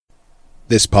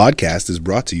This podcast is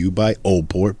brought to you by Old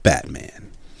Port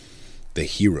Batman, the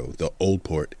hero the Old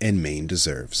Port and Maine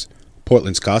deserves.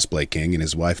 Portland's cosplay king and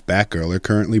his wife Batgirl are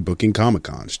currently booking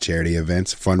Comic-Cons, charity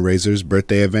events, fundraisers,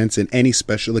 birthday events, and any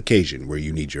special occasion where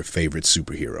you need your favorite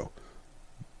superhero.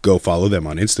 Go follow them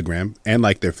on Instagram and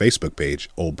like their Facebook page,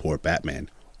 Old Port Batman,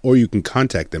 or you can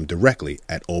contact them directly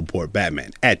at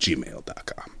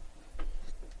oldportbatman@gmail.com.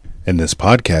 And this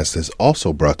podcast is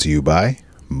also brought to you by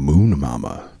Moon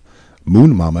Mama.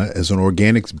 Moon Mama is an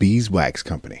organics beeswax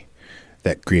company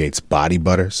that creates body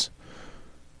butters,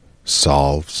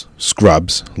 salves,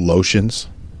 scrubs, lotions,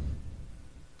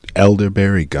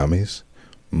 elderberry gummies.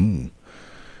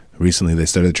 Recently they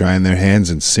started trying their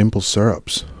hands in simple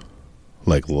syrups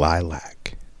like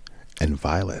lilac and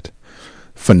violet.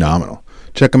 Phenomenal.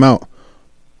 Check them out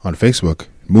on Facebook,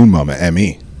 Moon Mama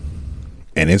ME,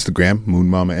 and Instagram, Moon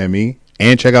Mama ME,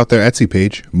 and check out their Etsy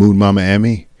page, Moon Mama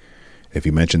ME. If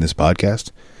you mention this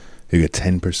podcast, you get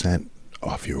 10%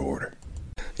 off your order.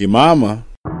 Your mama.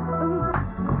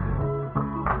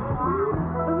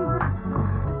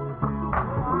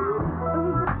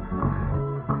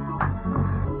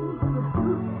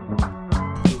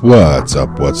 What's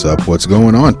up, what's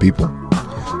going on, people?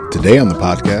 Today on the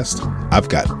podcast, I've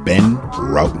got Ben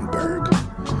Rautenberg,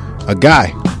 a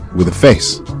guy with a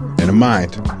face and a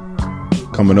mind,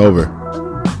 coming over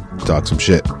to talk some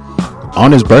shit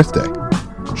on his birthday.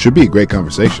 Should be a great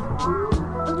conversation.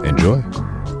 Enjoy.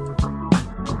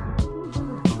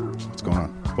 What's going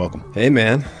on? Welcome. Hey,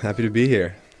 man. Happy to be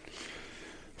here.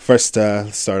 First,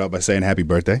 start out by saying happy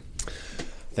birthday.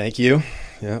 Thank you.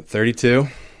 Yeah, 32.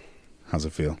 How's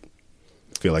it feel?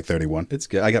 Feel like 31? It's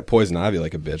good. I got poison ivy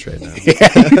like a bitch right now.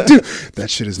 Yeah, you do. That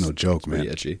shit is no joke, man.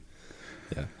 Pretty itchy.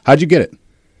 Yeah. How'd you get it?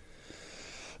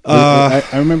 I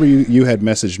remember you had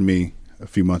messaged me a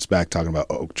few months back talking about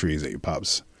oak trees at your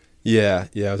pubs. Yeah.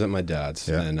 I was at my dad's,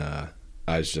 Yeah. and I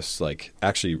was just like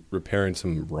actually repairing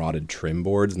some rotted trim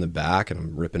boards in the back, and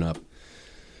I'm ripping up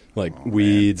like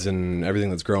weeds and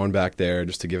everything that's growing back there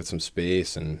just to give it some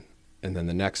space. And then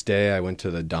the next day I went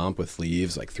to the dump with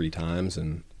leaves like 3 times,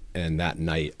 and that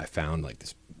night I found like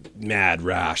this mad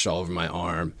rash all over my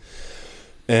arm.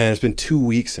 And it's been 2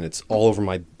 weeks and it's all over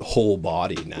my whole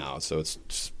body now, so it's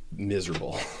just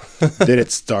miserable. Did it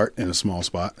start in a small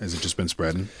spot? Has it just been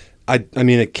spreading? I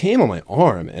mean, it came on my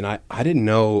arm, and I didn't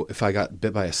know if I got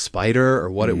bit by a spider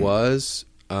or what it was.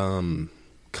 Kind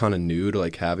of new to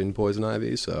like having poison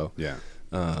ivy, so Yeah.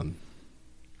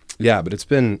 Yeah, but it's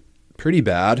been pretty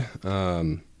bad.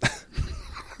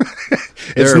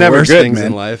 It's there are never worse good, things man.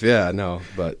 in life. Yeah, no,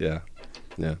 but yeah.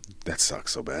 That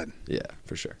sucks so bad. Yeah,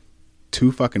 for sure.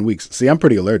 2 fucking weeks. See, I'm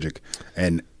pretty allergic,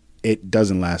 and it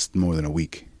doesn't last more than a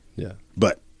week. Yeah,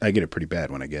 But I get it pretty bad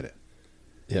when I get it.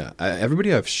 yeah.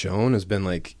 Everybody I've shown has been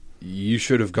like, you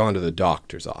should have gone to the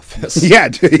doctor's office. Yeah,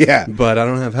 yeah. But I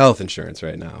don't have health insurance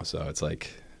right now, so it's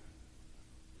like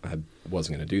I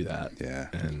wasn't going to do that. Yeah.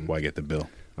 And Why get the bill?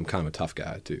 I'm kind of a tough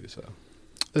guy too, so.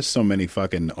 There's so many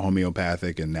fucking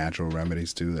homeopathic and natural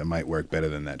remedies, too, that might work better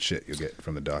than that shit you'll get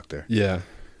from the doctor. Yeah.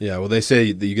 Well, they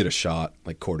say that you get a shot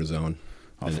like cortisone.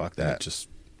 Oh, and fuck and that.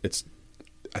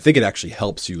 I think it actually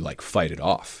helps you like fight it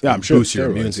off. Yeah, I'm sure Boosts your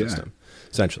steroids, immune yeah. system,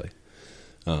 essentially.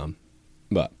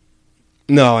 But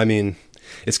no, I mean,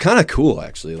 it's kind of cool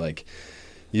actually. Like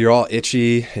you're all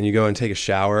itchy and you go and take a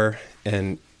shower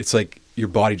and it's like your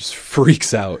body just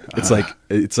freaks out. It's like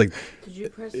Did you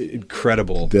press it?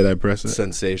 incredible Did I press it?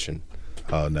 sensation.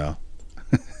 Oh, no.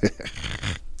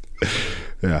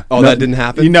 Yeah. Oh, No, that didn't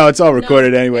happen? You know, it's all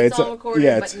recorded No, anyway. It's all recorded,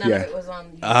 yeah, but none of it was on.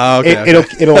 Okay.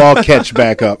 It'll all catch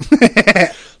back up.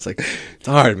 It's like, it's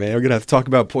hard, man. We're going to have to talk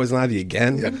about poison ivy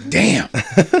again. Damn.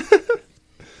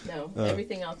 No,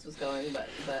 everything else was going, but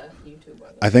the YouTube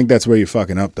wasn't. I think that's where you're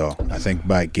fucking up, though. I think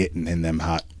by getting in them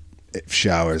hot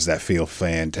showers that feel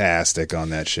fantastic on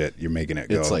that shit, you're making it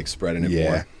go. It's like spreading it Yeah,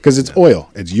 more. because it's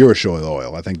oil. It's urushiol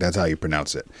oil. I think that's how you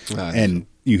pronounce it. And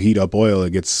you heat up oil,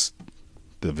 it gets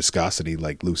the viscosity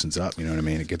like loosens up. You know what I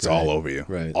mean? It gets all over you,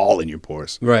 right. all in your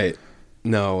pores. Right.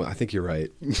 No, I think you're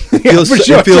right. Yeah, for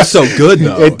sure. It feels so good,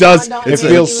 though. It does. No, It it's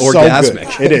feels so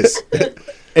orgasmic. good. It is,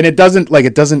 and it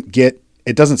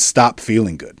doesn't stop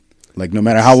feeling good. Like no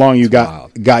matter how long you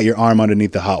got your arm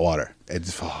underneath the hot water,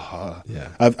 it's Yeah.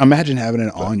 Imagine having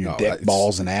it on your No, dick, it's-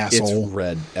 balls, and asshole. It's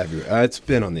red everywhere. It's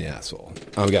been on the asshole.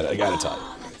 I gotta tell you,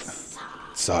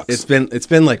 Sucks. it's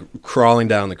been like crawling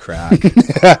down the crack.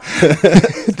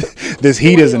 This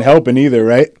heat isn't helping either,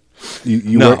 right?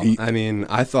 I mean,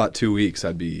 I thought 2 weeks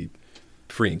I'd be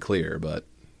free and clear, but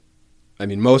I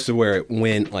mean, most of where it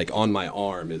went, like on my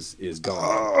arm, is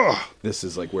gone. This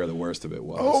is like where the worst of it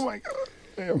was. Oh my god.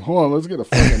 Damn, hold on, let's get a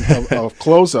fucking a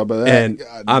close up of that. And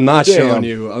God I'm not damn.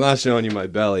 showing you my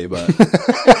belly, but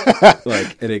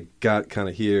like, and it got kind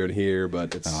of here and here,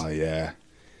 but it's, Oh yeah.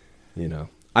 you know,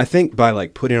 I think by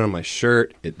like putting it on my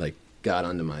shirt, it like got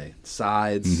onto my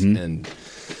sides, Mm-hmm. and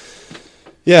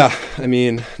yeah, I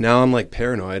mean, now I'm like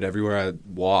paranoid everywhere I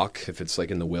walk. If it's like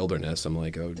in the wilderness, I'm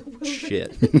like, oh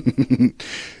shit.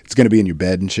 It's gonna be in your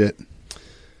bed and shit.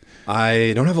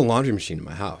 I don't have a laundry machine in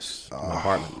my house, in my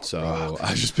apartment, so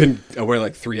I wear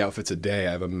like 3 outfits a day.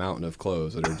 I have a mountain of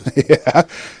clothes that are just. Yeah.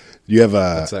 You have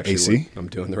That's actually AC? what I'm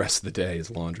doing the rest of the day is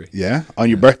laundry. Yeah. On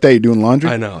your birthday, you're doing laundry?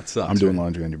 I know, it sucks. I'm doing right?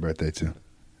 laundry on your birthday too.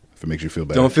 If it makes you feel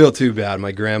better. Don't feel too bad.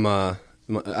 My grandma,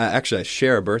 I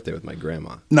share a birthday with my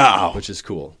grandma. No. Which is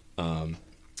cool.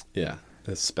 Yeah,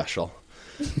 it's special.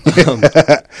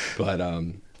 But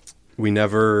we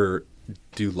never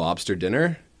do lobster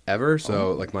dinner ever.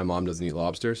 So like my mom doesn't eat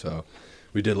lobster. So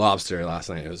we did lobster last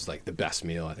night. It was like the best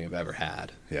meal I think I've ever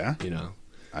had. Yeah? You know?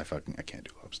 I can't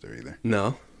do lobster either.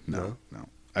 No. No.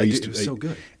 It was so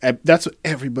good. That's what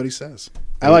everybody says.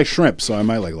 I like shrimp, so I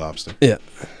might like lobster. Yeah.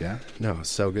 Yeah. No, it's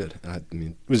so good. I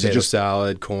mean, Was it potato just-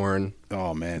 salad, corn?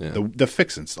 Oh man, Yeah. the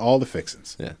fixins, all the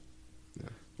fixins. Yeah.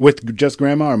 With just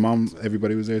grandma or mom,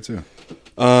 everybody was there too.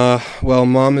 Well,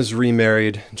 mom is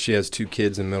remarried. She has 2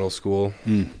 kids in middle school.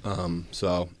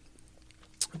 So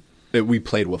we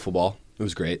played wiffle ball. It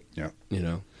was great. Yeah.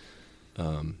 You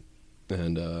know,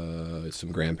 and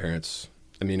some grandparents.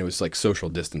 I mean, it was like social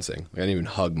distancing. I didn't even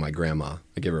hug my grandma.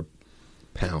 I gave her a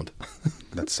pound.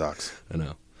 That sucks. I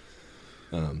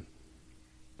know.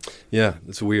 Yeah,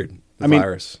 it's weird. The I mean,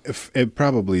 virus. If it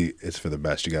probably is for the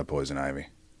best. You got poison ivy.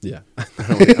 Yeah. I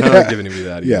don't like giving me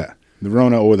that either. Yeah, the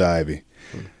Rona or the ivy.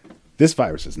 This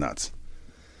virus is nuts.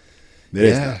 It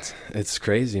is nuts. It's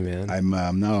crazy, man. I'm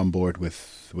not on board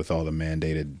with all the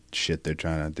mandated shit they're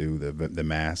trying to do, the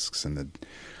masks and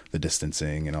the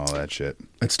distancing and all that shit.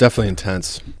 It's definitely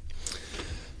intense.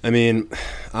 I mean,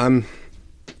 I'm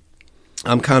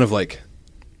kind of like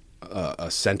a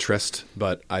centrist,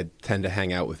 but I tend to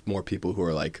hang out with more people who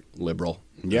are like liberal.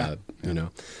 Yeah. You know,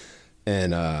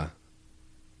 and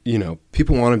you know,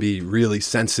 people want to be really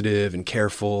sensitive and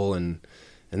careful, and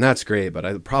that's great. But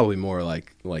I'm probably more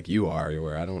like you are,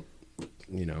 where I don't.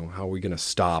 You know, how are we going to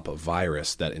stop a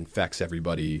virus that infects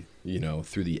everybody? You know,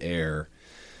 through the air.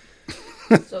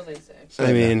 So they say.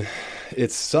 I mean,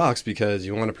 it sucks because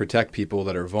you want to protect people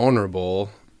that are vulnerable,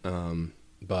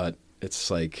 but it's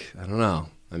like, I don't know.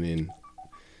 I mean,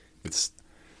 it's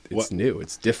new.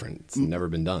 It's different. It's never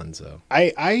been done. So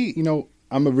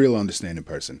I'm a real understanding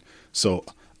person, so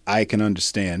I can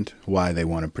understand why they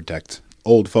want to protect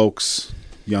old folks,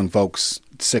 young folks,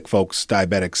 sick folks,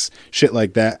 diabetics, shit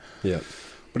like that. yeah,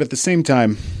 But at the same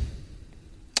time,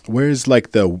 where's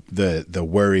like the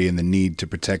worry and the need to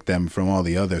protect them from all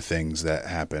the other things that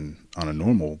happen on a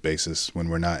normal basis when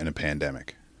we're not in a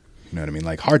pandemic? You know what I mean?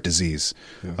 Like heart disease.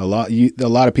 Yeah. A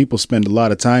lot of people spend a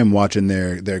lot of time watching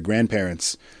their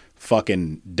grandparents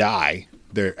fucking die.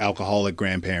 Their alcoholic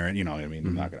grandparent. You know what I mean? Mm-hmm.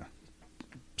 I'm not gonna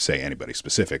say anybody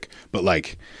specific, but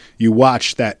like you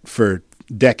watch that for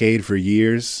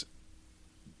years.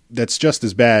 That's just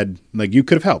as bad. Like you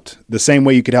could have helped the same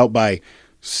way you could help by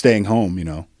staying home. You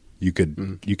know, you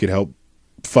could help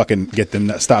fucking get them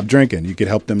to stop drinking. You could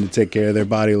help them to take care of their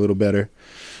body a little better.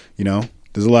 You know,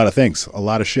 there's a lot of things, a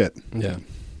lot of shit. yeah.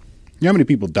 You know how many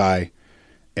people die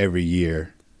every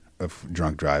year of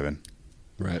drunk driving?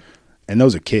 Right. And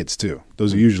those are kids too.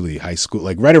 Those are usually high school,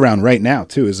 like right now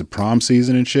too, is a prom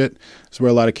season and shit. It's where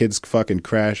a lot of kids fucking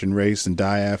crash and race and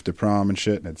die after prom and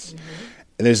shit. And it's,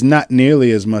 there's not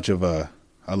nearly as much of a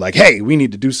like, hey, we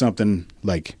need to do something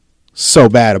like so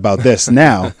bad about this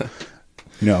now,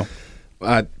 you know?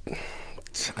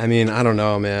 I mean, I don't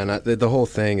know, man. The whole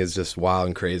thing is just wild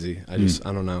and crazy. I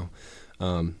don't know.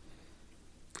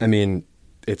 I mean,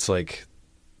 it's like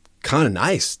kind of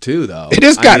nice too, though. It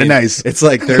is kind of nice. It's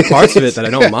like there are parts of it that I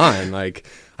don't mind. Like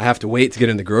I have to wait to get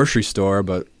in the grocery store,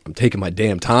 but I'm taking my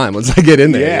damn time once I get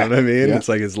in there. Yeah. You know what I mean? Yeah. It's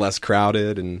like it's less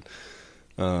crowded, and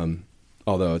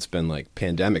although it's been like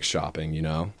pandemic shopping, you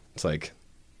know, it's like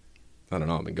I don't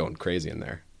know. I've been going crazy in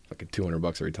there, like $200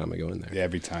 every time I go in there. Yeah,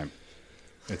 every time.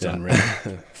 It's unreal.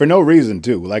 For no reason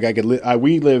too. Like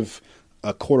we live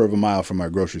a quarter of a mile from our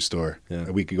grocery store. Yeah.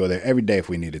 We could go there every day if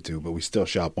we needed to, but we still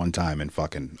shop one time and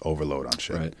fucking overload on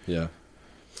shit. Right. Yeah.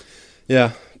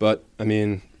 Yeah, but I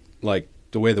mean, like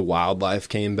the way the wildlife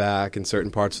came back in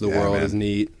certain parts of the world man. is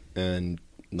neat, and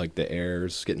like the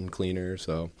air's getting cleaner.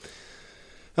 So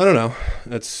I don't know.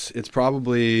 It's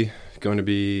probably going to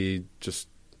be just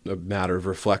a matter of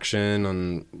reflection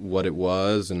on what it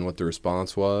was and what the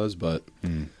response was, but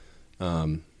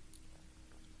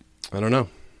I don't know.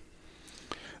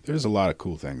 There's a lot of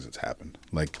cool things that's happened.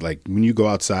 Like when you go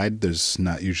outside, there's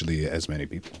not usually as many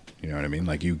people. You know what I mean?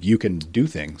 Like you can do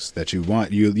things that you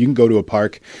want. You can go to a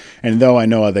park, and though I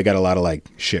know they got a lot of like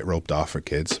shit roped off for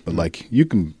kids, but like you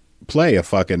can play a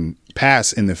fucking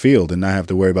pass in the field and not have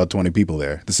to worry about 20 people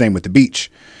there. The same with the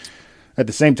beach. At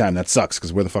the same time, that sucks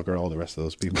because where the fuck are all the rest of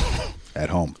those people at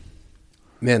home?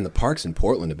 Man, the parks in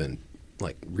Portland have been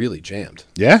like really jammed.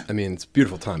 Yeah? I mean, it's a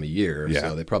beautiful time of year, Yeah.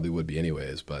 so they probably would be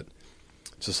anyways, but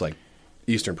it's just like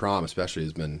Eastern Prom especially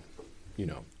has been,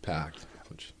 packed.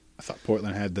 Which I thought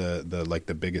Portland had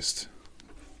the biggest.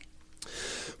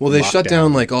 Well, they shut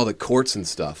down lockdown. like all the courts and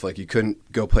stuff. Like you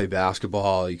couldn't go play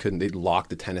basketball. They'd lock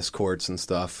the tennis courts and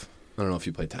stuff. I don't know if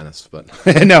you play tennis, but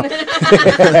No.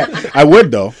 I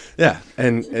would, though. yeah.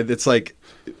 And it's like,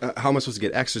 how am I supposed to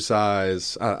get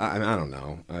exercise? I don't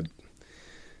know.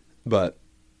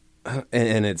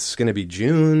 And it's going to be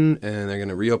June, and they're going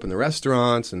to reopen the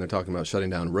restaurants, and they're talking about shutting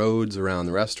down roads around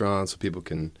the restaurants so people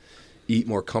can eat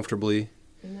more comfortably.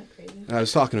 Isn't that crazy? I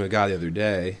was talking to a guy the other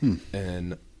day,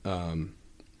 and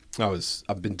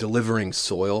I've been delivering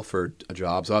soil for a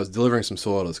job, so I was delivering some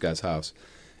soil to this guy's house,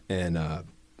 and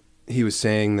he was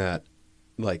saying that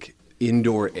like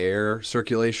indoor air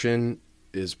circulation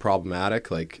is problematic.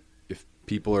 Like if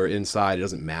people are inside, it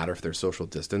doesn't matter if they're social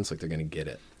distance, like they're going to get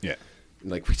it. Yeah.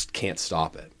 Like we just can't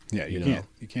stop it. Yeah, you know? can't.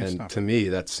 You can't and stop to it. me,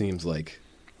 that seems like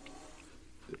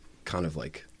kind of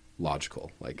like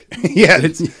logical. Like Yeah.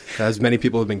 as many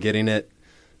people have been getting it,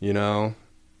 and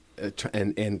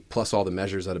plus all the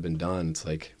measures that have been done, it's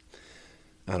like,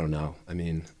 I don't know. I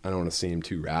mean, I don't want to seem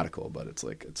too radical, but it's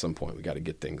like at some point we got to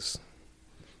get things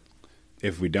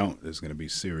If we don't, there's going to be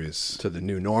serious. to the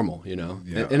new normal, Yeah.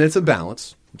 and it's a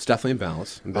balance. It's definitely a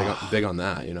balance. I'm big on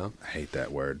that, I hate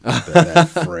that word, that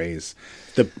phrase.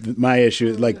 My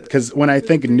issue, like, because when I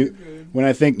think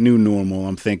new normal,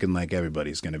 I'm thinking like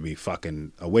everybody's going to be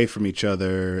fucking away from each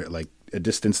other, like a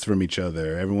distance from each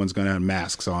other. Everyone's going to have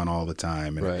masks on all the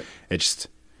time, and Right.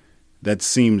 that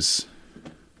seems.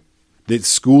 The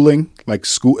schooling, like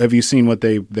school. Have you seen what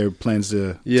their plans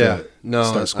to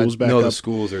start schools back no, up? the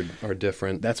schools are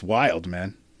different. That's wild,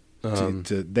 man.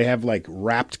 They have like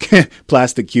wrapped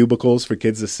plastic cubicles for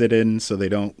kids to sit in so they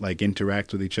don't like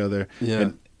interact with each other.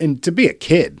 Yeah. And to be a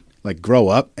kid, like grow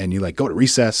up and you like go to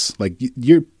recess, like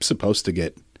you're supposed to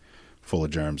get full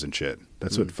of germs and shit.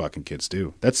 That's what fucking kids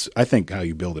do. That's, I think, how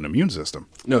you build an immune system.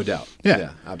 No doubt.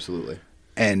 Yeah. Absolutely.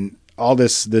 And all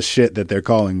this shit that they're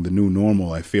calling the new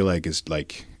normal, I feel like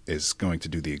is going to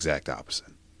do the exact opposite.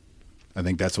 I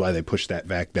think that's why they pushed that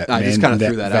I just kind of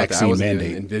threw that out there. I vaccine wasn't even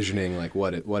mandate. envisioning like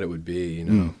what it would be,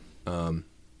 No,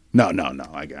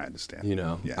 I understand.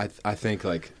 Yeah. I think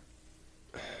like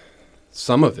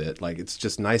some of it, like it's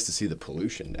just nice to see the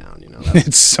pollution down. That's,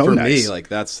 It's so for nice. me. Like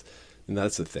that's the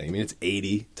thing. I mean, it's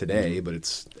 80 today, but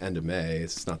it's end of May.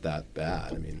 It's not that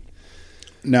bad. I mean,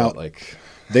 Now, but, like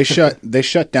they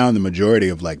shut down the majority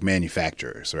of like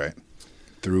manufacturers, right?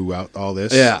 Throughout all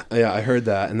this. yeah, I heard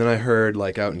that, and then I heard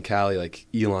like out in Cali, like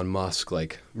Elon Musk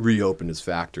like reopened his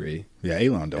factory. Yeah,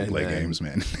 Elon don't And play then, games,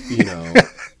 man.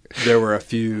 There were a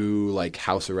few like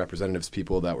House of Representatives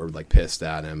people that were like pissed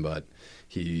at him, but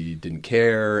he didn't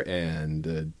care,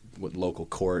 and what local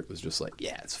court was just like,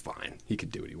 yeah, it's fine. He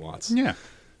could do what he wants. Yeah.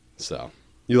 So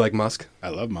you like Musk? I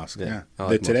love Musk. Yeah. I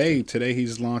like Today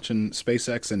he's launching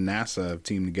SpaceX and NASA have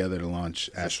teamed together to launch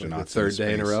astronauts. The third into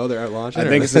day in a space. row they're at launch. I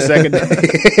think it's the second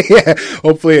day. Yeah.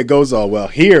 Hopefully it goes all well.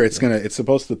 Here it's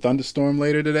supposed to thunderstorm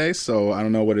later today, so I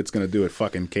don't know what it's gonna do at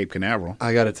fucking Cape Canaveral.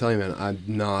 I got to tell you, man, I'm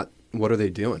not. What are they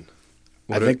doing?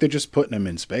 I think they're just putting them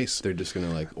in space. they're just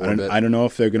gonna like I don't, orbit. I don't know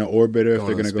if they're gonna orbit or if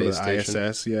Going they're on gonna go to space the station.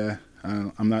 ISS. Yeah.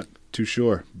 I'm not too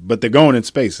sure. But they're going in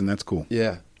space and that's cool.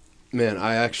 Yeah. Man,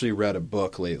 I actually read a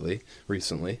book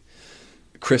recently.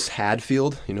 Chris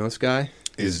Hadfield, you know this guy?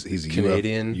 He's a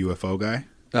Canadian. UFO guy?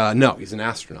 No, he's an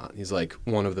astronaut. He's like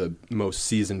one of the most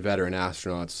seasoned veteran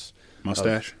astronauts.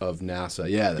 Mustache? Of NASA.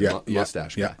 Yeah, the Yeah, yeah,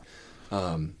 mustache yeah.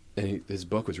 guy. And his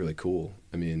book was really cool.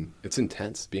 I mean, it's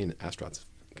intense. Being an astronaut's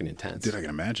fucking intense. Dude, I can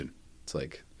imagine. It's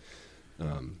like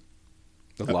a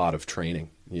lot of training,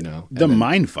 The and then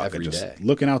mind fuck of every just day.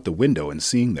 looking out the window and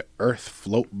seeing the earth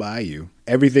float by you.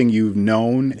 Everything you've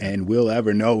known and will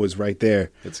ever know is right there.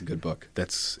 It's a good book.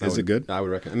 Is I would- it good? I would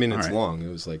recommend. I mean, it's All right. long. It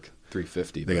was like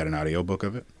 350. They got an audio book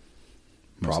of it?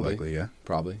 Most Probably. likely, yeah.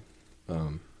 Probably.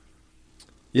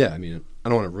 Yeah, I mean, I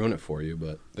don't want to ruin it for you,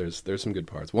 but there's some good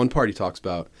parts. One part he talks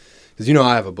about, because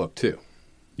I have a book too.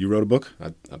 You wrote a book?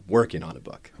 I'm working on a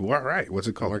book. Well, all right. What's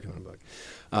it I'm called? working on a book.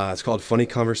 It's called Funny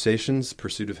Conversations, The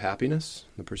Pursuit of Happiness.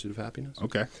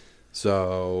 Okay.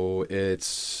 So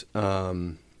it's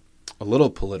a little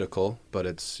political, but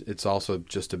it's also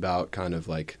just about kind of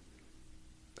like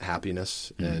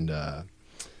happiness, and I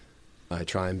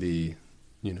try and be,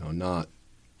 not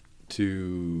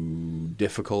too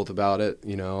difficult about it,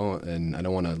 and I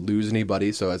don't want to lose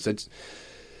anybody. So it's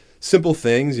simple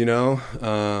things,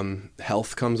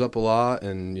 health comes up a lot,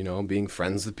 and, being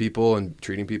friends with people and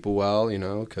treating people well,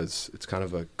 because it's kind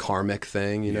of a karmic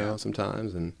thing,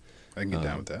 sometimes. And I can get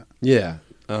down with that. yeah.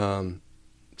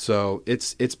 So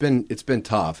it's been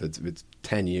tough. It's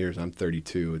 10 years. I'm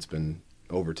 32. It's been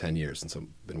over 10 years since I've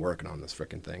been working on this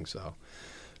frickin' thing. So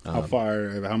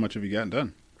How much have you gotten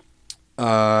done?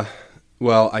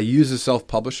 well, I use a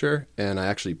self-publisher, and I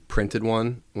actually printed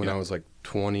one when Yeah. I was like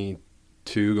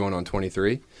 22 going on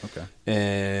 23. Okay.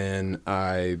 And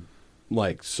I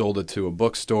sold it to a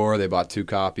bookstore. They bought 2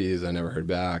 copies. I never heard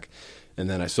back. And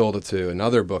then I sold it to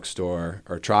another bookstore,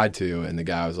 or tried to, and the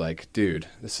guy was like, dude,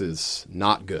 this is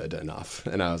not good enough.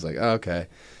 And I was like, oh, okay.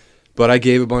 But I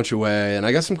gave a bunch away, and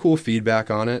I got some cool feedback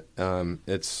on it.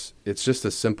 It's just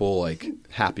a simple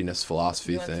happiness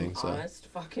philosophy You want thing. some So honest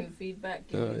fucking feedback?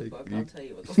 Give me the book. you- I'll tell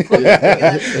you what the fuck.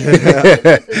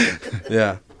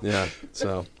 yeah.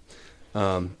 So,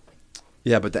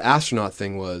 but the astronaut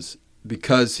thing was,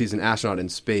 because he's an astronaut in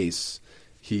space,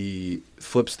 he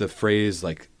flips the phrase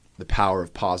the power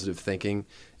of positive thinking,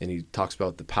 and he talks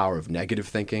about the power of negative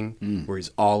thinking, where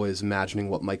he's always imagining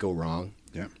what might go wrong.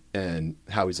 Yeah. And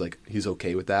how he's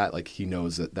okay with that. He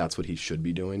knows that that's what he should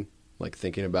be doing,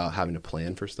 thinking about having a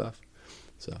plan for stuff.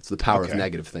 So it's the power of Okay.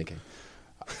 negative thinking.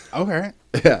 Okay.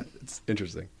 Yeah, it's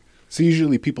interesting. So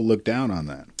usually people look down on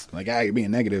that. You're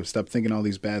being negative. Stop thinking all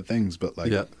these bad things. But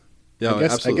Yeah, I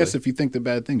absolutely. guess if you think the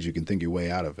bad things, you can think your way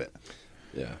out of it.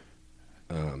 Yeah.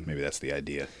 Maybe that's the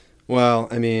idea. Well,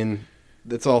 I mean,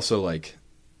 it's also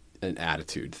an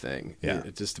attitude thing. Yeah.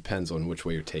 It just depends on which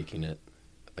way you're taking it,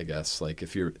 I guess.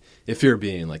 If you're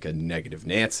being a negative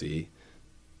Nancy,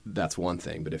 that's one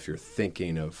thing. But if you're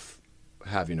thinking of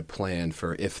having a plan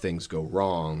for if things go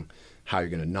wrong, how you're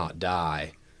going to not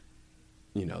die,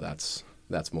 that's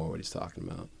more what he's talking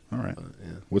about. All right.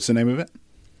 Yeah. What's the name of it?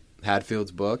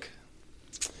 Hadfield's book.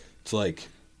 It's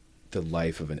the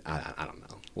life of I don't know.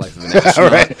 Life of an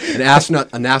astronaut.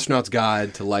 Right. An astronaut's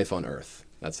guide to life on Earth.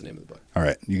 That's the name of the book. All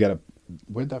right.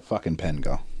 Where'd that fucking pen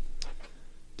go?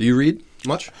 Do you read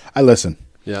much? I listen.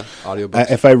 Yeah,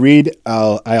 audiobooks. If I read,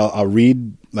 I'll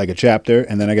read a chapter,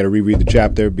 and then I got to reread the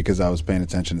chapter because I was paying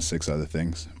attention to 6 other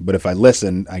things. But if I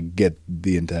listen, I get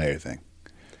the entire thing.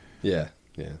 Yeah.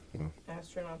 Well,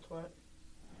 Astronauts what?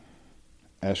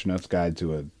 Astronaut's Guide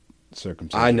to a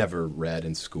Circumcision. I never read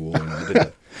in school.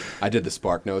 I did the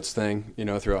Spark Notes thing,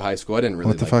 throughout high school. I didn't really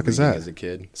What the fuck is reading that? as a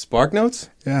kid. Spark Notes?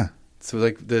 Yeah. So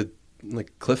the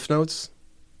Cliff Notes.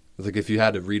 It's if you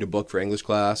had to read a book for English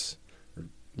class,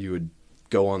 you would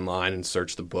go online and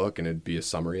search the book, and it'd be a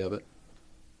summary of it.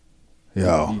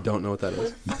 Yo. You don't know what that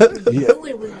is?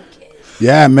 Really, we were kids.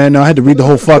 Yeah, man. No, I had to read the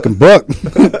whole fucking book.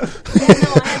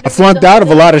 I flunked out of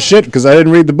a lot of shit because I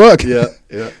didn't read the book. Yeah.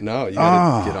 No, you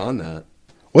gotta get on that.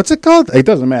 What's it called? It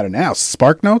doesn't matter now.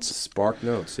 Spark Notes? Spark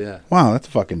Notes, yeah. Wow, that's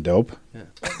fucking dope. Yeah.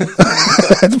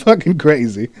 That's fucking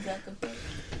crazy. Is that the book?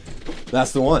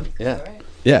 That's the one. Yeah. All right.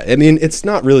 Yeah, I mean, it's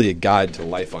not really a guide to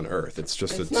life on Earth. It's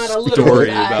just It's a not a literal story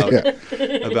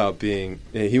guide. about being.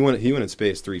 Yeah, he went in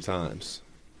space 3 times.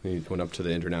 He went up to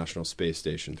the International Space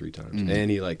Station 3 times,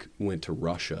 and he went to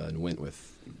Russia and went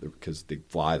with because they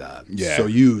fly that Yeah.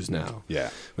 Soyuz now. Yeah.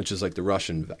 which is the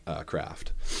Russian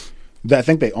craft. I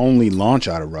think they only launch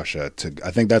out of Russia.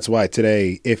 I think that's why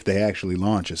today, if they actually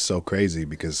launch, is so crazy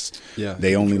because Yeah,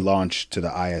 they only launch to the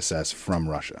ISS from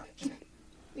Russia.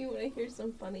 You want to hear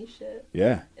some funny shit?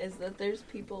 Yeah. Is that there's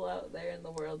people out there in the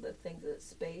world that think that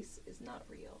space is not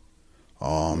real.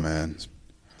 Oh man.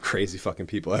 Crazy fucking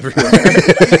people everywhere.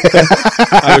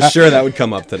 I was sure that would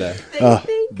come up today. They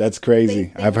think That's they crazy.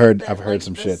 think I've heard that,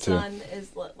 some the shit too. sun is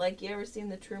you ever seen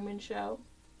the Truman Show?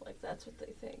 That's what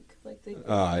they think. They think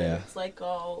Oh, that yeah. it's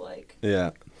all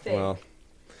Yeah. fake. Well,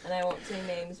 And I won't say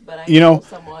names, but I You know know,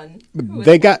 someone. Who is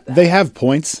They like that. they have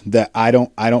points that I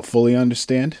don't fully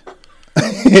understand.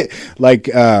 like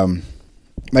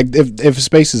if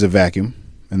space is a vacuum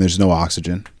and there's no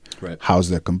oxygen, right. how's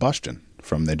there combustion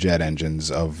from the jet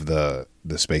engines of the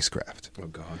spacecraft? Oh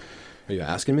God. Are you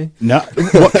asking me? No,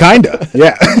 what kinda?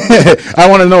 Yeah, I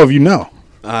want to know if you know.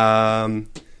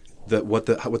 What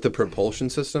the propulsion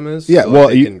system is? Yeah, so well,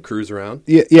 they you- can cruise around.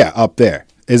 Yeah, up there.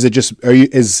 Is it just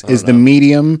is the know.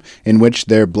 medium in which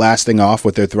they're blasting off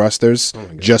with their thrusters Oh my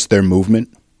God. just their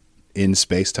movement in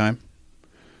space time?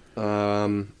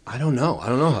 I don't know. I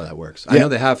don't know how that works. I know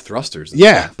they have thrusters. and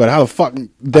Yeah, stuff. but how the fuck?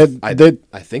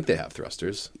 I think they have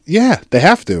thrusters. Yeah, they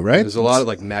have to, right? There's a lot of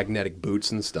like magnetic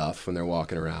boots and stuff when they're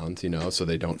walking around, so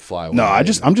they don't fly away. No, I'm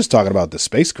just talking about the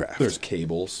spacecraft. There's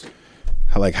cables.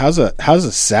 Like, how's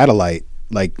a satellite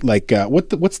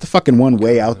what's the fucking one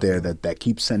way out there that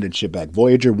keeps sending shit back?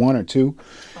 Voyager 1 or 2?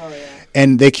 Oh yeah.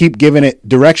 And they keep giving it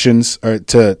directions or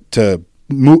to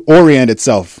orient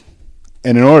itself.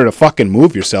 And in order to fucking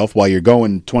move yourself while you're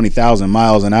going 20,000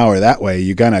 miles an hour that way,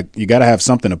 you gotta have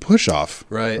something to push off.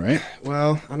 Right.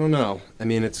 Well, I don't know. I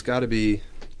mean, it's got to be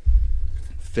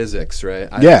physics, right?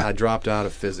 I dropped out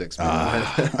of physics.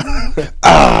 I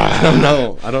don't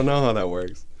know. I don't know how that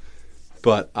works.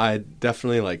 But I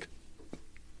definitely, like,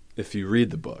 if you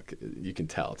read the book, you can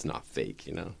tell it's not fake,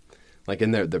 Like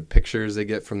in the pictures they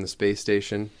get from the space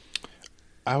station.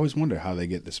 I always wonder how they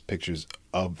get these pictures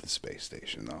of the space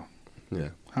station, though. Yeah.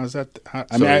 How's that?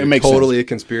 It makes totally sense. A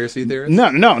conspiracy theorist? No,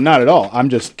 not at all. I'm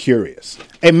just curious.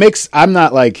 I'm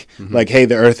not like, hey,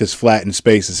 the Earth is flat and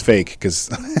space is fake, because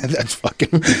that's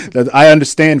fucking. I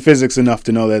understand physics enough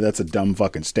to know that that's a dumb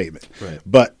fucking statement. Right.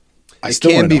 But it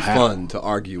can be fun to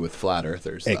argue with flat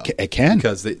earthers. Though, it can,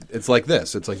 because it's like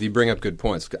this. It's like you bring up good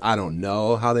points. I don't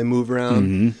know how they move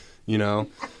around,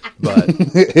 but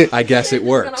I guess it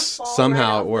works.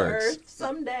 Somehow it works.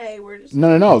 Someday we're just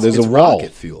no. There's a wall.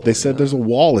 Fuel, they said there's a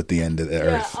wall at the end of the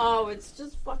Earth. Oh, it's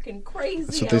just fucking crazy.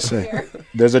 That's what they say. Here.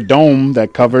 There's a dome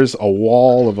that covers a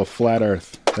wall of a flat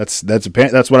Earth. That's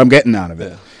what I'm getting out of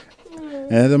it. Yeah,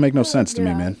 that don't make no sense to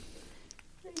me, man.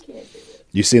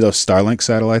 You see those Starlink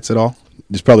satellites at all?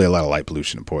 There's probably a lot of light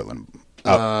pollution in Portland.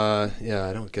 Yeah,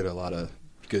 I don't get a lot of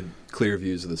good, clear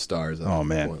views of the stars. Oh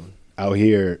man, Portland. Out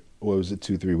here, what was it?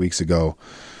 2-3 weeks ago.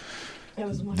 It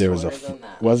was much there was than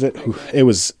that. Was it? It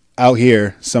was out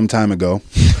here some time ago.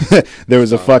 There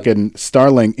was a fucking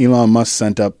Starlink. Elon Musk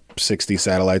sent up 60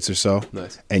 satellites or so.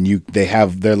 Nice. And they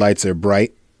have their lights are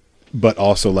bright, but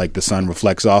also like the sun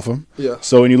reflects off them. Yeah.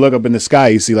 So when you look up in the sky,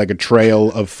 you see like a trail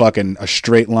of fucking a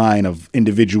straight line of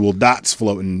individual dots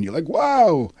floating. You're like,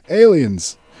 wow,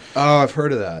 aliens. Oh, I've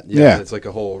heard of that. Yeah. It's like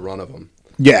a whole run of them.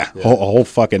 Yeah. A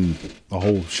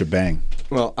whole shebang.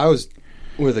 Well, I was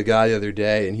with a guy the other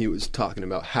day, and he was talking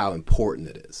about how important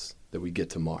it is that we get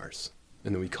to Mars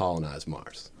and that we colonize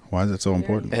Mars. Why is that so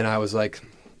important? And I was like,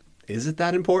 is it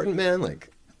that important, man?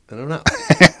 Like, I don't know.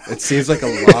 It seems like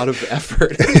a lot of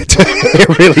effort.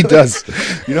 It really does.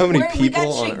 You know how many people we got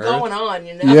on shit Earth? Going on,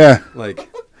 Yeah.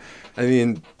 Like, I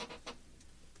mean,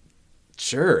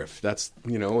 sure, if that's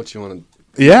what you want to.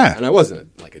 Yeah. And I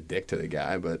wasn't like a dick to the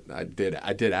guy, but I did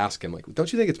ask him, like,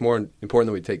 don't you think it's more important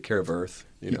that we take care of Earth,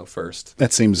 first?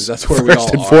 That seems that's where first we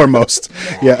all and are. foremost.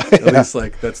 Yeah. At least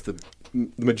like that's the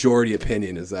majority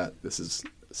opinion, is that this is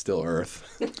still Earth.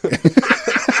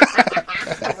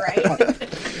 Right.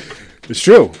 It's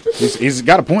true. He's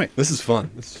got a point. This is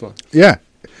fun. Yeah.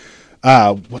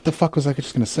 What the fuck was I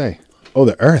just going to say? Oh,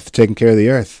 the Earth, taking care of the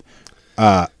Earth.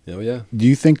 Yeah. Do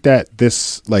you think that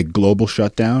this like global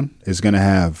shutdown is going to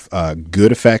have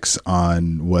good effects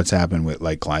on what's happened with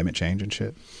like climate change and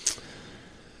shit?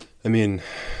 I mean,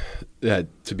 yeah,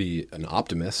 to be an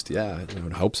optimist, yeah, I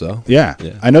would hope so. Yeah.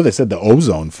 I know they said the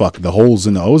holes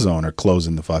in the ozone are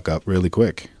closing the fuck up really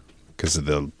quick because of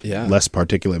the less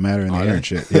particulate matter in the air and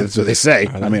shit. Yeah, that's what they say.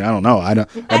 I mean, I don't know. How do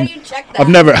you check that?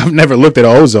 I've never looked at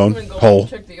an ozone hole.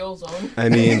 Check the ozone. I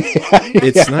mean,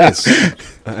 it's nice.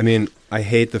 I mean, I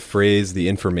hate the phrase "the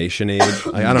information age."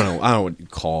 I don't know. I don't know what you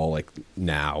call like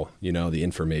now. The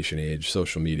information age,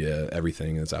 social media,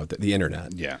 everything that's out there, the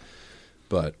internet. Yeah.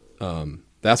 But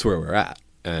that's where we're at,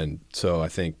 and so I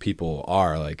think people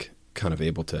are like kind of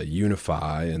able to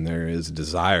unify, and there is a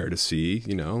desire to see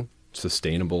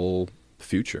sustainable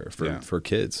future for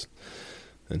kids,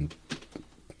 and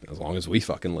as long as we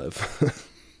fucking live.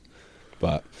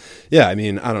 But yeah, I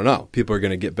mean, I don't know. People are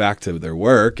going to get back to their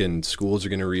work, and schools are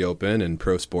going to reopen, and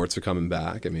pro sports are coming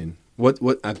back. I mean,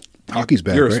 hockey's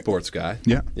back. You're a right? sports guy.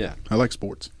 Yeah. I like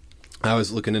sports. I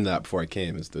was looking into that before I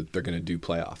came. Is that they're going to do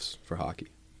playoffs for hockey?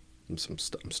 I'm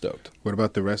stoked. What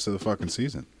about the rest of the fucking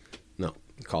season? No,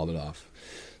 called it off.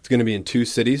 It's going to be in 2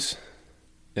 cities,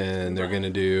 and they're going to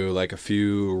do like a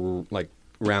few like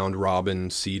round robin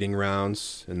seeding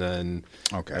rounds, and then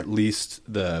at least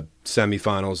the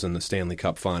semifinals and the Stanley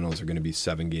Cup finals are going to be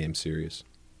 7-game series.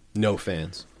 No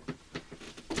fans.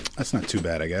 That's not too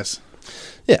bad, I guess.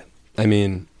 Yeah, I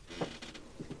mean,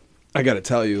 I got to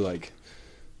tell you, like,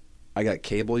 I got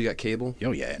cable. You got cable?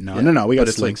 Oh yeah, no. We got. But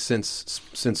it's like since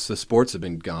the sports have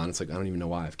been gone, it's like I don't even know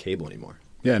why I have cable anymore.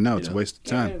 Yeah, no, it's a waste of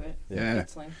time. Get rid of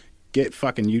it. Yeah, get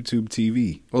fucking YouTube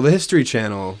TV. Well, the History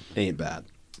Channel ain't bad.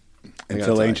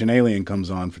 until tell you. Ancient Alien comes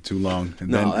on for too long, and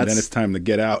No, then that's- it's time to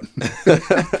get out.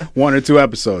 1 or 2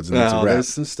 episodes, and that's a Well, wrap. there's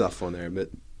some stuff on there, but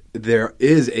there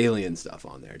is alien stuff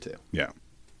on there too. Yeah,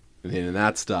 I mean, and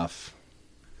that stuff,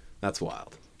 that's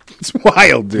wild. it's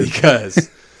wild, dude. Because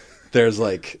there's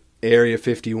like Area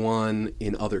 51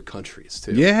 in other countries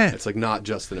too. Yeah. It's like not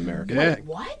just in America. Yeah.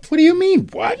 What? What do you mean?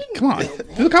 What? didn't Come on, know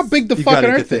this. look how big the You fucking gotta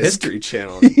get Earth the is. History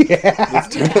Channel.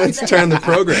 Let's turn the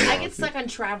program I on. get stuck on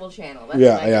Travel Channel. That's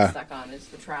Yeah, what I yeah. get stuck on. Is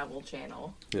the Travel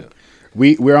Channel. Yeah.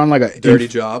 We're on like a Dirty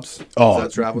Jobs. Oh, Is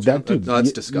that Travel that Channel? dude, No, that's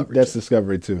y- Discovery. That's Channel.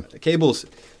 Discovery too. Cable's,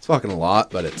 it's fucking a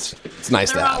lot, but it's nice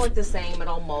to They're all have. like the same. It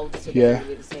all molds together. Yeah.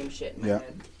 We do the same shit in my Yeah.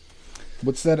 head.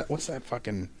 What's that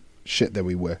fucking shit that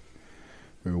we were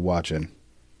watching?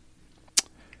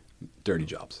 Dirty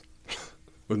Jobs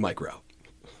with Mike Rowe.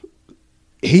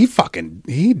 He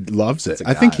loves it. It's a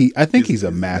I think guy. he's He's a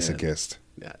the man. masochist.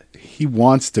 Yeah. He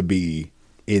wants to be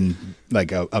in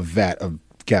like a vat of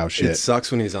cow It shit. sucks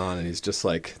when he's on and he's just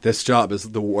like, this job is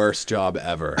the worst job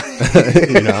ever.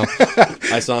 You know?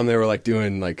 I saw him, they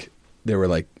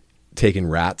were taking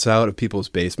rats out of people's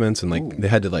basements, and like they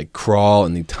had to like crawl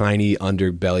in the tiny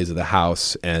underbellies of the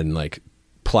house and like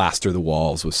plaster the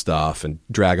walls with stuff and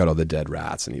drag out all the dead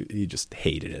rats, and he just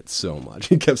hated it so much.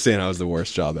 He kept saying I was the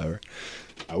worst job ever.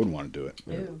 I wouldn't want to do it.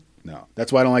 Ew. No,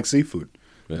 that's why I don't like seafood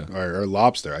Yeah. or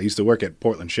lobster. I used to work at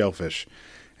Portland Shellfish,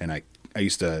 and I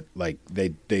used to like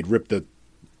they'd rip the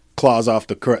claws off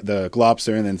the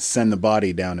lobster and then send the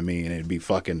body down to me, and it'd be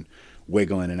fucking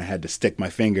wiggling, and I had to stick my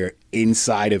finger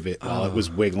inside of it while it was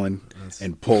wiggling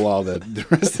and pull all the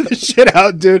rest of the shit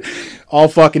out, dude, all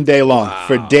fucking day long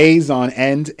for days on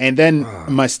end. And then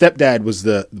my stepdad was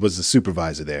the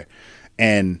supervisor there,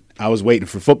 and I was waiting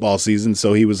for football season,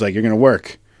 so he was like, "You're gonna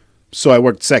work." So I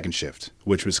worked second shift,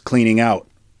 which was cleaning out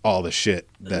all the shit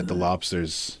that the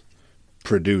lobsters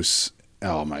produce.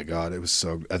 Oh my god, it was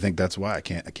so. I think that's why I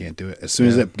can't do it. As soon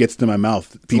as it gets to my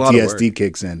mouth, a lot of PTSD work.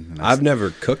 kicks in. And I've never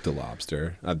cooked a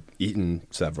lobster. I've eaten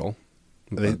several.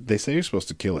 They say you're supposed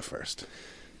to kill it first.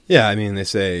 Yeah, I mean, they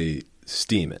say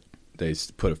steam it. They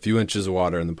put a few inches of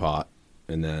water in the pot,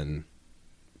 and then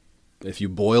if you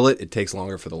boil it, it takes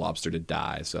longer for the lobster to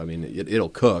die. So, I mean, it'll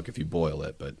cook if you boil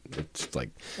it, but it's like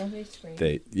Don't they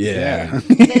scream? yeah.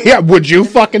 Yeah, would you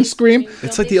fucking scream?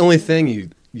 It's like the only thing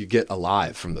you get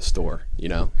alive from the store, you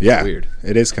know? It's Yeah, weird.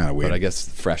 It is kind of weird. But I guess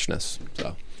freshness,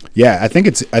 so. Yeah, I think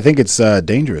it's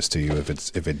dangerous to you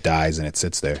if it dies and it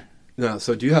sits there. No,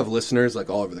 so do you have listeners like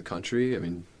all over the country? I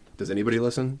mean, does anybody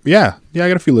listen? Yeah, I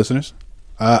got a few listeners.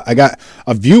 I got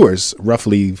viewers,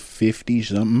 roughly 50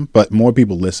 something, but more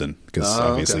people listen because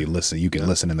obviously okay. you can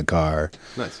listen in the car.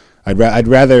 Nice. I'd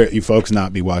rather you folks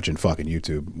not be watching fucking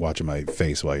YouTube, watching my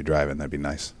face while you're driving. That'd be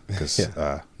nice because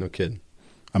No kidding.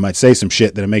 I might say some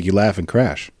shit that'll make you laugh and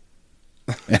crash.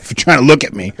 If you're trying to look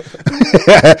at me,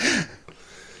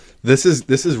 This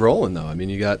is rolling though. I mean,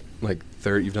 you got like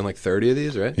 30. You've done like 30 of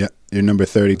these, right? yeah, you're number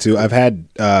 32. I had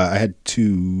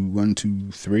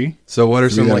 3. So what are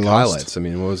Three some that I like lost. highlights? I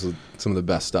mean, what was some of the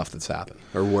best stuff that's happened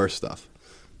or worst stuff?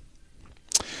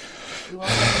 You won't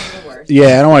get into the worst.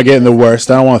 Yeah, I don't want to get in the worst.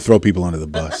 I don't want to throw people under the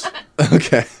bus.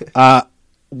 Okay.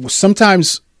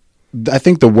 Sometimes I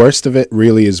think the worst of it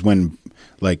really is when,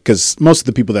 like, because most of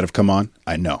the people that have come on,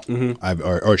 I know,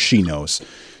 or she knows,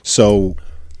 so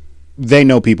they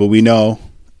know people we know,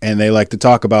 and they like to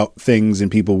talk about things and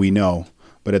people we know.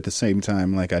 But at the same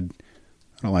time, like I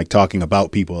don't like talking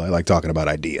about people. I like talking about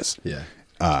ideas. Yeah.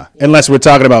 Unless we're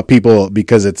talking about people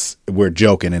because we're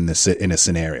joking in a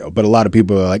scenario. But a lot of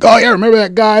people are like, "Oh yeah, remember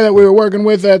that guy that we were working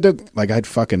with?" Like I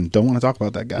fucking don't want to talk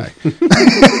about that guy.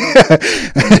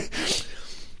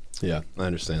 Yeah, I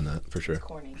understand that for sure. It's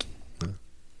corny.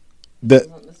 The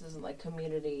This isn't like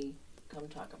community. Come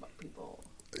talk about people.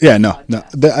 Yeah, no.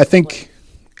 Podcast. I think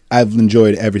I've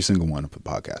enjoyed every single one of the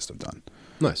podcasts I've done.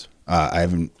 Nice. I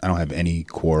don't have any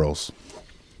quarrels.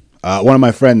 One of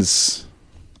my friends,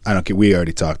 I don't care. We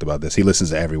already talked about this. He listens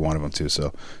to every one of them too.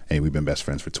 So, hey, we've been best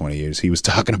friends for 20 years. He was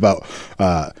talking about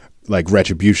like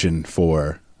retribution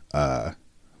for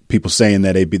people saying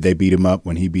that they beat him up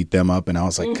when he beat them up, and I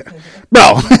was like,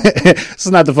 bro, this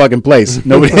is not the fucking place.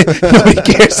 Nobody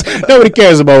cares. Nobody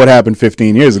cares about what happened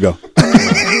 15 years ago.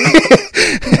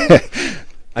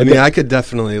 I mean, I could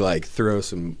definitely like throw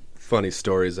some funny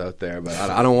stories out there, but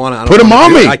I don't want to. Put 'em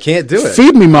on me. I can't do it.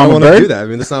 Feed me, Mama I don't want to Bird. do that. I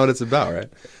mean, that's not what it's about, right?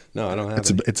 No, I don't have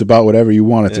any. It's about whatever you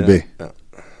want it to be. No,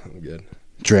 I'm good.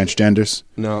 Transgenders.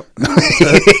 No.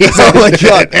 Oh my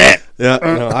god. Yeah.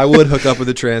 No, I would hook up with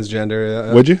a transgender.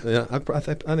 Yeah, Would you? Yeah, I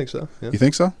think so. Yeah. You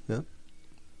think so? Yeah.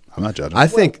 I'm not judging. I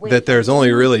think Wait, that there's only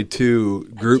a really two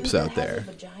dude groups that out has there. a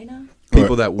vagina?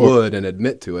 People that would and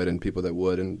admit to it, and people that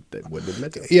would and they wouldn't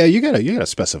admit to it. Yeah, you gotta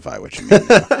specify what you mean.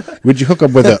 Would you hook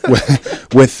up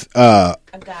with A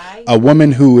guy? a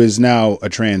woman who is now a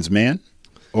trans man,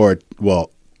 or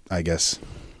I guess,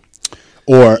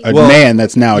 or a Well, man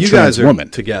that's now a you trans guys are woman?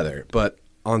 together, but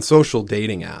on social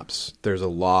dating apps, there's a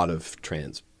lot of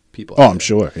trans people. Oh, out I'm there.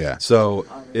 sure. Yeah. So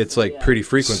it's like yeah. pretty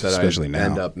frequent that Especially I now.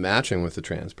 end up matching with a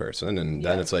trans person, and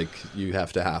then Yeah. it's like you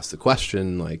have to ask the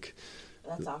question. Like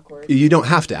That's awkward. you don't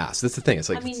have to ask. That's the thing. It's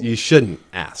like I mean- you shouldn't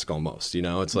ask. Almost, you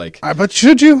know. It's like But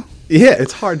should you? yeah,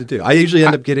 it's hard to do. I usually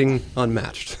end up getting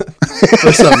unmatched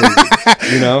for some reason,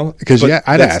 you know. 'Cause, But yeah,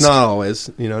 I'd that's ask. not always,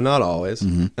 you know, not always.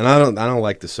 And I don't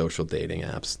like the social dating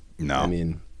apps. No. I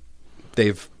mean,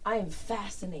 they've I am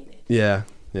fascinated. yeah.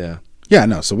 Yeah.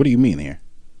 No. So what do you mean here?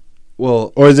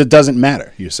 Well, Or is it doesn't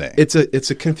matter? You're saying? it's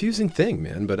a confusing thing,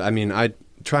 man. But I mean, I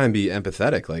try and be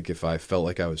empathetic. Like if I felt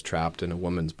like I was trapped in a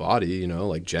woman's body, you know,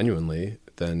 like genuinely,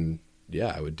 then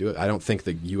yeah, I would do it. I don't think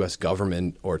the U.S.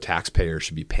 government or taxpayers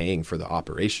should be paying for the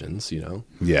operations. You know,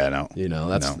 Yeah. No.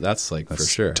 that's like That's for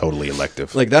sure. totally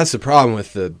elective. Like that's the problem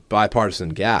with the bipartisan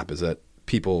gap is that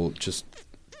people just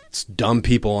dumb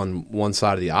people on one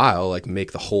side of the aisle like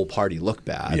make the whole party look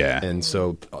bad. Yeah. And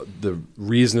so the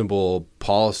reasonable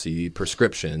policy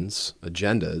prescriptions,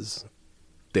 agendas,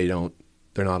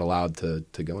 they're not allowed to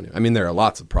go anywhere. I mean, there are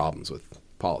lots of problems with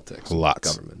politics, and Lots.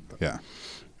 government. But Yeah.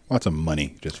 Lots of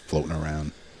money just floating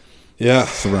around, yeah.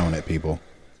 thrown at people.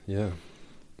 Yeah.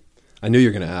 I knew you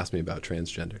were going to ask me about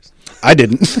transgenders. I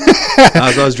didn't.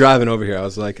 As I was driving over here, I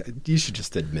was like, "You should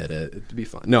just admit it. It'd be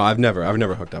fine." No, I've never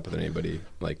hooked up with anybody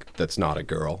like that's not a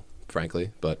girl,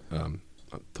 frankly. But I'm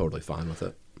totally fine with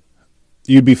it.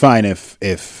 You'd be fine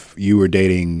if you were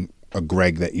dating a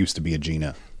Greg that used to be a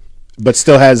Gina, but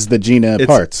still has the Gina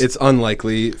parts. It's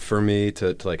unlikely for me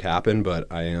to like happen, but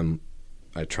I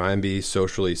try and be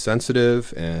socially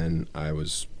sensitive, and I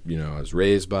was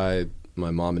raised by my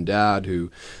mom and dad,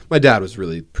 my dad was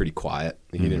really pretty quiet.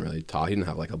 He didn't really talk. He didn't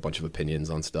have like a bunch of opinions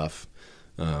on stuff.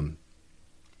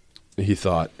 He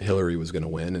thought Hillary was going to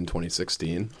win in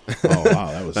 2016. Oh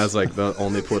wow, that was That's like the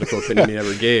only political opinion he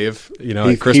ever gave. You know,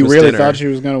 He- at Christmas he really dinner, thought she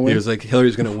was gonna win? He was like,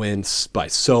 Hillary's going to win by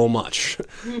so much,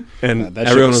 and That shit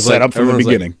everyone was was set like, up from the everyone was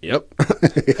like, beginning.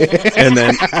 Yep.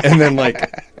 and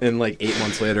then like 8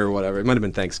 months later or whatever, it might have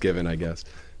been Thanksgiving, I guess.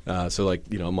 So like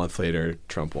a month later,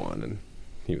 Trump won, and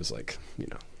he was like,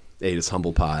 ate his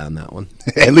humble pie on that one.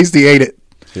 At least he ate it.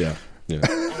 Yeah. I do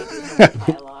have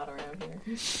a lot around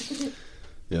here.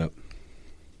 Yep.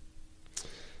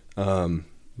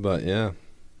 But yeah,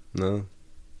 no,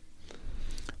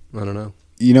 I don't know.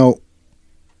 You know,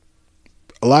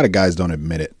 a lot of guys don't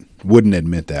admit it. Wouldn't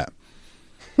admit that.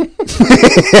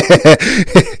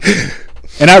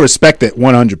 And I respect it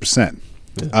 100%.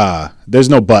 There's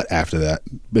no but after that.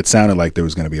 It sounded like there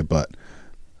was going to be a but.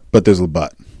 But there's a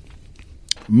but.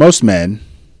 Most men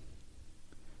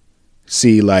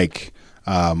see like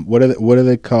what are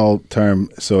they called term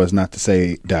so as not to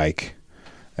say dyke,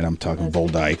 and I'm talking bull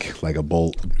dyke like a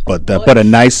bull, but a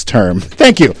nice term.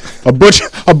 Thank you, a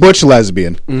butch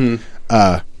lesbian.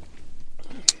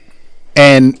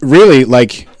 And really,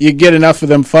 like, you get enough of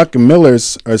them fucking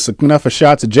Millers or enough of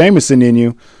shots of Jameson in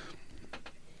you,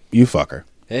 you fuck her.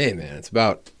 Hey man, it's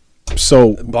about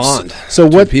So bond. So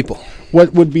between what people?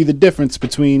 What would be the difference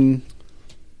between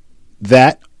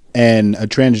that and a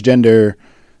transgender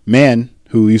man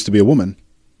who used to be a woman?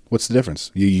 What's the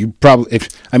difference? You probably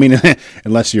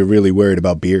unless you're really worried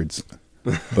about beards,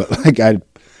 but like I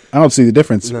don't see the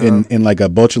difference in like a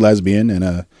butch lesbian and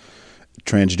a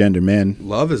transgender man.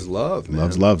 Love is love, man.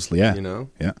 Loves, yeah.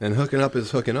 Yeah. And hooking up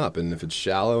is hooking up, and if it's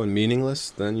shallow and meaningless,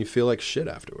 then you feel like shit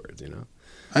afterwards.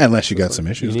 Unless you got some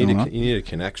issues you going on. need a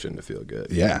connection to feel good.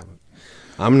 Yeah.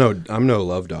 I'm no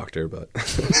love doctor, but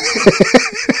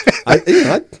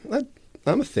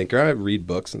I'm a thinker. I read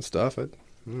books and stuff. I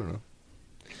don't know.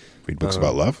 Read books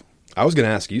about love. I was going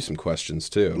to ask you some questions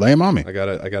too. Lay 'em on me. I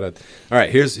gotta. All right.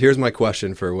 Here's my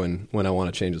question for when I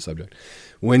want to change the subject.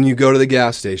 When you go to the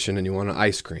gas station and you want an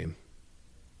ice cream,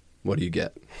 what do you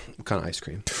get? What kind of ice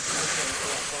cream?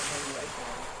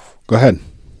 Go ahead.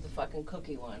 The fucking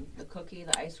cookie one. The cookie,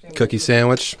 the ice cream. Cookie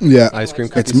sandwich. Yeah. Ice cream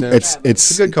It's- cookie sandwich.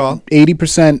 It's a good call.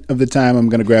 80% of the time I'm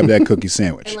going to grab that cookie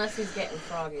sandwich. Unless he's getting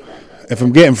froggy that day. If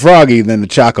I'm getting froggy, then the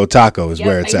Choco Taco is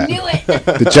where it's I at. knew it.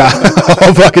 The Choco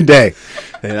all fucking day.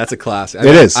 Hey, that's a classic.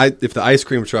 It is. If the ice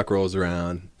cream truck rolls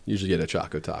around, you usually get a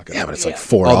Choco Taco. Yeah, but it's Yeah. like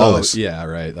 $4. Although, yeah,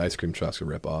 right. The ice cream truck's a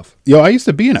rip off. Yo, I used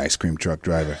to be an ice cream truck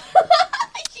driver.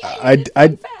 I did.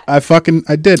 I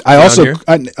Down also, here?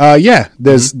 yeah.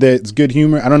 There's Good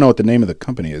Humor. I don't know what the name of the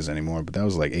company is anymore, but that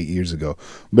was like 8 years ago.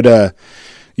 But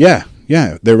yeah,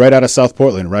 Yeah, they're right out of South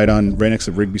Portland, right next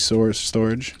to Rigby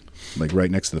Storage, like right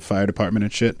next to the fire department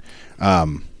and shit.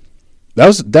 That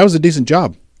was a decent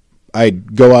job.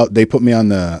 I'd go out. They put me on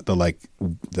the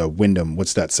Wyndham.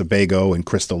 What's that? Sebago and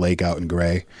Crystal Lake out in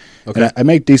Gray. Okay. And I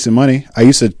make decent money. I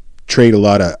used to trade a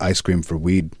lot of ice cream for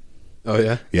weed. Oh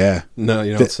yeah. Yeah. No,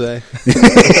 you don't say.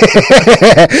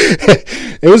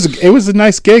 It was a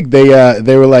nice gig.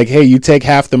 They were like, hey, you take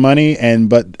half the money,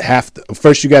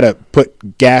 first you got to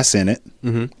put gas in it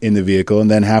in the vehicle,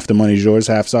 and then half the money's yours,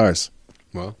 half's ours.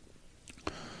 Well,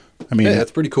 I mean, hey,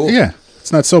 that's pretty cool. Yeah,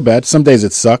 it's not so bad. Some days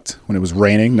it sucked when it was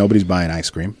raining. Nobody's buying ice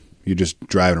cream. You're just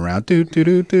driving around. Do do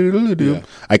do do do do. Yeah.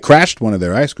 I crashed one of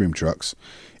their ice cream trucks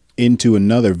into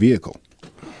another vehicle,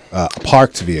 a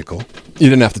parked vehicle. You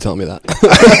didn't have to tell me that.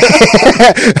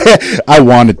 I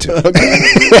wanted to.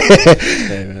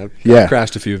 Hey, man, Yeah. I've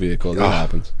crashed a few vehicles. That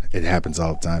happens. It happens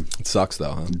all the time. It sucks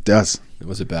though, huh? It does.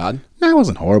 Was it bad? No, it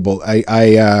wasn't horrible.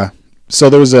 So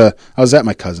I was at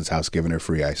my cousin's house giving her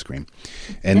free ice cream,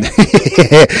 and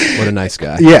What a nice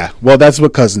guy. yeah, well, that's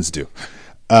what cousins do.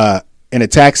 And a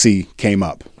taxi came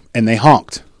up, and they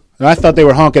honked. And I thought they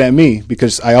were honking at me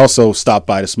because I also stopped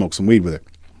by to smoke some weed with her.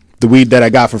 The weed that I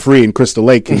got for free in Crystal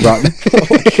Lake. He brought me.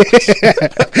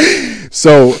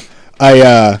 So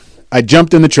I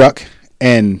jumped in the truck,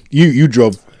 and you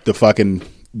drove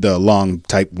the long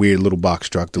type weird little box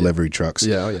truck delivery trucks.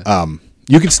 Yeah, oh yeah.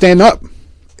 You could stand up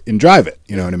and drive it.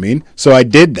 You know what I mean? So I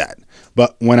did that.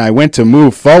 But when I went to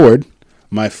move forward,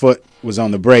 my foot was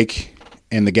on the brake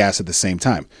and the gas at the same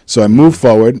time. So I moved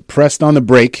forward, pressed on the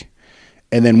brake,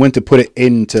 and then went to put it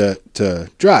in to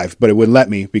drive, but it wouldn't let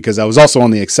me because I was also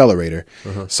on the accelerator.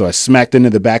 So I smacked into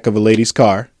the back of a lady's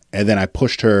car, and then I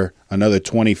pushed her another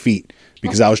 20 feet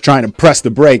because I was trying to press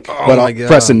the brake, but my I'm God.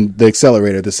 pressing the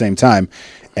accelerator at the same time.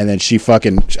 And then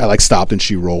I stopped and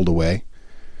she rolled away.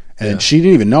 And then she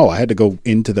didn't even know. I had to go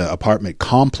into the apartment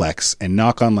complex and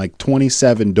knock on like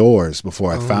 27 doors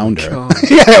before I found her.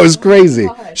 Yeah, it was crazy.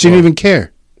 God. She didn't even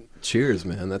care. Cheers,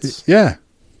 man. That's Yeah.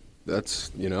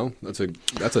 that's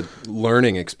a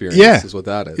learning experience. Yeah. Is what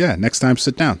that is. Yeah, next time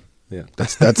sit down. Yeah.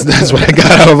 That's what I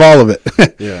got out of all of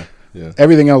it. Yeah. Yeah.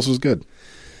 Everything else was good.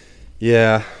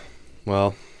 Yeah.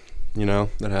 Well, that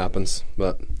happens.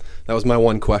 But that was my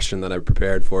one question that I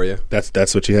prepared for you.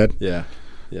 That's what you had? Yeah.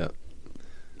 Yeah.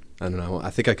 I don't know. I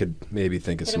think I could maybe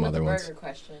think of Hit some him with other the ones. burger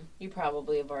question. You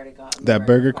probably have already gotten That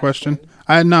burger question?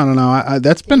 No.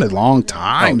 That's been a long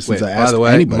time since I asked by the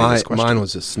way, anybody this question. mine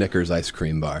was a Snickers ice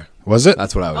cream bar. Was it?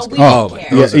 That's what I was. Oh, we thinking. don't my care.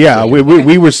 God, yeah, those are yeah. great.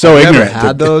 We were so You ever ignorant.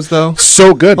 had those though?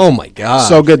 So good. Oh my god,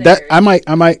 So good. That Hilarious.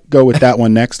 I might go with that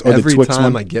one next, or Every the Twix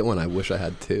time one. I get one, I wish I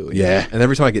had two. Yeah. And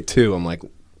every time I get two, I'm like,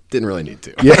 didn't really need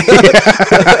two. Yeah.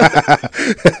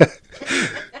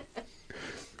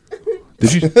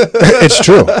 Did you? It's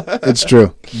true. It's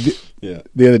true. Yeah.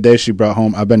 The other day she brought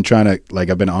home. I've been on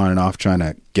and off trying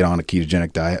to get on a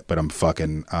ketogenic diet, but I'm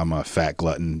a fat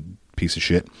glutton piece of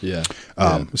shit. Yeah.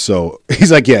 So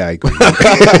he's like, yeah, I agree.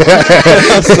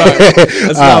 That's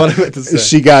not what I meant to say.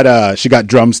 She got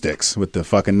drumsticks with the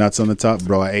fucking nuts on the top,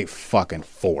 bro. I ate fucking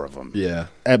 4 of them. Yeah.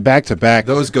 At back to back.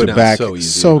 Those go to down back. so easy.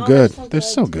 So Oh, good. they're so They're good,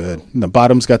 so too. good. And the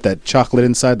bottom's got that chocolate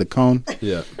inside the cone.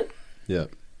 Yeah. Yeah.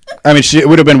 I mean, it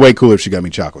would have been way cooler if she got me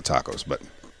Choco Tacos, but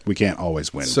we can't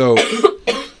always win. So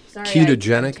Sorry,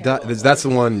 ketogenic I diet. terrible. That's the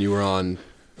one you were on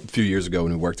a few years ago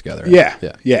when we worked together.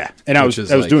 Right? yeah. And I Which was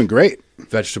is like- doing great.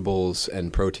 Vegetables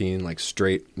and protein, like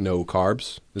straight, no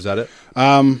carbs. Is that it?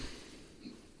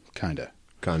 Kinda.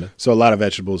 Kind of. So a lot of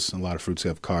vegetables, and a lot of fruits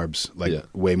have carbs, like Yeah.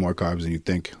 way more carbs than you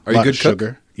think. Are a you lot good of cook?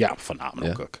 sugar. Yeah, phenomenal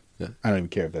Yeah. cook. Yeah. I don't even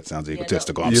care if that sounds no.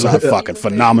 egotistical. I'm You sorry, look- fucking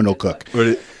phenomenal cook.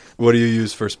 What do you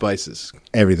use for spices?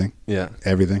 Everything. Yeah.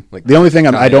 Everything. Like The only thing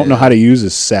I don't know cayenne. how to use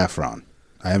is saffron.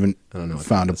 I haven't don't know what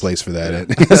found that a is. place for that.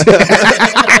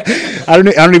 I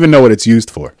don't even know what it's used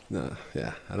for.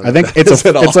 Yeah. I think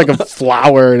it's like a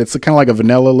flour, and it's kind of like a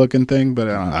vanilla looking thing, but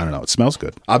I don't know. It smells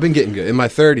good. I've been getting good. In my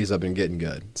 30s, I've been getting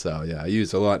good. So, yeah, I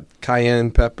use a lot cayenne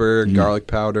pepper, garlic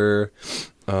powder,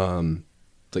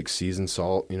 like seasoned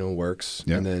salt, works.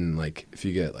 Yeah. And then, like, if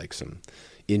you get, like, some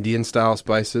Indian-style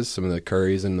spices, some of the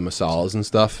curries and the masalas and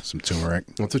stuff, Some turmeric.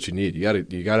 that's what you need. You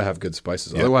gotta have good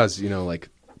spices. Yeah. Otherwise, like,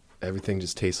 everything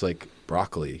just tastes like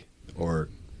broccoli or,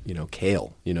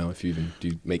 kale, if you even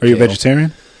do make Are you a kale.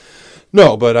 vegetarian?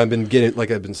 No, but I've been getting,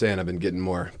 like I've been saying, putting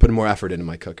more effort into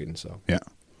my cooking, so. Yeah.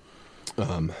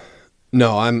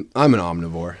 No, I'm an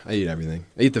omnivore. I eat everything.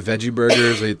 I eat the veggie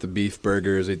burgers. I eat the beef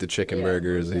burgers. I eat the chicken Yeah,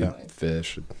 burgers. I yeah. eat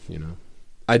fish.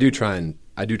 I do try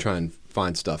and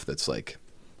find stuff that's like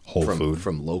Whole food.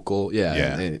 from local. Yeah,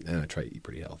 Yeah. And I try to eat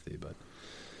pretty healthy. But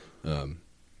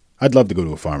I'd love to go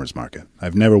to a farmer's market.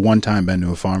 I've never one time been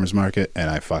to a farmer's market, and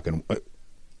I fucking...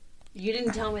 You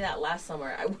didn't tell me that last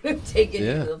summer. I would have taken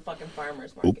you to the fucking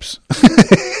farmer's market. Oops.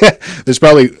 There's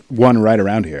probably one right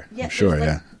around here. Yeah, I'm sure, there's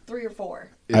yeah. like 3 or 4.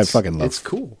 I fucking love It's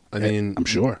cool. I mean, I'm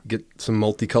sure. Get some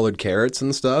multicolored carrots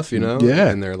and stuff, you know. Yeah.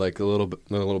 And they're like a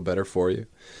little better for you.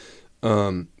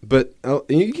 But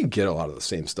you can get a lot of the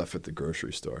same stuff at the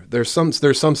grocery store. There's some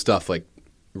stuff like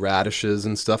radishes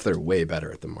and stuff that are way better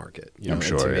at the market. You know, I'm and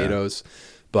sure, yeah. tomatoes.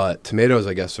 But tomatoes,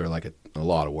 I guess, are like a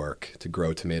lot of work to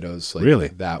grow tomatoes. Like, Really?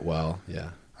 that well, yeah.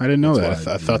 I didn't know That's that.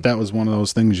 why I thought that was one of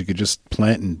those things you could just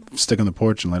plant and stick on the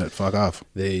porch and let it fuck off.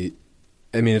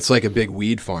 It's like a big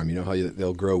weed farm. You know how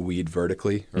they'll grow weed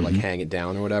vertically or like hang it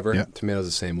down or whatever? Yeah. Tomatoes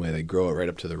the same way. They grow it right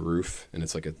up to the roof, and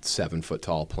it's like a 7-foot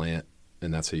tall plant,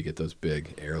 and that's how you get those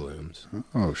big heirlooms.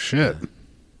 Oh, shit.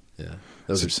 Yeah.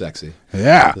 Those are sexy.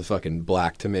 Yeah. The fucking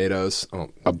black tomatoes. Oh,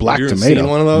 A black you tomato? Seen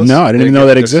one of those? No, I didn't even know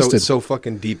that They're existed. So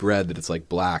fucking deep red that it's like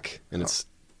black, and it's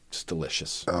just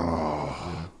delicious.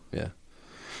 Oh. Yeah.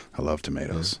 I love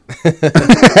tomatoes.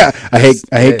 I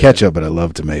hate ketchup, but I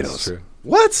love tomatoes. That's true.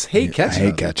 What? Hate ketchup? I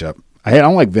hate ketchup. I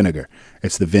don't like vinegar.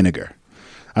 It's the vinegar.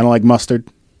 I don't like mustard.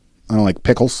 I don't like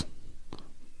pickles.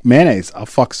 Mayonnaise. I'll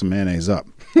fuck some mayonnaise up.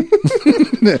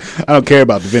 I don't care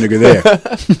about the vinegar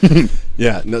there.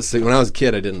 Yeah. No, see, when I was a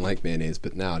kid, I didn't like mayonnaise,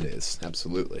 but nowadays,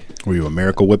 absolutely. Were you a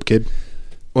Miracle Whip kid?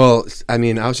 Well, I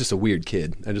mean, I was just a weird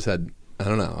kid. I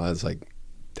don't know. I was like,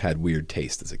 had weird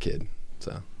taste as a kid.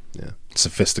 So, yeah.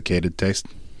 Sophisticated taste.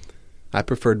 I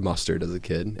preferred mustard as a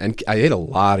kid, and I ate a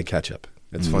lot of ketchup.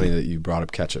 It's funny that you brought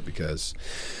up ketchup because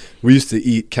we used to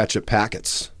eat ketchup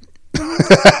packets.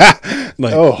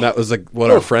 That was like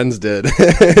what our friends did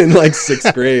in like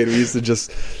 6th grade. We used to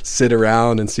just sit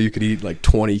around and so you could eat like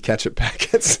 20 ketchup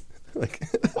packets. Like,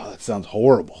 Oh, that sounds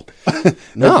horrible.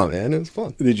 no, man, it was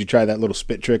fun. Did you try that little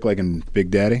spit trick like in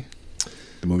Big Daddy?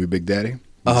 The movie Big Daddy?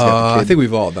 He's got the I kid. think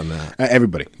we've all done that.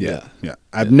 Everybody. Yeah.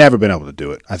 I've never been able to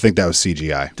do it. I think that was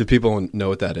CGI. Do people know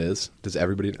what that is? Does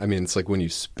everybody? I mean, it's like when you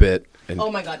spit and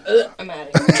Oh my god, I'm at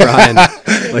it. try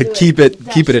and like keep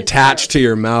it attached to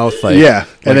your mouth, like Yeah,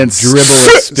 and then dribble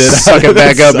it, spit suck it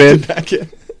back up in. back in.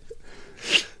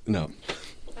 No,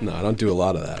 I don't do a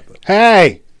lot of that. But.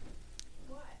 Hey,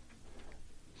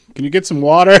 can you get some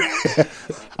water?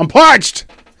 I'm parched.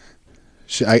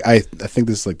 I think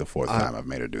this is like the 4th time I've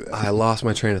made her do that. I lost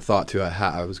my train of thought too.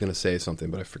 I was going to say something,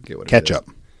 but I forget what Ketchup.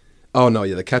 it is. Oh no,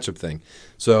 yeah, the ketchup thing.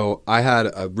 So I had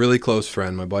a really close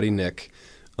friend, my buddy Nick,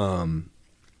 and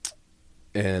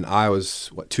I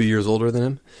was 2 years older than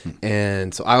him,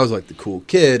 and so I was like the cool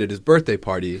kid at his birthday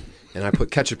party, and I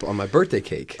put ketchup on my birthday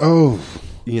cake. Oh,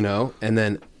 You know, and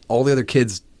then all the other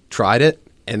kids tried it,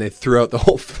 and they threw out the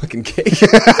whole fucking cake.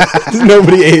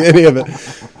 Nobody ate any of it.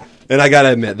 And I gotta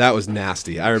admit, that was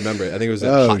nasty. I remember it. I think it was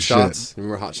at Hot shit. Shots.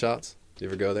 Remember Hot Shots? Do you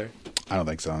ever go there? I don't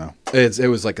think so. No. It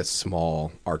was like a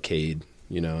small arcade,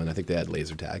 you know, and I think they had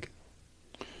laser tag.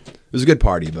 It was a good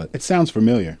party, but It sounds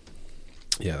familiar.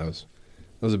 yeah, that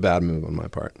was a bad move on my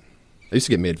part. I used to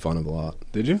get made fun of a lot.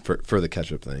 Did you? For the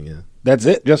ketchup thing, yeah. That's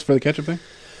it, just for the ketchup thing.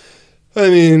 I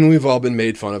mean, we've all been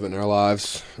made fun of it in our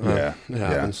lives. Yeah, It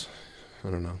happens.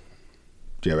 I don't know.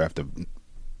 Do you ever have to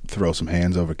throw some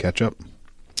hands over ketchup?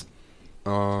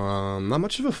 Not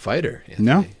much of a fighter.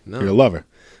 No, Anthony. No, you're a lover.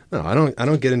 No, I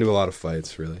don't get into a lot of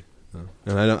fights really. No.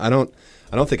 And I don't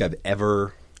think I've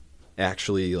ever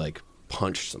actually like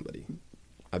punched somebody.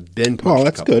 I've been punched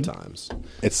that's a couple good. times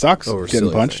It sucks over getting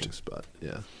silly punched. things, but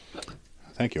yeah.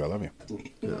 Thank you. I love you.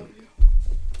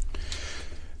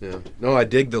 Yeah. No, I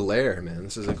dig the lair, man.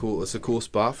 It's a cool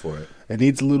spot for it. It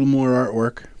needs a little more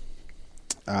artwork,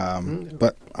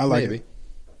 but I like Maybe.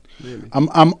 it.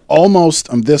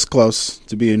 I'm this close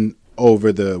to being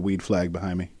over the weed flag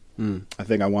behind me. I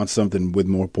think I want something with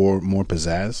more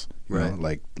pizzazz, you know,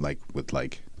 Right. like with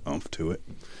like oomph to it.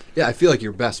 Yeah, I feel like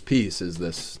your best piece is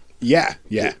this Yeah.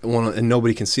 one, and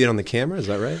nobody can see it on the camera. Is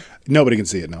that right? Nobody can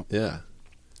see it. No,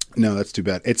 that's too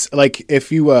bad. It's like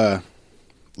if you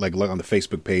like look on the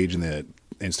Facebook page and the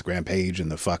Instagram page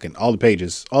and the fucking all the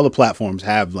pages, all the platforms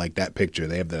have like that picture.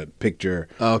 They have the picture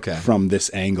from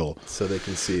this angle, So they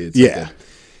can see it.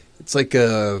 It's like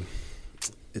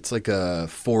a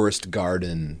forest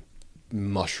garden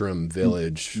mushroom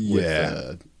village with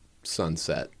a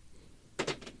sunset.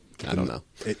 I don't know.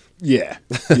 Yeah.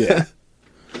 That's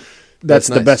That's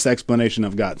the nice. best explanation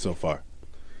I've got so far.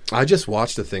 I just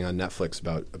watched a thing on Netflix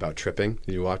about tripping.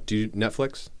 Do you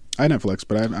Netflix? I Netflix,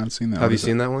 but I haven't seen that. Have you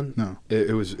seen that one? No.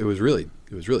 It was really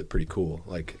pretty cool.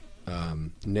 Like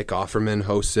Nick Offerman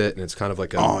hosts it, and it's kind of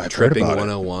like a I've heard tripping about it.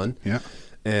 101. Yeah.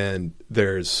 And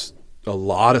there's a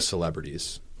lot of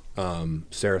celebrities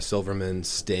Sarah Silverman,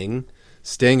 Sting.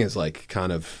 Sting is like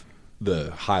kind of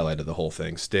the highlight of the whole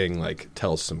thing. Sting like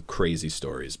tells some crazy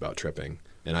stories about tripping,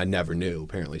 and I never knew.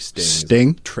 Apparently,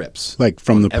 Sting trips Like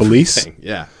from the police? everything.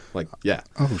 Yeah, like yeah,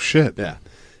 Oh, shit. yeah.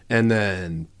 And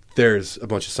then there's a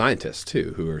bunch of scientists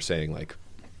too who are saying like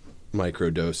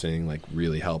microdosing like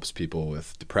really helps people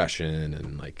with depression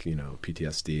and like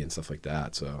PTSD and stuff like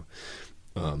that. So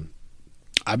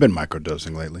I've been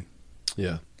microdosing lately.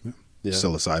 yeah, yeah,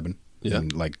 Psilocybin. Yeah. In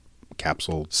like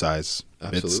capsule size.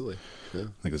 bits. absolutely. Yeah.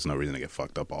 I think there's no reason to get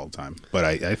fucked up all the time. But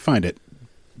I find it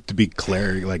to be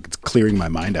clear, like it's clearing my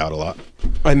mind out a lot.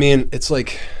 I mean, it's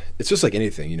just like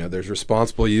anything, there's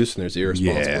responsible use and there's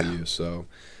irresponsible Yeah. use. So,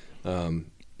 I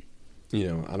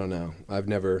don't know. I've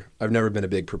never been a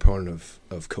big proponent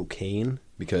of cocaine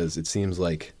because it seems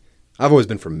like I've always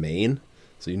been from Maine.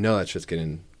 So, that shit's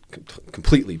getting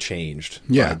completely changed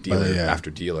Yeah, by dealer yeah. after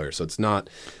dealer. So it's not,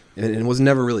 and it was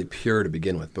never really pure to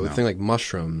begin with. But with a No. thing like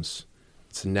mushrooms,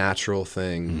 it's a natural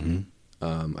thing.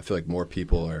 I feel like more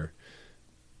people are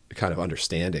kind of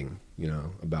understanding,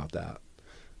 about that.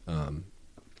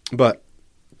 But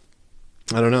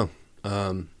I don't know.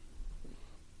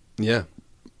 Yeah,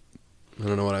 I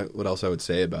don't know what else I would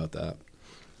say about that.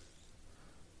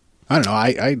 I don't know.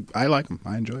 I like them.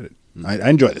 I enjoyed it. I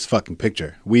enjoyed this fucking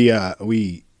picture. We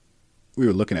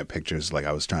were looking at pictures, like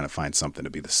I was trying to find something to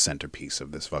be the centerpiece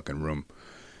of this fucking room.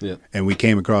 Yeah, And we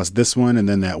came across this one and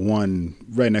then that one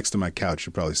right next to my couch.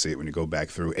 You'll probably see it when you go back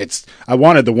through. I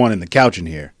wanted the one in the couch in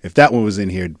here. If that one was in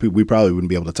here, we probably wouldn't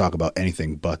be able to talk about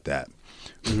anything but that.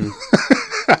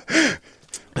 I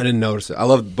didn't notice it. I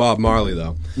love Bob Marley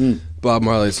though. Bob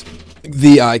Marley's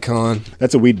the icon.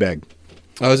 That's a weed bag.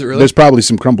 Oh, is it really? There's probably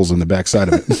some crumbles in the backside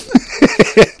of it.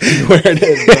 Where it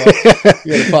is. Bro.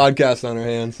 We got a podcast on our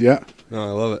hands. Yeah. No, I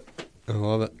love it. I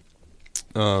love it.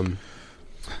 How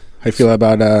you feel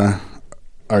about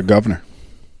our governor?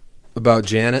 About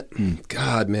Janet,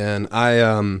 God, man,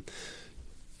 I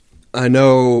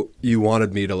know you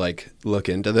wanted me to like look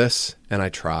into this, and I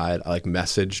tried. I like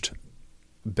messaged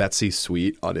Betsy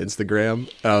Sweet on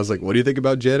Instagram. And I was like, "What do you think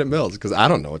about Janet Mills?" Because I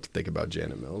don't know what to think about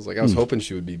Janet Mills. Like, I was hoping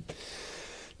she would be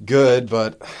good,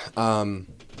 but the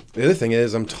other thing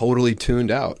is, I'm totally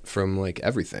tuned out from like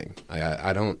everything.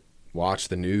 I don't watch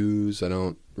the news. I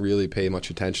don't really pay much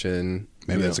attention.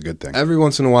 Maybe that's a good thing. Every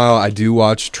once in a while, I do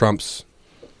watch Trump's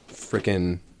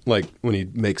freaking, like, when he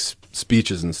makes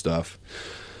speeches and stuff.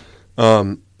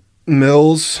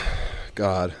 Mills,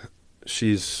 God,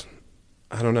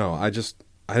 I don't know. I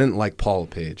didn't like Paul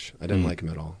LePage. I didn't like him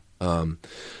at all.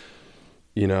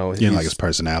 You didn't like his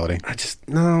personality I or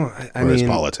his mean,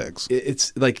 politics.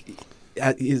 It's like,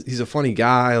 he's a funny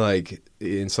guy, like,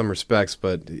 in some respects,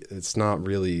 but it's not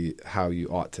really how you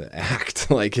ought to act,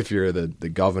 like, if you're the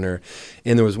governor.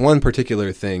 And there was one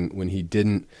particular thing when he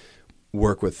didn't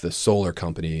work with the solar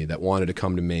company that wanted to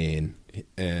come to Maine,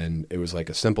 and it was like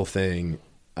a simple thing.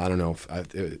 I don't know if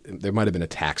there might have been a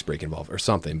tax break involved or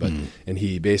something, but and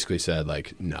he basically said,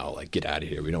 like, no, like, get out of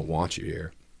here. We don't want you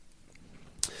here.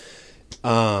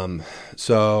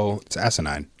 So It's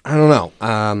asinine. I don't know.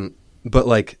 But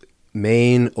like,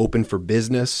 Maine open for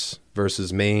business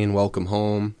versus Maine welcome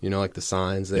home, like the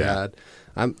signs they had.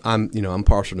 I'm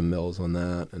partial to Mills on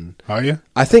that. And Are you?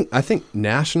 I think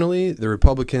nationally the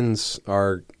Republicans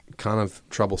are kind of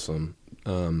troublesome.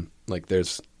 Like,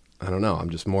 I don't know. I'm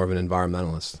just more of an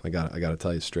environmentalist. I got to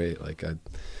tell you straight. Like,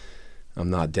 I'm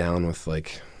not down with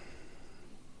like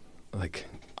a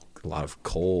lot of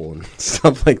coal and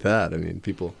stuff like that. I mean,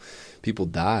 people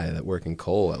die that work in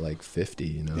coal at like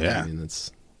 50. Yeah. I mean,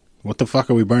 that's. What the fuck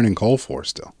are we burning coal for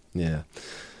still? Yeah.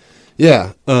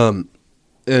 Yeah.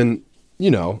 And,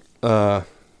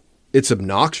 it's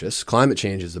obnoxious. Climate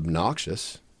change is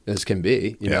obnoxious as can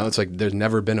be. You know, it's like there's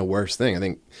never been a worse thing. I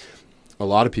think a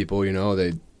lot of people,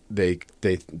 they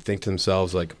think to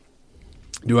themselves, like,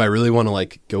 do I really want to,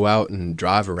 like, go out and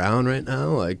drive around right now?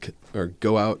 Like, or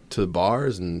go out to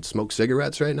bars and smoke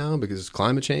cigarettes right now because it's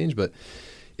climate change?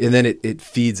 And then it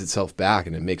feeds itself back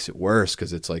and it makes it worse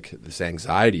because it's like this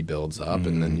anxiety builds up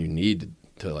and then you need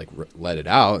to like let it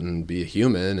out and be a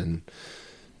human. And,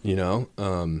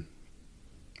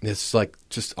 it's like,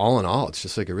 just all in all, it's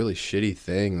just like a really shitty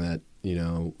thing that,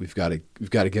 we've got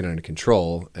to get under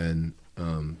control. And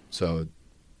so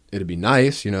it'd be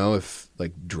nice, if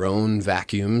like drone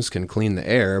vacuums can clean the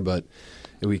air, but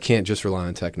we can't just rely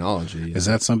on technology. Is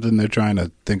that something they're trying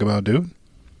to think about doing?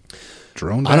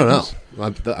 Drone I don't know.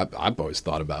 vacuums? I've always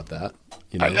thought about that.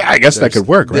 I guess that could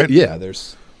work, right? Yeah,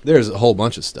 there's a whole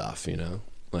bunch of stuff,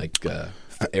 like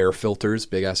air filters,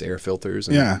 big ass air filters.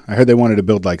 And, Yeah, I heard they wanted to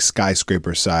build like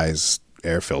skyscraper size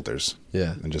air filters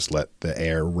Yeah. and just let the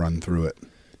air run through it.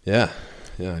 Yeah.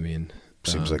 Yeah. I mean,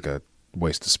 Seems like a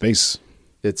waste of space.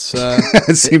 it's,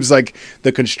 It seems like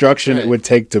the construction it Right. would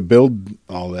take to build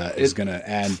all that is going to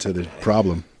add to the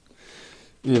problem.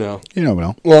 you know, You never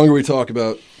know. the longer we talk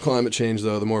about climate change,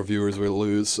 though, the more viewers we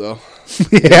lose. So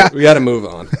Yeah. we got to move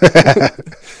on.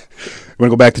 Want to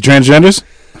go back to transgenders?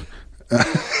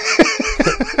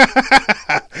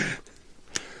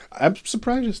 I'm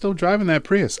surprised you're still driving that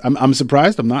Prius. I'm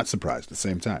surprised. I'm not surprised at the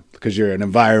same time because you're an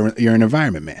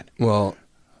environment man. Well,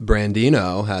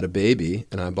 Brandino had a baby,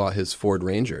 and I bought his Ford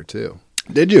Ranger too,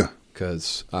 Did you?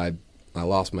 because I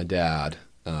lost my dad.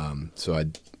 So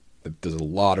there's a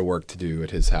lot of work to do at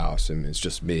his house, and it's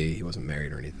just me. He wasn't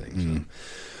married or anything. So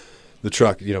the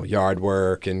truck, yard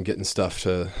work and getting stuff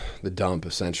to the dump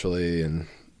essentially, and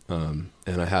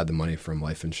I had the money from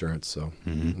life insurance. So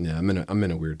yeah, I'm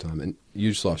in a weird time. And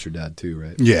you just lost your dad too,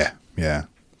 right? Yeah.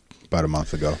 About a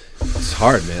month ago. It's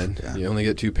hard, man. You only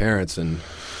get two parents, and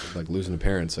like losing a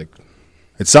parent's like,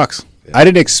 It sucks. Yeah. I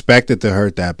didn't expect it to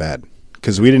hurt that bad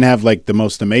because we didn't have like the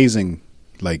most amazing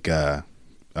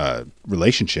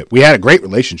relationship. We had a great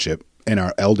relationship in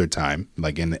our elder time,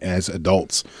 like as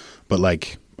adults, but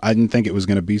like I didn't think it was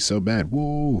going to be so bad.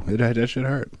 Whoa, that should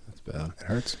hurt. that's bad. It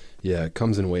hurts. Yeah, it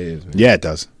comes in waves, man. Yeah, it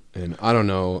does. And I don't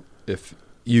know if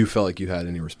you felt like you had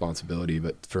any responsibility,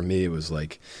 but for me, it was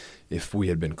like if we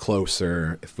had been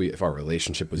closer, if our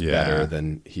relationship was Yeah. better,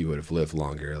 then he would have lived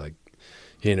longer. Like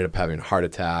he ended up having a heart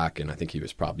attack, and I think he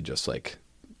was probably just like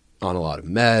on a lot of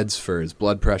meds for his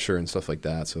blood pressure and stuff like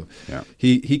that. So Yeah.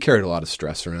 he carried a lot of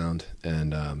stress around,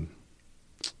 and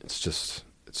it's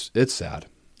sad.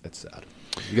 It's sad.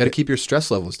 You got to keep your stress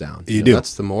levels down. You do.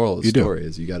 That's the moral of the You do. story.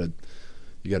 Is you got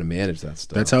to manage that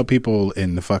stuff. That's how people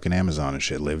in the fucking Amazon and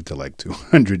shit live to like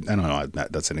 200. I don't know.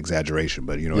 That's an exaggeration,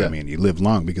 but you know what I Yeah. mean? You live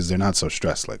long because they're not so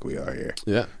stressed like we are here.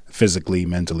 Yeah. Physically,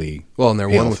 mentally. Well, and they're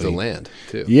one with the healthy. land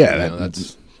too. Yeah, You know,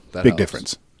 that's that big helps,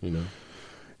 difference. You know.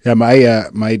 Yeah,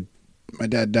 my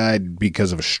dad died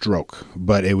because of a stroke,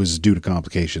 but it was due to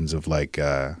complications of like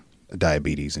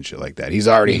diabetes and shit like that. He's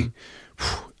already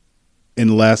in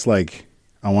the last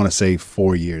I want to say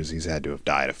 4 years he's had to have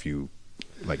died a few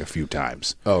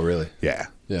times. Oh, really? Yeah.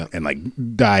 Yeah.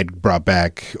 And died, brought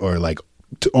back, or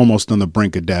almost on the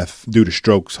brink of death due to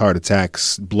strokes, heart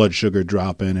attacks, blood sugar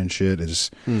dropping and shit. It's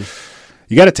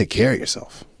you got to take care of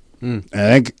yourself.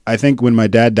 And I think when my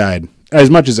dad died, as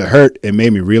much as it hurt, it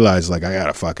made me realize I got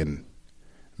to fucking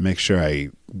make sure I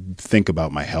think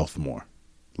about my health more,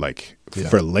 Yeah.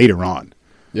 for later on.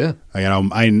 Yeah.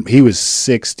 He was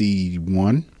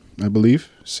 61, I believe,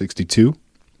 62.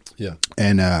 Yeah.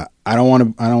 And I don't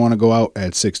want to go out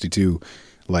at 62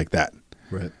 like that.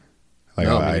 Right. Like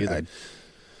No, me neither.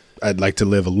 I'd like to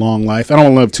live a long life. I don't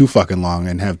want to live too fucking long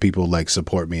and have people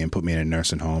support me and put me in a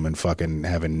nursing home and fucking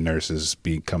having nurses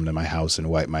come to my house and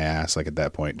wipe my ass. At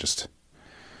that point, just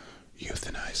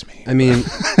euthanize me. I mean,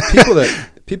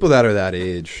 people that are that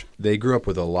age, they grew up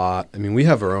with a lot. I mean, we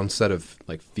have our own set of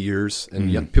fears,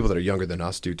 and people that are younger than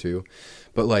us do too.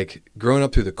 But growing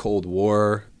up through the Cold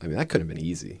War, I mean, that couldn't have been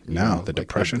easy. You No, know? the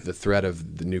Depression. the threat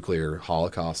of the nuclear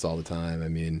holocaust all the time. I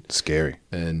mean, Scary.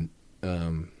 and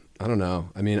I don't know.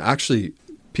 I mean, actually,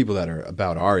 people that are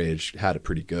about our age had it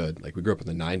pretty good. We grew up in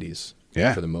the 90s,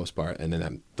 Yeah. for the most part, and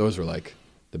then those were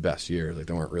the best years.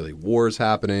 There weren't really wars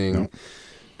happening. No.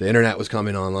 The internet was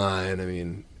coming online. I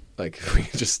mean, we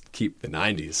could just keep the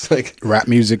 90s. Rap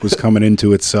music was coming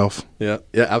into itself. Yeah,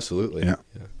 absolutely. Yeah.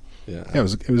 Yeah. Yeah, it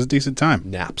was a decent time.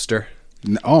 Napster.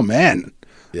 Oh man,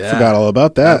 Yeah. forgot all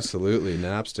about that. Absolutely,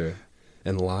 Napster.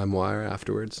 And LimeWire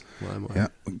afterwards. LimeWire. Yeah,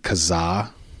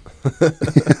 Kazaa.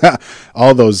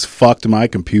 All those fucked my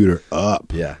computer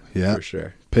up. Yeah, Yeah. for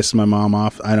sure. Pissed my mom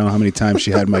off. I don't know how many times she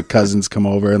had my cousins come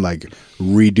over and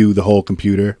redo the whole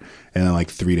computer, and then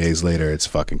 3 days later it's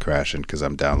fucking crashing because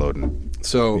I'm downloading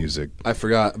So music. I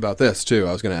forgot about this too.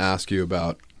 I was going to ask you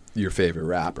about your favorite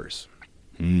rappers.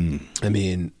 I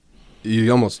mean,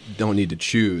 you almost don't need to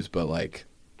choose, but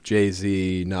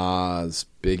Jay-Z, Nas,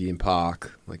 Biggie, and Pac.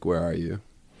 Where are you?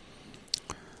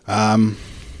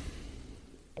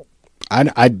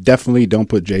 I definitely don't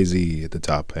put Jay-Z at the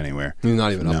top anywhere. He's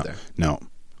not even up there. No.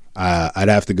 I'd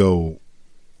have to go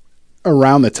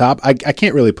around the top. I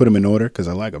can't really put him in order because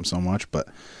I like him so much, but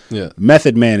Yeah.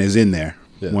 Method Man is in there,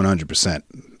 Yeah. 100%.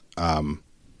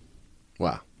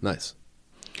 Wow. Nice.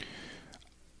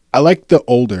 I like the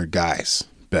older guys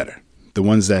better. The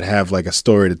ones that have a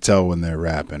story to tell when they're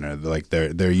rapping, or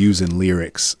they're using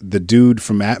lyrics. The dude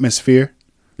from Atmosphere,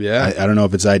 Yeah. I don't know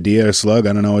if it's Idea or Slug.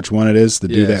 I don't know which one it is. The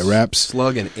dude that raps.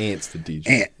 Slug and Ant's the DJ.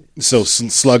 Ant. So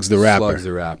Slugs the Rapper. Slugs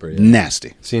the Rapper. Yeah.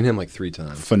 Nasty. Seen him like 3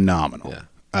 times. Phenomenal.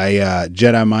 Yeah.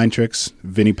 Jedi Mind Tricks,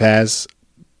 Vinny Paz,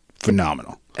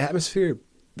 phenomenal. Atmosphere.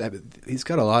 He's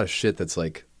got a lot of shit that's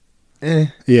like, eh.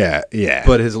 Yeah.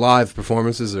 But his live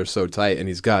performances are so tight, and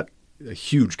he's got a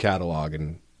huge catalog,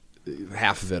 and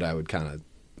half of it I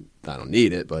don't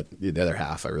need it, but the other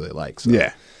half I really like. So.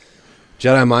 Yeah.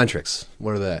 Jedi Mind Tricks.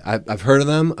 What are they? I've heard of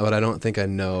them, but I don't think I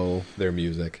know their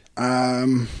music.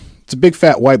 It's a big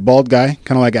fat white bald guy,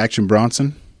 kind of like Action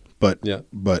Bronson, but Yeah.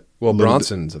 but Well, a little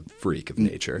Bronson's a freak of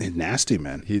nature. bit nasty,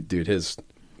 man.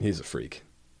 He's a freak.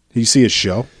 You see his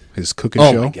show, his cooking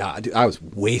Oh show. my god, dude, I was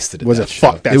wasted. At Was that it?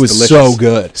 show. Fuck, that's it was delicious. so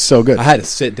good, So good. I had to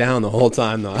sit down the whole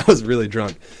time though. I was really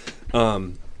drunk.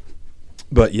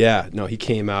 But yeah, no, he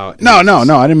came out. and No, it was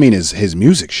no. I didn't mean his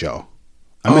music show.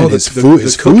 I meant his the food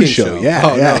cooking show. Yeah,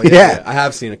 Oh, yeah, no, yeah. I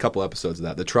have seen a couple episodes of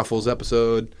that. The Truffles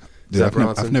episode. Is Dude, that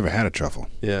Bronson? I've never had a truffle.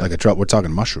 Yeah. Like a truffle. We're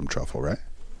talking mushroom truffle, right?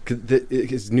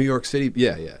 It's New York City.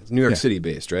 Yeah. It's New York Yeah. City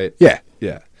based, right? Yeah.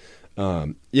 Yeah.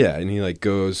 Yeah, and he like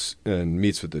goes and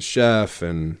meets with the chef,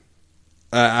 and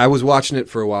I was watching it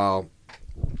for a while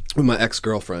with my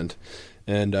ex-girlfriend,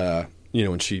 and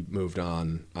when she moved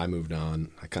on, I moved on.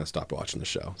 I kind of stopped watching the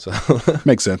show. So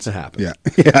Makes sense. It happens.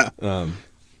 Yeah. Yeah.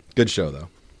 Good show though.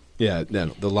 Yeah, no,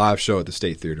 the live show at the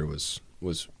State Theater was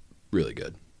really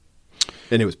good,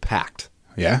 and it was packed.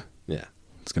 Yeah. Yeah.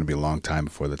 It's going to be a long time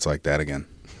before that's like that again.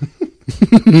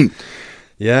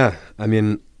 Yeah, I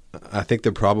mean, I think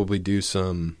they'll probably do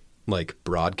some like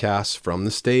broadcasts from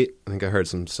the state. I think I heard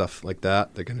some stuff like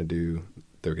that. They're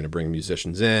gonna bring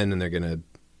musicians in, and they're gonna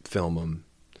film them,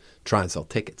 try and sell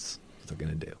tickets. That's what they're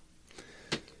gonna do.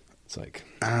 It's like,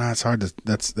 It's hard to.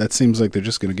 That seems like they're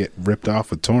just going to get ripped off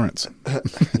with torrents.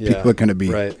 yeah, People are going to be.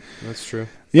 right. That's true.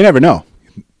 You never know.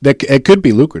 It could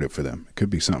be lucrative for them. It could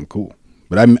be something cool.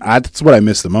 But that's what I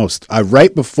miss the most.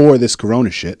 Right before this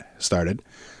Corona shit started,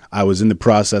 I was in the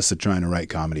process of trying to write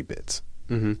comedy bits.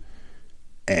 Mm-hmm.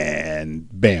 And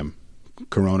bam,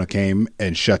 Corona came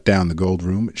and shut down the Gold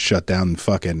Room. It shut down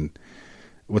fucking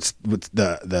what's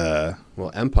the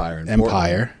Well, Empire and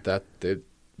Empire. that they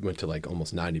went to like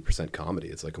almost 90% comedy.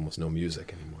 It's like almost no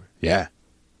music anymore. yeah.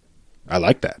 I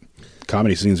like that.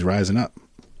 Comedy scene's rising up.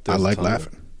 There's I a like ton of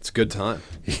laughing. it. It's a good time.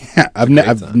 Yeah, I've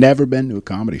time. never been to a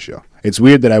comedy show. It's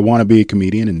weird that I want to be a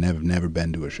comedian and never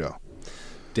been to a show.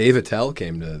 Dave Attell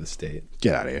came to the state.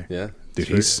 Get out of here. Yeah, Dude,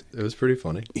 it was pretty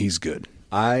funny. he's good.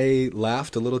 I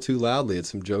laughed a little too loudly at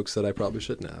some jokes that I probably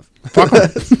shouldn't have. Fuck him.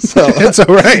 So It's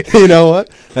all right. you know what?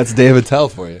 That's Dave Attell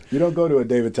for you. You don't go to a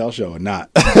David Tell show and not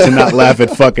laugh at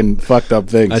fucking fucked up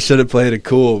things. I should have played it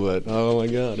cool, but oh my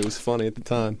god, it was funny at the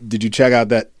time. Did you check out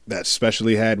that special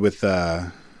he had with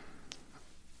what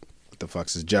the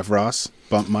fuck's is Jeff Ross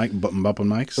bumping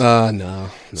mics? No.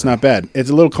 It's not bad. It's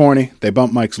a little corny. They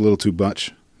bump mics a little too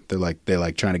much. They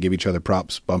like trying to give each other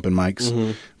props, bumping mics.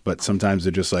 Mm-hmm. But sometimes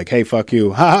they're just like, "Hey, fuck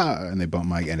you, ha ha," and they bump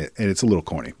mic, and it's a little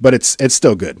corny. But it's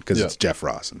still good because Yeah. it's Jeff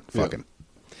Ross and fucking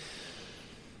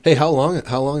Hey, how long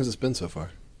has this been so far?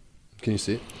 Can you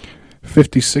see it?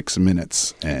 56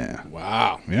 minutes. Yeah,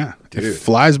 Wow. yeah, Dude. it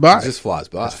flies by. It just flies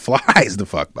by. It flies the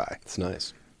fuck by. It's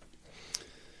nice.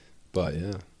 But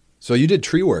yeah. So you did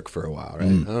tree work for a while, right? I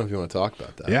don't know if you want to talk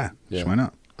about that. Yeah, sure, why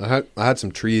not? I had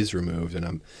some trees removed, and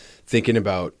I'm thinking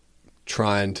about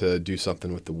trying to do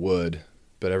something with the wood,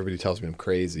 but everybody tells me I'm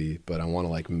crazy, but I want to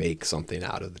like make something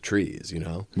out of the trees, you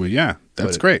know? Well, yeah,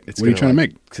 that's But great. it's What are you gonna, trying to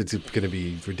like, make? 'cause it's going to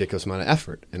be ridiculous amount of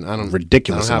effort, and I don't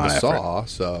Ridiculous I don't amount have of a effort. saw,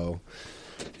 so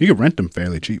You can rent them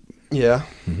fairly cheap. yeah,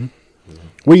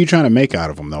 What are you trying to make out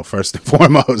of them, though? First and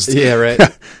foremost. yeah, right.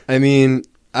 I mean,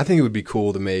 I think it would be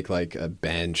cool to make like a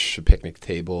bench, a picnic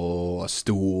table, a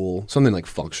stool, something like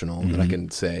functional that I can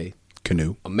say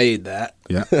Canoe. I made that.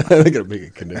 Yeah. I gotta make a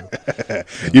canoe.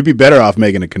 You'd be better off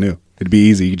making a canoe. It'd be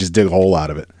easy. You just dig a hole out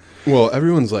of it. Well,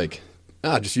 everyone's like,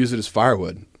 just use it as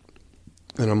firewood.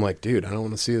 And I'm like, dude, I don't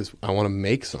want to see this. I want to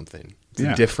make something. It's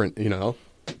Yeah. different, you know?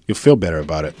 You'll feel better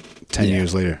about it 10 Yeah.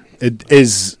 years later. It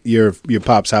is your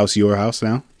pop's house your house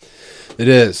now? It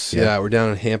is. Yeah. Yeah, we're down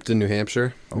in Hampton, New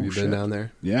Hampshire. Have Oh, you shit. been down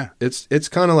there? Yeah. It's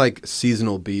kind of like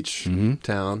seasonal beach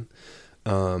town.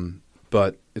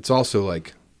 But it's also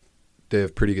like they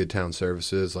have pretty good town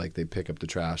services. Like they pick up the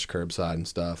trash curbside and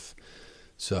stuff.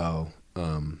 So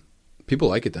people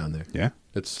like it down there. Yeah.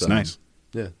 It's nice.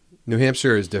 Yeah. New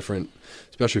Hampshire is different,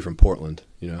 especially from Portland,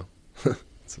 you know.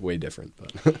 It's way different,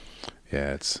 but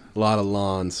Yeah, it's a lot of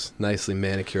lawns, nicely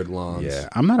manicured lawns. yeah.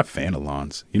 I'm not a fan of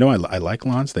lawns. You know, I like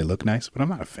lawns. They look nice, but I'm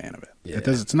not a fan of it. Yeah.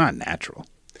 It's not natural.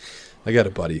 I got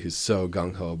a buddy who's so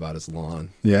gung ho about his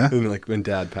lawn. Yeah? And like when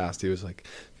Dad passed, he was like,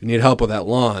 "If you need help with that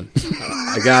lawn,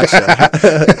 I gotcha."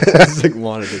 He's like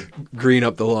wanted to green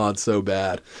up the lawn so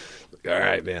bad. Like, all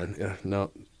right, man. Yeah,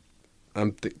 no,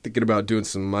 I'm thinking about doing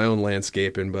some of my own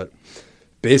landscaping, but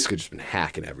basically just been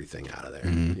hacking everything out of there.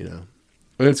 You know,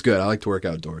 and it's good. I like to work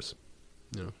outdoors.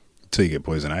 You know. Until you get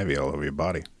poison ivy all over your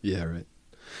body. Yeah, right.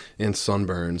 And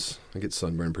sunburns. I get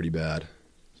sunburned pretty bad.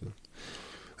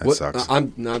 That sucks.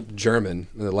 I'm not German.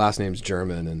 The last name's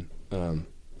German, and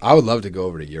I would love to go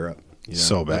over to Europe. You know?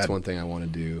 So bad. That's one thing I want to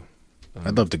do.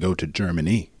 I'd love to go to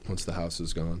Germany. Once the house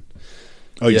is gone.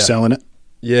 Oh, you're selling it?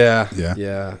 Yeah. Yeah.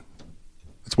 Yeah.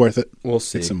 It's worth it. We'll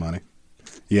see. Get some money.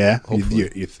 Yeah.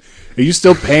 Hopefully. Are you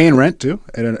still paying rent too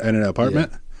at an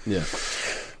apartment? Yeah.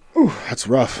 Ooh, that's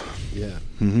rough. Yeah.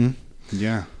 Mm-hmm.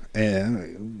 Yeah.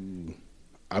 And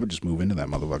I would just move into that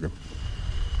motherfucker.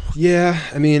 Yeah,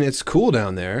 I mean, it's cool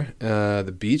down there.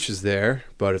 The beach is there,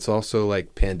 but it's also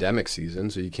like pandemic season,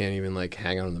 so you can't even like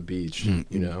hang out on the beach,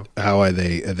 you know? How are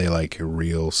they? Are they like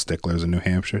real sticklers in New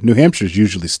Hampshire? New Hampshire's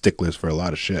usually sticklers for a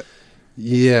lot of shit.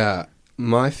 Yeah,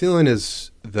 my feeling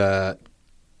is that,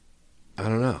 I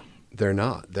don't know, they're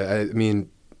not. I mean,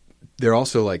 they're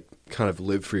also like kind of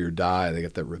live free or die. They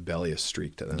got that rebellious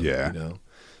streak to them, Yeah. you know?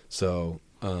 So,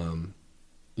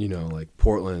 you know, like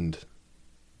Portland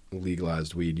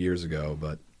legalized weed years ago,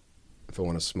 but if I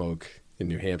want to smoke in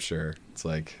New Hampshire, it's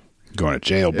like Going to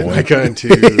jail, boy. am I going to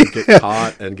get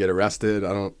caught and get arrested?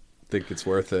 I don't think it's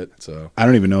worth it. So I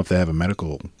don't even know if they have a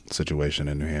medical situation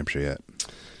in New Hampshire yet.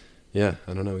 yeah,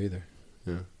 I don't know either.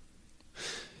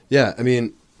 Yeah. I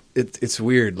mean, it's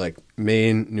weird. Like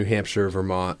Maine, New Hampshire,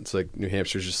 Vermont. It's like New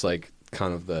Hampshire's just like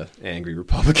kind of the angry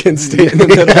Republican state in the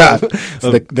middle Yeah.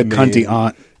 of the Maine. cunty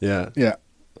aunt. Yeah. Yeah.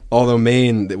 Although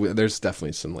Maine, there's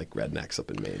definitely some like rednecks up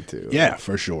in Maine too. Yeah,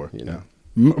 for sure. You know.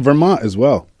 Vermont as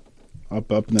well. Up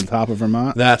in the top of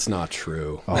Vermont. That's not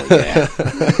true. Oh yeah.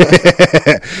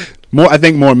 I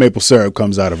think more maple syrup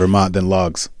comes out of Vermont than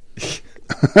logs.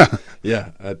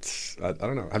 Yeah, I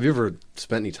don't know. Have you ever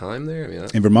spent any time there? I mean,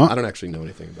 In Vermont? I don't actually know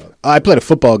anything about it. I played a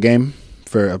football game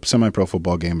for a semi-pro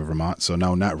football game in Vermont, so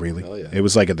no, not really. Oh, yeah. It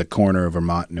was like at the corner of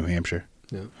Vermont and New Hampshire.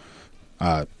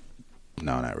 Yeah.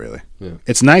 No, not really. Yeah.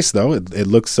 It's nice though. It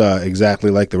looks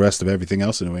exactly like the rest of everything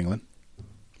else in New England.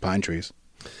 Pine trees.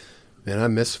 Man, I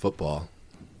miss football.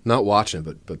 Not watching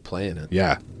it, but playing it.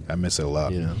 Yeah, I miss it a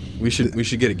lot. You know, we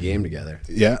should get a game together.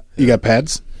 Yeah, you got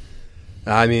pads?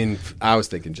 I mean, I was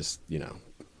thinking just, you know,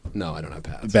 no, I don't have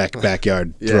pads.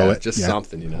 Backyard, Yeah, throw it. just Yeah.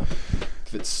 something, you know.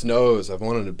 If it snows, I've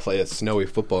wanted to play a snowy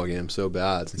football game so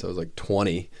bad since I was like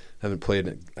 20. I haven't played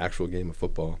an actual game of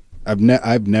football. I've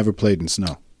never played in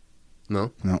snow.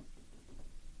 No? No.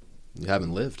 You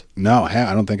haven't lived? No,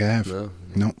 I don't think I have.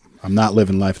 No, I'm not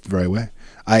living life the right way.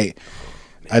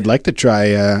 I'd like to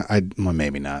try. Well,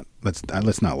 maybe not.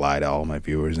 Let's not lie to all my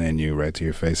viewers and you right to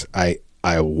your face.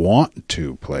 I want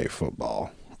to play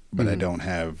football, but I don't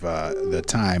have the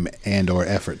time and or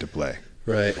effort to play.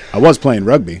 Right. I was playing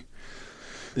rugby,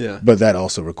 Yeah. but that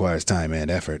also requires time and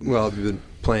effort. Well, have you been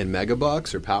playing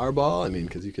Megabucks or Powerball? I mean,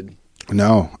 because you could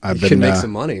I've make been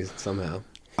some money somehow.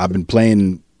 I've been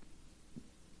playing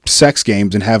sex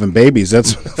games and having babies.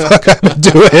 That's what the fuck I've been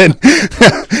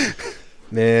doing.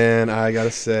 Man, I gotta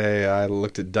say, I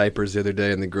looked at diapers the other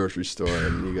day in the grocery store,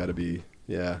 and you gotta be,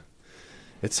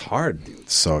 it's hard. Dude.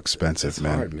 It's so expensive, It's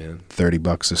man. hard, man.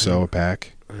 $30 or so a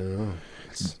pack. I don't know.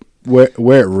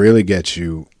 Where it really gets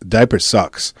you, diaper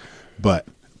sucks, but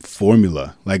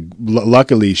formula, like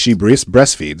luckily she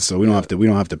breastfeeds, so we don't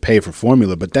have to pay for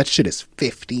formula. But that shit is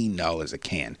 $15 a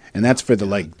can, and that's for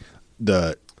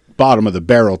the bottom of the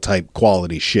barrel type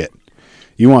quality shit.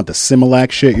 You want the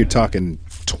Similac shit? You're talking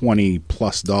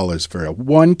 $20+ for a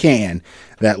one can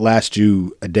that lasts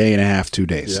you a day and a half, 2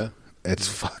 days. Yeah.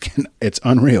 It's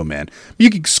unreal, man.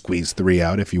 You can squeeze 3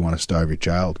 out if you want to starve your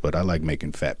child, but I like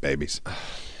making fat babies.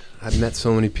 I've met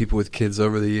so many people with kids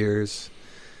over the years,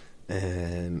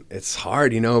 and it's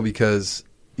hard, you know, because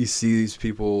you see these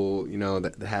people, you know,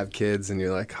 that have kids, and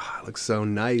you're like, oh, it looks so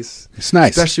nice. It's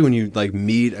nice. Especially when you, like,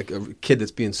 meet a kid that's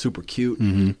being super cute,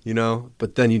 you know,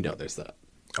 but then you know there's that.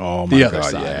 Oh my The other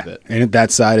god, side yeah. of it. And that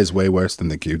side is way worse than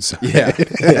the cute side. Yeah.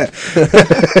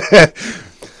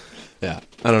 Yeah.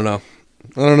 I don't know.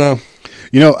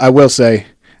 You know, I will say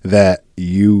that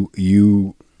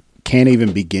you can't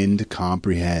even begin to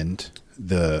comprehend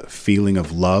the feeling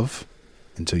of love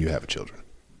until you have children.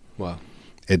 Wow.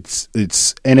 It's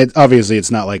obviously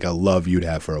it's not like a love you'd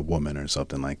have for a woman or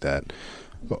something like that.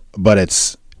 But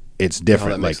it's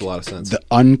different. that makes like, a lot of sense. The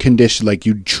unconditional, like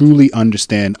you truly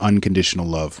understand unconditional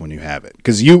love when you have it.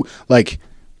 Because you, like,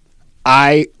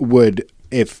 I would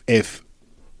if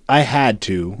I had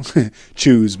to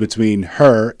choose between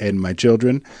her and my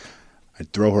children,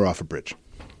 I'd throw her off a bridge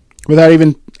without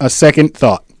even a second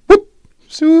thought. Whoop.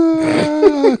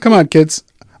 So, come on, kids.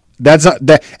 That's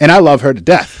that, and I love her to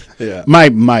death. Yeah.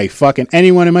 My fucking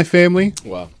anyone in my family,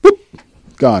 Wow.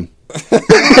 gone.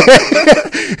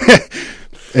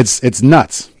 It's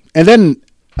nuts. And then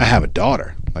I have a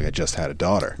daughter. Like I just had a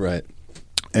daughter, Right.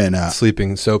 and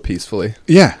Sleeping so peacefully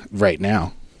yeah, right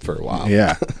now. for a while.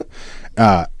 Yeah.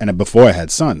 And before I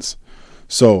had sons.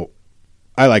 So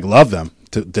I like love them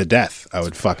to death. I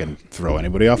would fucking throw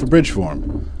anybody off a bridge for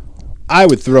them. I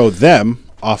would throw them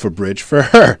off a bridge for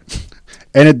her.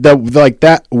 And like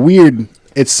that weird,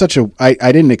 it's such a, I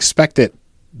didn't expect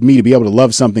me to be able to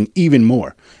love something even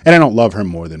more. And I don't love her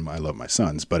more than I love my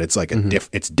sons, but it's like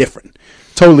it's different.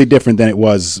 Totally different than it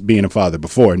was being a father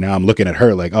before. Now I'm looking at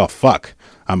her like, oh fuck,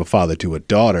 I'm a father to a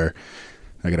daughter.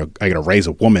 I gotta raise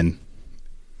a woman.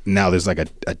 Now there's like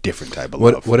a different type of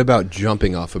love. What about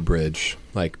jumping off a bridge,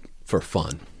 like for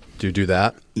fun? Do you do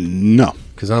that? No.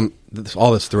 Because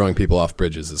all this throwing people off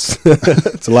bridges is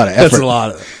It's a lot of effort. that's a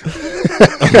lot of.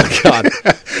 Oh my god!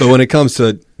 But when it comes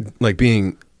to like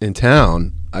being in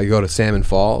town, I go to Salmon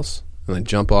Falls and then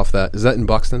jump off that. Is that in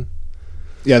Buxton?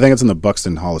 Yeah, I think it's in the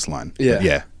Buxton Hollis line.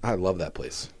 Yeah. I love that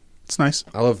place. It's nice.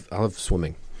 I love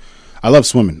swimming. I love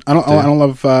swimming. I don't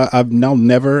love. I'll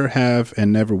never have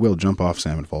and never will jump off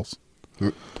Salmon Falls.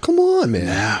 Come on,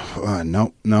 man.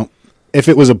 No. If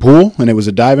it was a pool and it was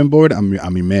a diving board, I'm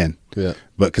your man. Yeah.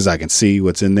 But because I can see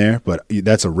what's in there. But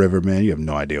that's a river, man. You have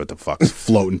no idea what the fuck's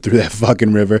floating through that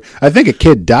fucking river. I think a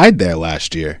kid died there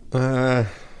last year.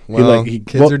 Well,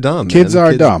 kids are dumb. Kids man.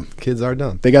 are dumb. Kids are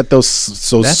dumb. They got those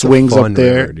That's swings a fun up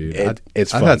there. river, dude.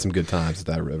 It's I've fun. had some good times at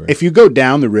that river. If you go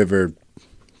down the river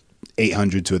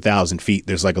 800 to 1,000 feet,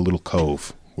 there's like a little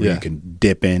cove where Yeah. you can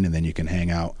dip in and then you can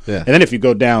hang out. Yeah. And then if you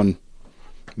go down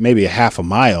maybe a half a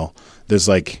mile, there's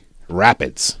like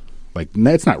rapids. Like,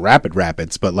 it's not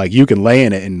rapids, but like you can lay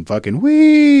in it and fucking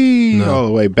whee all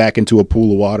the way back into a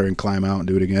pool of water and climb out and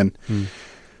do it again.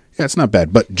 Yeah, it's not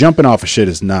bad. But jumping off of shit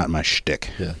is not my shtick.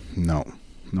 Yeah. No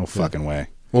fucking way.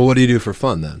 Well, what do you do for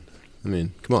fun then? I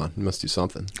mean, come on, you must do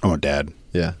something. I'm a dad.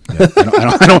 Yeah.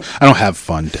 I don't have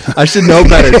fun. I should know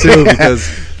better too because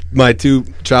my two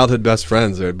childhood best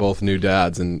friends are both new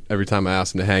dads, and every time I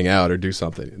ask them to hang out or do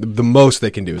something, the most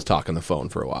they can do is talk on the phone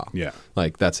for a while. Yeah.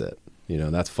 Like that's it. You know,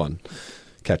 that's fun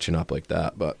catching up like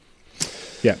that. But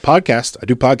Yeah, podcast. I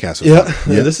do podcasts. With yeah,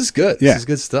 them. yeah, this is good. Yeah. This is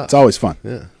good stuff. It's always fun.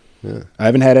 Yeah. Yeah. I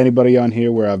haven't had anybody on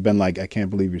here where I've been like, I can't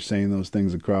believe you're saying those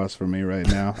things across from me right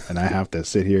now. And I have to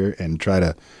sit here and try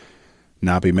to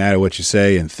not be mad at what you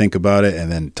say and think about it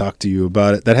and then talk to you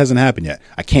about it. That hasn't happened yet.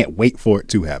 I can't wait for it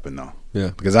to happen, though. Yeah.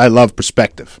 Because I love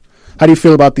perspective. How do you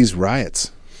feel about these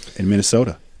riots in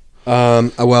Minnesota?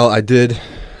 Well,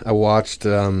 I watched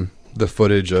the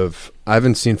footage of. I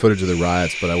haven't seen footage of the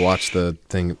riots, but I watched the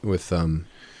thing with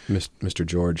Mr.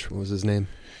 George. What was his name?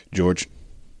 George.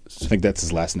 I think that's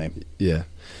his last name. Yeah,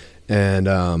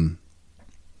 and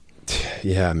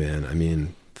yeah, man. I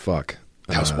mean, fuck.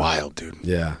 That was wild, dude.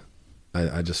 Yeah,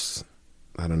 I just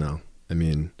I don't know. I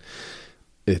mean,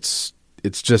 it's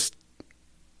just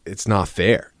it's not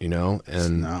fair, you know.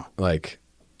 And No. like,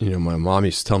 you know, my mom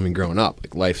used to tell me growing up,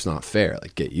 like life's not fair.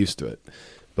 Like get used to it.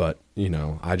 But you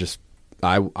know,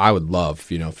 I would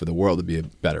love, you know, for the world to be a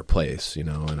better place, you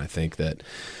know. And I think that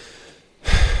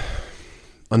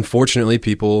unfortunately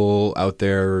people out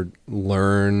there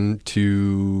learn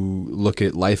to look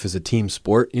at life as a team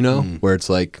sport, you know, where it's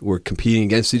like we're competing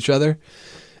against each other.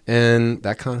 And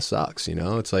that kind of sucks, you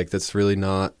know. It's like that's really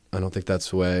not. I don't think that's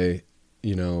the way,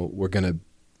 you know, we're gonna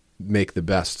make the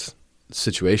best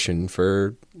situation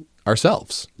for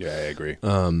ourselves. Yeah, I agree.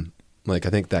 Like I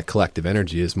think that collective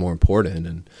energy is more important,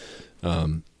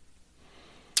 and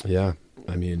yeah,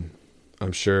 I mean,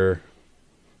 I'm sure,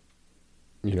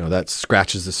 you know, that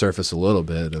scratches the surface a little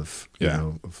bit of you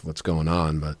know of what's going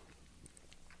on, but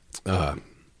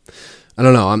I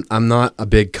don't know. I'm not a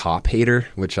big cop hater,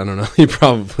 which I don't know. You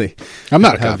probably. I'm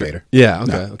not a have cop it. hater. Yeah.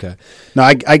 Okay. No. Okay. No,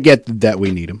 I get that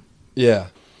we need him. Yeah.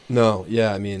 No.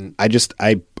 Yeah. I mean.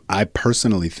 I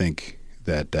personally think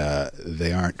that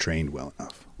they aren't trained well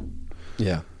enough.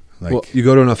 Yeah. Like- Well, you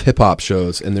go to enough hip hop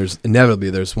shows, and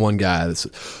there's one guy that's.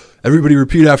 Everybody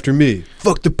repeat after me.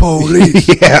 Fuck the police.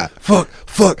 Yeah.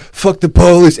 Fuck the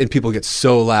police. And people get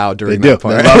so loud during They do. that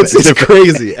part. They love it. It's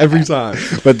crazy every time.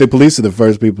 But the police are the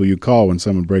first people you call when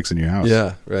someone breaks in your house.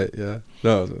 Yeah, right, yeah.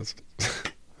 No,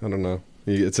 I don't know.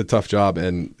 It's a tough job,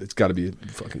 and it's got to be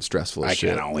fucking stressful as I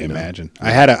shit. can only you know? imagine. I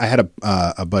had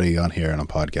a buddy on here on a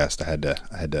podcast.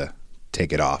 I had to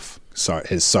take it off.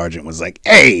 His sergeant was like,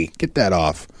 "Hey, get that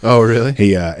off." Oh, really?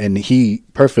 He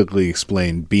perfectly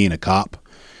explained being a cop,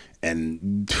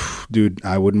 and dude,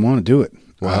 I wouldn't want to do it.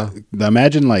 Wow.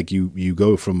 Imagine like you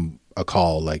go from a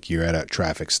call, like you're at a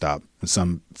traffic stop, and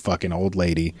some fucking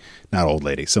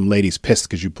some lady's pissed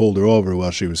because you pulled her over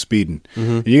while she was speeding.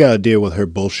 And you got to deal with her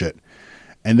bullshit,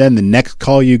 and then the next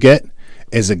call you get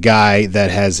is a guy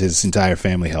that has his entire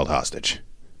family held hostage.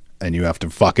 And you have to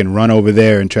fucking run over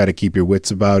there and try to keep your wits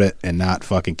about it and not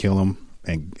fucking kill them.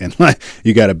 And like,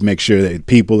 you got to make sure that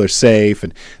people are safe.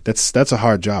 And that's a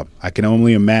hard job. I can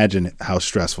only imagine how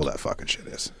stressful that fucking shit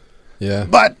is. Yeah.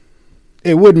 But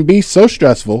it wouldn't be so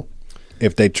stressful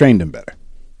if they trained him better.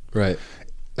 Right.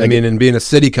 I mean, and being a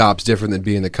city cop's different than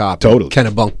being the cop. Totally.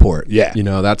 Kennebunkport. Yeah. You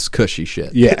know, that's cushy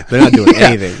shit. Yeah. They're not doing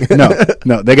anything.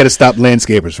 No. They got to stop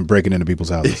landscapers from breaking into people's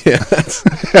houses.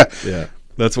 Yeah.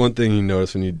 That's one thing you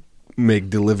notice when you make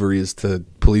deliveries to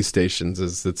police stations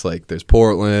is it's like there's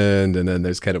Portland and then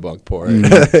there's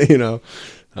Kennebunkport, you know?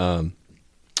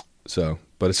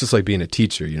 But it's just like being a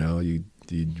teacher, you know, you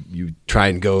try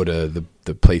and go to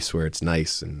the place where it's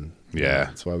nice. And Yeah.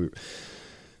 that's why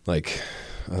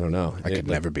I don't know. I could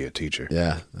never be a teacher.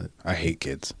 Yeah. I hate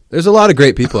kids. There's a lot of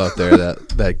great people out there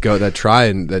that try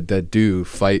and that do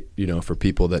fight, you know, for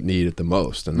people that need it the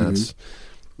most. And that's,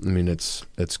 I mean, it's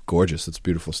gorgeous. It's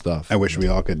beautiful stuff. I wish we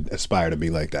all could aspire to be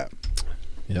like that.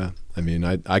 Yeah. I mean,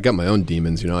 I got my own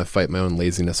demons, you know, I fight my own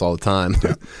laziness all the time.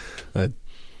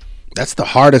 That's the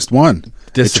hardest one.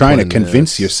 It's trying to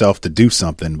convince yourself to do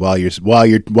something while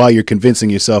you're convincing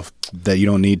yourself that you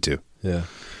don't need to. Yeah.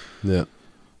 Yeah.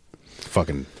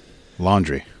 Fucking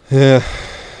laundry. Yeah.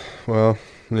 Well,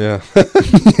 yeah.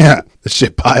 Yeah. The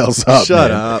shit piles up.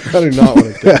 Shut man. up. I do not want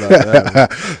to think about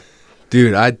that.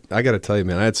 Dude, I got to tell you,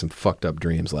 man, I had some fucked up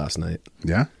dreams last night.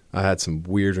 Yeah? I had some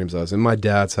weird dreams. I was in my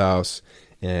dad's house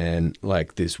and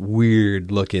like this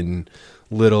weird looking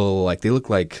little, like they look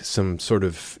like some sort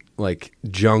of like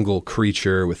jungle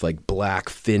creature with like black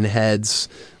fin heads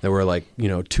that were like, you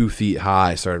know, 2 feet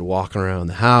high, started walking around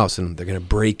the house and they're going to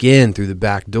break in through the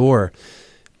back door.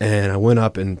 And I went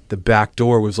up and the back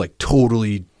door was like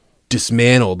totally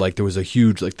dismantled. Like there was a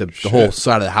huge, like the whole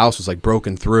side of the house was like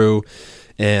broken through.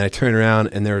 And I turned around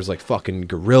and there was like fucking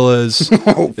gorillas.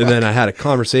 And then I had a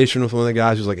conversation with one of the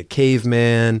guys who was like a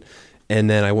caveman. And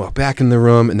then I walked back in the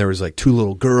room and there was like 2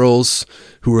 little girls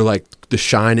who were like the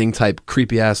Shining type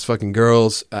creepy ass fucking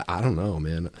girls. I don't know,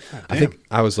 man. I think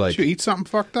I was like, did you eat something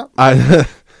fucked up? I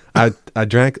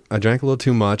drank a little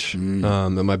too much at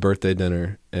my birthday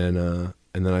dinner, and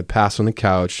then I passed on the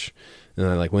couch, and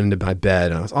I like went into my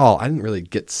bed, and I didn't really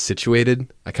get situated.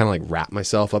 I kind of like wrapped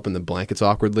myself up in the blankets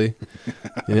awkwardly.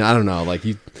 You know, I don't know, like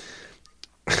you.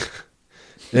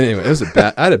 Anyway,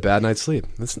 I had a bad night's sleep.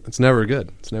 It's never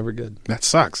good. It's never good. That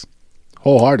sucks.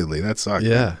 Wholeheartedly, that sucks.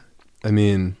 Yeah, I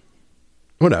mean,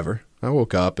 whatever. I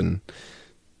woke up and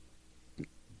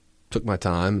took my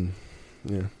time,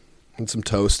 and yeah, had some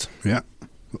toast. Yeah.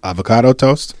 Avocado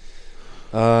toast?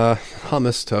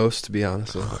 Hummus toast, to be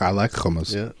honest. I like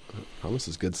hummus. Yeah, hummus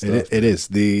is good stuff. It is.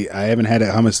 I haven't had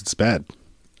a hummus that's bad.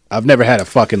 I've never had a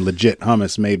fucking legit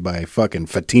hummus made by fucking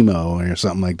Fatima or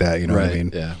something like that. You know what I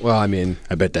mean? Yeah. Well, I mean,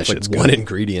 I bet that shit's like good. one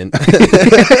ingredient.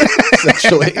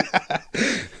 Essentially,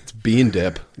 it's bean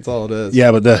dip. That's all it is.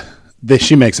 Yeah, but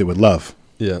she makes it with love,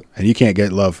 Yeah. and you can't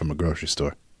get love from a grocery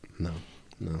store. No.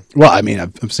 Well, I mean,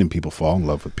 I've seen people fall in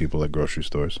love with people at grocery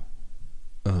stores.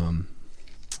 What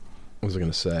was I going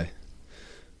to say?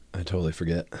 I totally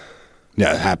forget.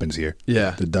 Yeah, it happens here.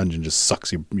 Yeah. The dungeon just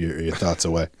sucks your thoughts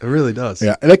away. It really does.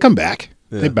 Yeah, and they come back.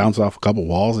 Yeah. They bounce off a couple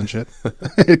walls and shit.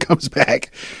 It comes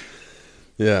back.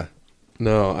 Yeah.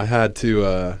 No, I had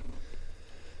to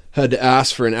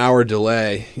ask for an hour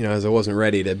delay, you know, as I wasn't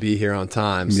ready to be here on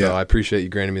time. So Yeah. I appreciate you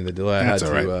granting me the delay. That's I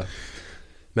all had right. to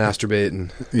masturbate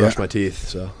and brush my teeth.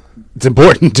 So It's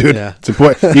important, dude. Yeah. It's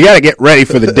important. You got to get ready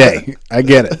for the day. I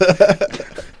get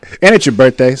it. And it's your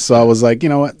birthday, so I was like, you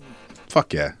know what?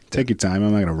 Fuck yeah. Take your time.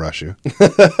 I'm not going to rush you.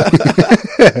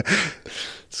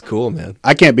 it's cool, man.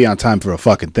 I can't be on time for a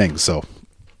fucking thing, so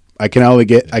I can only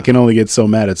get so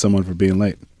mad at someone for being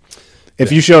late.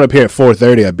 If you showed up here at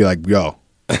 4:30, I'd be like, yo,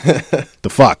 the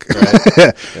fuck?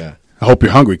 Right. Yeah. I hope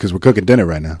you're hungry because we're cooking dinner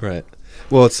right now. Right.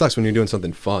 Well, it sucks when you're doing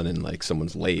something fun and like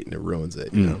someone's late and it ruins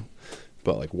it, you know.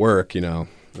 But like work, you know,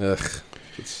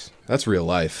 that's real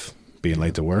life. Being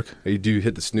late to work? Do you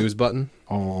hit the snooze button?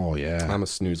 Oh, yeah. I'm a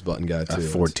snooze button guy too.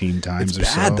 14 times it's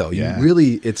or bad so. though. Yeah. You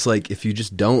really, it's like if you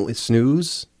just don't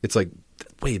snooze, it's like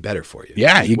way better for you.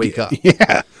 Yeah. You wake up.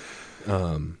 Yeah.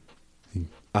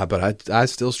 But I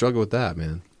still struggle with that,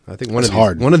 man. I think It's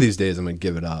hard. one of these days I'm gonna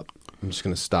give it up. I'm just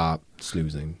gonna stop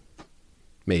snoozing.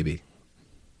 maybe.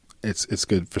 It's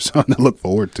good for something to look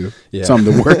forward to. Yeah.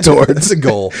 Something to work towards. It's a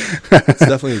goal. It's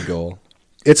definitely a goal.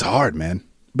 It's hard, man.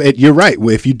 But you're right.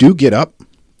 If you do get up,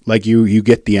 like you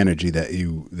get the energy that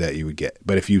you would get.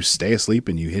 But if you stay asleep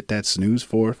and you hit that snooze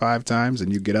 4 or 5 times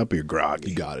and you get up, you're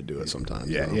groggy. You got to do it sometimes.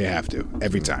 Yeah, though. you have to.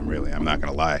 Every time, really. I'm not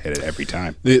going to lie. I hit it every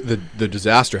time. The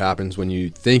disaster happens when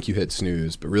you think you hit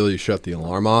snooze, but really you shut the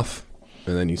alarm off,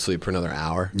 and then you sleep for another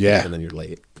hour. Yeah. And then you're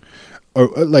late. Or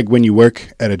like when you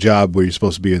work at a job where you're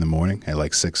supposed to be in the morning at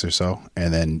like 6 or so,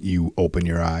 and then you open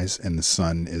your eyes and the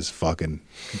sun is fucking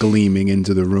gleaming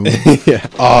into the room. Yeah.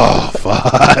 Oh,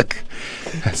 fuck.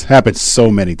 That's happened so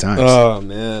many times. Oh,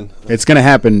 man. It's going to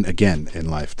happen again in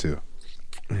life, too.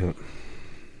 Yeah.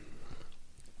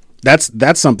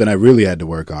 That's something I really had to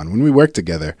work on. When we worked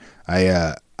together,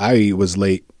 I was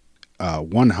late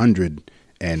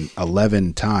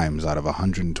 111 times out of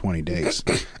 120 days.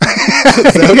 Is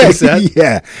that what you said?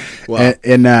 Yeah. Wow.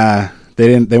 And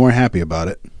they weren't happy about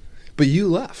it. But you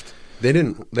left. They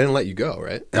didn't let you go,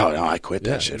 right? Oh no, I quit that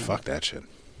Yeah. shit. Fuck that shit.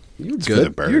 You're for the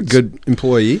good. birds. You're a good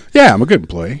employee. Yeah, I'm a good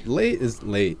employee. Late is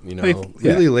late, you know. Like,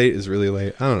 yeah. Really late is really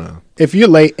late. I don't know. If you're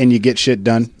late and you get shit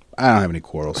done, I don't have any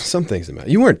quarrels. Some things that matter.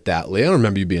 You weren't that late. I don't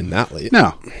remember you being that late.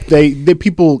 No, they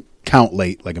people count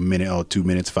late like a minute, 2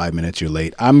 minutes, 5 minutes. You're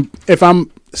late. If I'm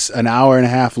an hour and a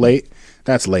half late,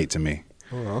 that's late to me.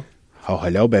 Oh, well. Oh,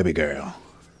 hello, baby girl.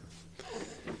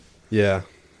 Yeah.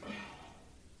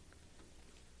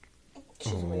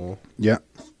 Oh, Yeah,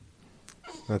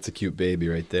 that's a cute baby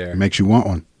right there. makes you want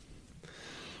one.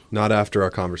 Not after our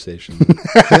conversation.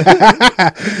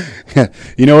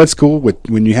 You know what's cool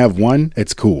when you have one,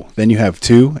 it's cool. Then you have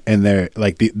 2, and they're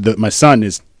like my son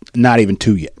is not even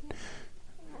 2 yet.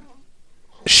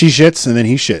 She shits and then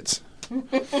he shits.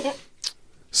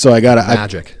 So I gotta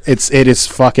Magic. It is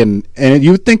fucking, and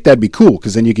you would think that'd be cool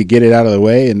because then you could get it out of the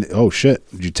way. And oh shit,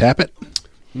 did you tap it?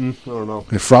 I don't know.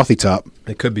 A frothy top.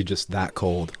 It could be just that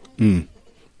cold.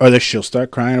 Or that she'll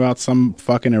start crying about some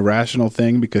fucking irrational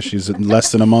thing because she's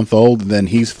less than a month old. And then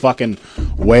he's fucking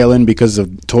wailing because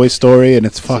of Toy Story, and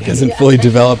it's fucking Hasn't fully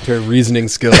developed her reasoning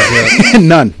skills yet.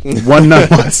 none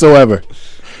whatsoever.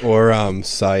 Or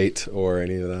sight or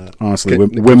any of that. Honestly,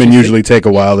 Could women you usually take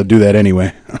a while to do that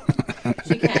anyway.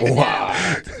 She can't now.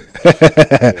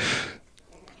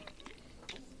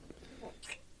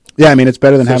 Yeah, I mean it's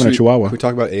better than So having a should Chihuahua. Can we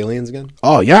talk about aliens again?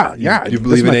 Oh yeah. you That's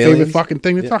believe my in favorite aliens? fucking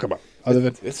thing to Yeah. talk about. Other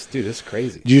than, It's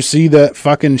crazy. did you see the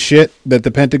fucking shit that the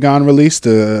Pentagon released?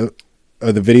 Or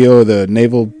the video of the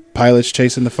naval pilots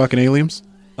chasing the fucking aliens?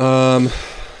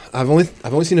 I've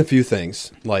only seen a few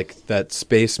things like that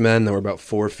spacemen that were about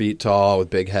 4 feet tall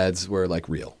with big heads were like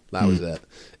real. That was it.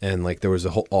 And like there was a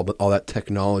whole all that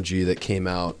technology that came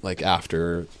out like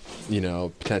after,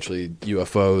 potentially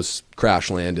UFOs crash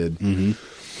landed. Mm-hmm.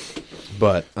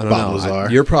 But I don't Bob know.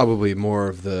 Lazar. You're probably more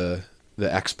of the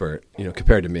expert,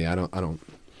 compared to me. I don't.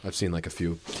 I've seen like a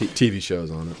few TV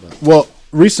shows on it. But. Well,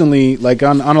 recently, like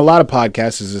on a lot of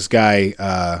podcasts, is this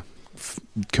guy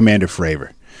Commander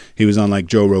Fravor. He was on like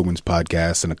Joe Rogan's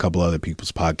podcast and a couple other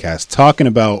people's podcasts talking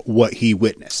about what he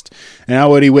witnessed. And now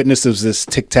what he witnessed was this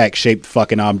tic-tac shaped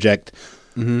fucking object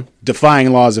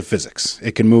defying laws of physics.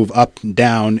 It can move up and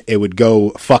down. It would go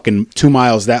fucking 2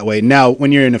 miles that way. Now,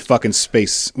 when you're in a fucking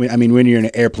space, when you're in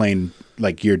an airplane,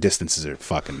 like your distances are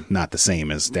fucking not the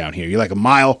same as down here. You're like a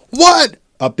mile. What?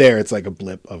 Up there, it's like a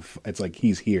blip of, it's like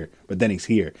he's here, but then he's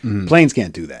here. Planes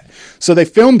can't do that. So they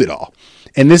filmed it all.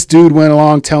 And this dude went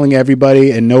along telling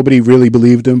everybody, and nobody really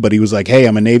believed him, but he was like, hey,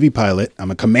 I'm a Navy pilot. I'm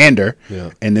a commander.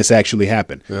 Yeah. And this actually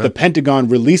happened. Yeah. The Pentagon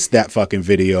released that fucking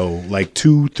video like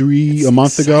 2-3 a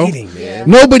month ago. exciting, man.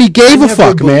 Nobody gave a never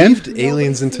fuck, man. believed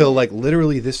aliens until like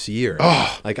literally this year.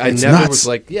 Oh, like I it's never nuts. was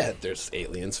like, yeah, there's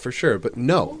aliens for sure, but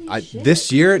no,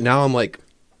 this year now I'm like,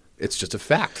 it's just a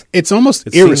fact. It's almost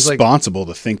It seems like- irresponsible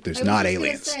to think there's I was not just gonna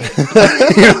aliens. say,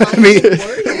 You know what I mean? I'm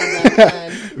worried about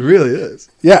that. It really is.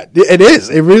 Yeah, it is.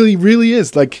 It really, really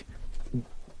is. Like,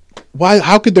 why?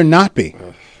 How could there not be?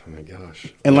 Oh my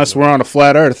gosh. Unless we're on a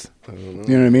flat Earth. You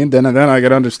know what I mean? Then I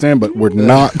could understand, but we're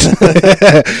not.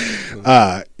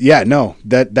 Yeah, no,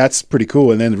 that's pretty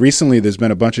cool. And then recently, there's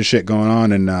been a bunch of shit going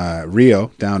on in Rio,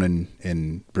 down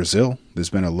in Brazil. There's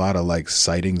been a lot of like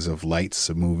sightings of lights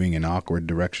moving in awkward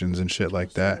directions and shit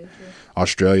like that.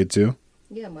 Australia too.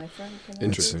 Yeah, my friend can.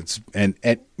 Interesting. And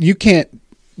you can't.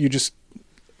 You just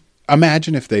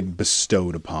imagine if they'd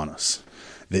bestowed upon us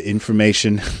the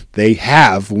information they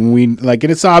have when we like,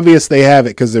 and it's obvious they have it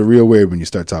because they're real weird when you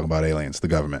start talking about aliens, the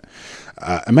government.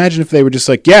 Imagine if they were just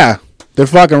like, yeah, they're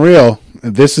fucking real.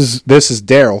 This is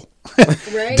Daryl.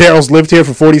 Right? Daryl's lived here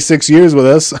for 46 years with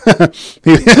us.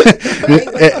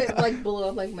 Right? Like blew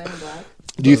up like Men in Black.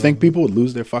 Do you think people would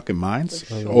lose their fucking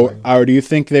minds, or do you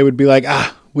think they would be like,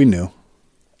 we knew?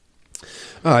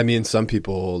 I mean, some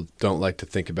people don't like to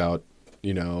think about,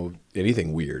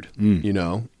 anything weird,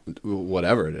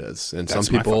 whatever it is. And That's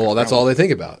some my fucking people, that's problem. all they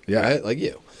think about. Yeah. Right? Like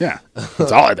you. Yeah,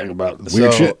 that's all I think about.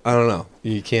 Weird So, shit. I don't know.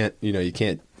 You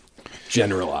can't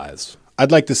generalize.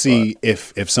 I'd like to see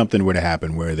if something were to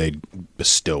happen where they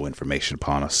bestow information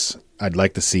upon us. I'd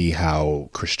like to see how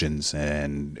Christians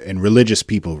and religious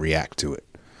people react to it,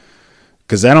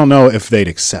 because I don't know if they'd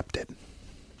accept it.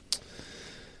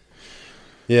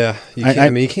 Yeah,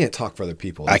 you can't talk for other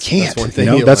people. I can't. That's one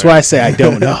thing. That's why I say I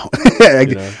don't know.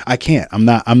 I can't.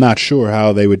 I'm not sure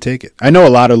how they would take it. I know a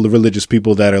lot of religious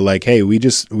people that are like, "Hey, we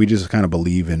just kind of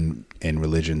believe in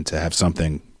religion to have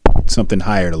something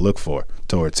higher to look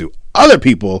towards." To other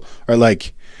people are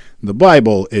like, the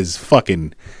Bible is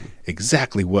fucking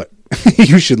exactly what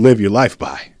you should live your life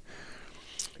by.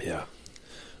 Yeah,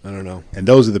 I don't know. And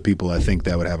those are the people I think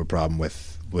that would have a problem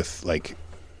with like.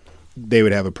 They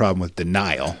would have a problem with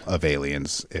denial of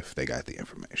aliens if they got the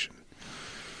information.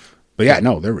 But yeah,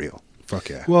 no, they're real. Fuck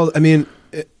yeah. Well, I mean,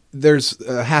 there's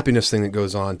a happiness thing that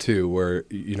goes on too, where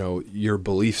your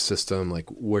belief system, like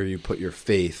where you put your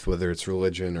faith, whether it's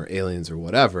religion or aliens or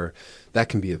whatever, that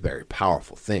can be a very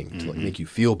powerful thing to like make you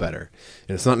feel better.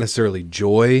 And it's not necessarily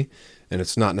joy, and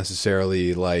it's not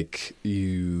necessarily like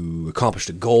you accomplished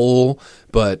a goal,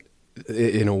 but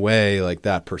in a way, like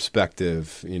that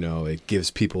perspective, it gives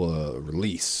people a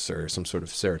release or some sort of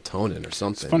serotonin or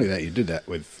something. It's funny that you did that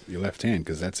with your left hand,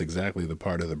 because that's exactly the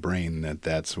part of the brain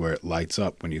that's where it lights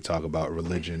up when you talk about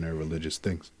religion or religious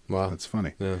things. Wow. That's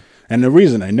funny. Yeah. And the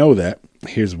reason I know that,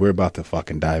 we're about to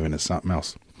fucking dive into something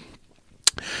else.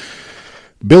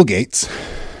 Bill Gates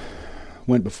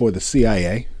went before the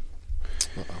CIA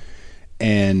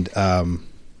and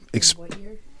What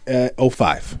year?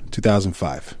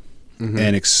 2005.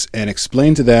 And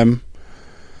explain to them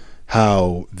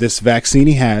how this vaccine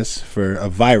he has for a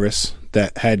virus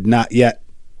that had not yet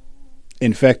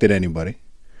infected anybody.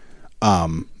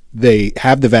 They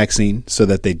have the vaccine so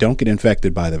that they don't get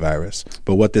infected by the virus.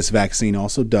 But what this vaccine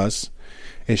also does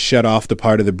is shut off the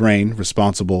part of the brain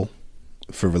responsible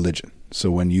for religion.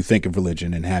 So when you think of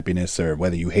religion and happiness, or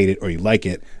whether you hate it or you like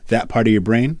it, that part of your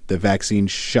brain, the vaccine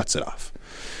shuts it off.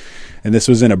 And this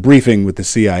was in a briefing with the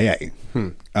CIA.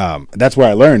 That's where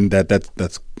I learned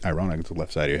that's ironic. It's the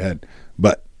left side of your head.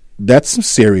 But that's some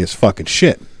serious fucking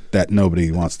shit that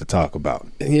nobody wants to talk about.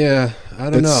 Yeah, I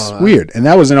don't know. It's weird. And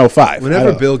that was in 05.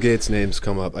 Whenever Bill Gates' names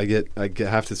come up, I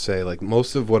have to say, like,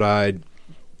 most of what I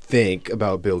think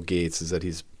about Bill Gates is that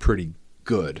he's pretty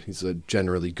good. He's a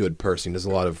generally good person. He does a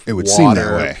lot of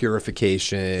water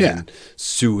purification, and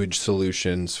sewage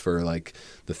solutions for like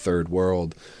the third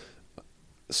world.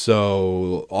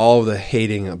 So all the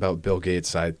hating about Bill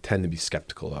Gates, I tend to be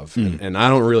skeptical of, and I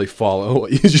don't really follow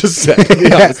what you just said.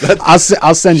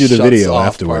 I'll send you the video off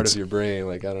afterwards. Part of your brain,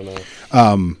 like I don't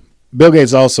know. Bill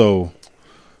Gates also,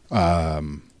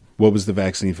 what was the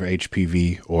vaccine for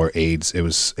HPV or AIDS? It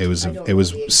was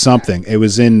something. It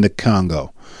was in the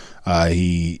Congo.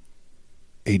 He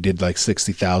did like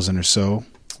 60,000 or so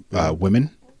women.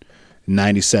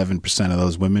 97% of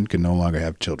those women could no longer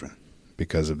have children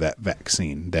because of that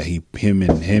vaccine that him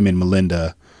and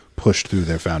Melinda pushed through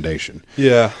their foundation.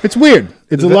 Yeah, it's weird.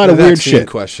 It's a lot of weird shit.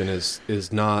 The question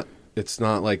is not. It's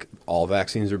not like all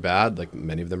vaccines are bad. Like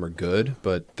many of them are good,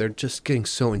 but they're just getting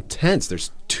so intense. There's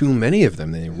too many of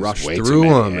them. They rush through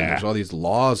them, and there's all these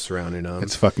laws surrounding them.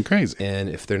 It's fucking crazy. And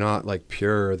if they're not like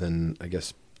pure, then I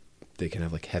guess they can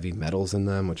have like heavy metals in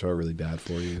them, which are really bad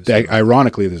for you. So.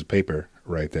 Ironically, there's a paper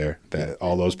right there that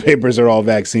all those papers are all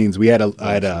vaccines. I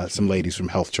had some ladies from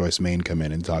Health Choice Maine come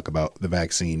in and talk about the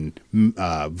vaccine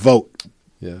vote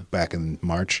back in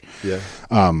March. Yeah.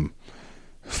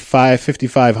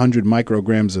 5,500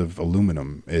 micrograms of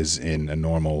aluminum is in a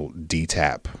normal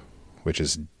DTaP, which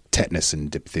is tetanus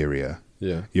and diphtheria.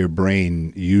 Yeah. Your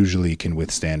brain usually can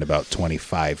withstand about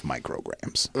 25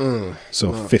 micrograms.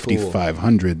 So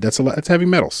 5,500, cool. That's a lot. That's heavy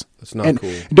metals. That's not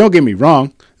cool. Don't get me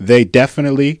wrong. They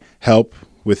definitely help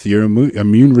with your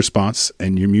immune response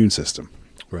and your immune system.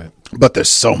 Right. But there's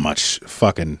so much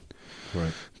fucking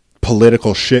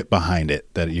political shit behind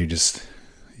it that you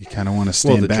kind of want to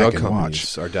stand back and watch. The drug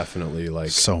companies are definitely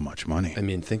like so much money. I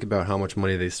mean, think about how much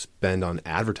money they spend on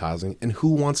advertising, and who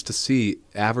wants to see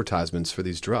advertisements for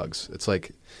these drugs? It's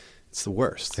like, it's the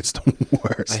worst. It's the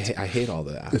worst. I hate all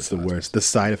the advertisements. It's the worst. The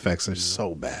side effects are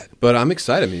so bad. But I'm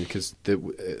excited, I mean, because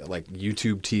like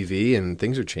YouTube TV and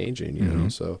things are changing, you know.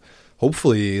 So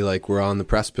hopefully, like we're on the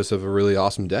precipice of a really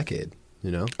awesome decade. You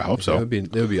know, I hope so. It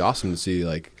would be awesome to see,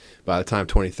 like, by the time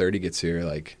 2030 gets here,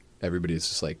 like everybody's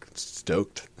just like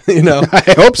stoked, you know.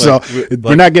 I hope so. Like,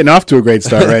 We're not getting off to a great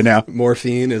start right now.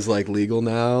 morphine is like legal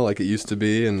now, like it used to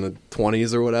be in the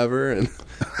 20s or whatever, and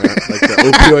like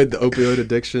the opioid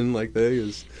addiction like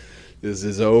thing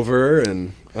is over,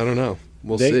 and I don't know.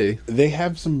 We'll see. They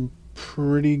have some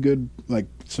pretty good, like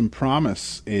some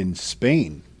promise in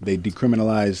Spain. They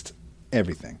decriminalized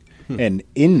everything. And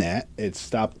in that, it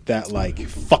stopped that like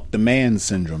fuck the man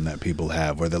syndrome that people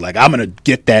have, where they're like, I'm gonna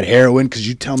get that heroin because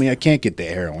you tell me I can't get the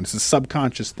heroin. It's a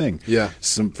subconscious thing. Yeah.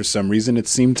 For some reason, it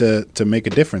seemed to make a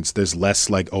difference. There's less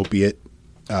like opiate.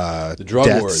 The drug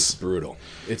deaths. war is brutal.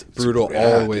 It's brutal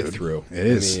all the way through. It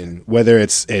is. I mean, Whether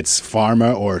it's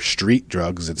pharma or street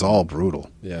drugs, it's all brutal.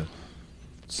 yeah,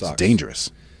 It's dangerous.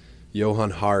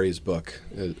 Johan Hari's book,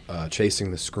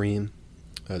 Chasing the Scream,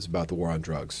 is about the war on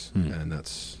drugs, and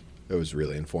it was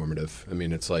really informative. I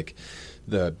mean, it's like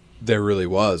there really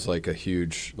was like a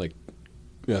huge like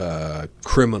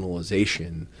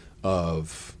criminalization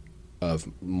of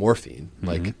morphine,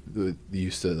 like the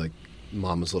used to like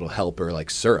Mama's Little Helper, like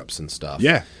syrups and stuff.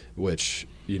 Yeah. Which,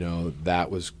 you know, that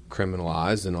was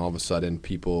criminalized, and all of a sudden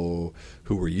people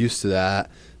who were used to that,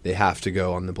 they have to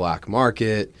go on the black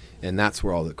market, and that's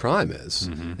where all the crime is.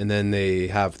 And then they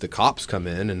have the cops come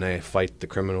in and they fight the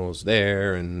criminals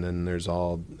there, and then there's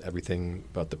everything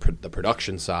about the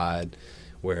production side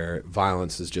where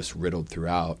violence is just riddled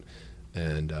throughout.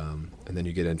 And then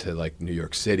you get into like New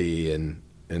York City, and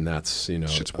that's, you know,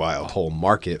 Shit's wild. a whole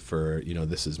market for, you know,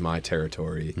 this is my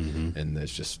territory, and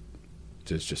there's just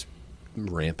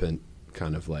rampant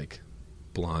kind of like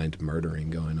blind murdering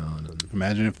going on. And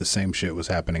Imagine if the same shit was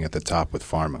happening at the top with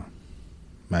pharma.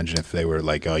 Imagine if they were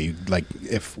like,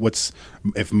 if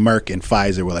Merck and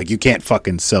Pfizer were like, you can't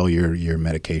fucking sell your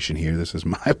medication here. This is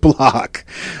my block.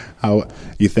 How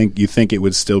you think it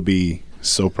would still be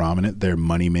so prominent? Their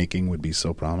money making would be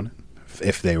so prominent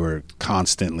if they were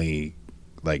constantly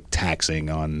like taxing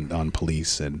on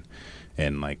police and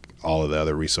like all of the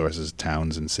other resources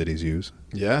towns and cities use.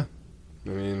 yeah, I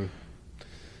mean,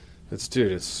 it's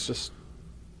just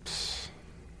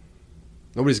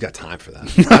nobody's got time for that.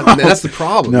 That's the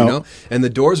problem, No. you know. And the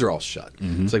doors are all shut.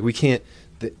 It's like we can't.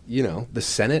 The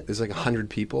Senate is like 100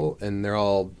 people, and they're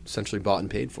all essentially bought and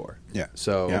paid for. Yeah.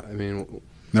 So Yeah. I mean,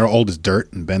 They're old as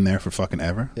dirt and been there for fucking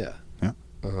ever. yeah. Yeah.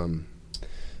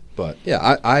 But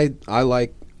yeah, I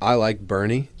like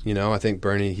Bernie. You know, I think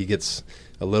Bernie, he gets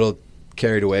a little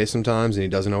carried away sometimes, and he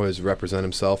doesn't always represent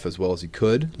himself as well as he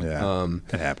could. Yeah.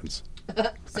 It happens.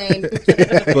 Same.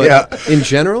 But in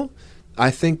general,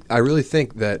 I really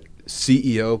think that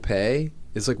CEO pay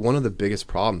is like one of the biggest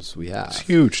problems we have. It's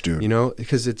huge, dude. You know,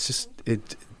 because it's just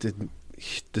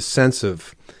the sense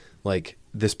of like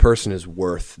this person is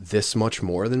worth this much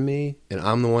more than me, and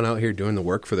I'm the one out here doing the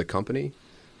work for the company.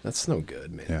 That's no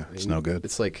good, man. Yeah, it's no good.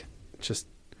 It's like just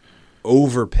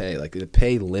overpay, like the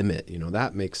pay limit. You know,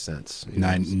 that makes sense. You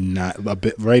know? Not a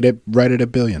bit, right at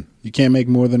 $1 billion. You can't make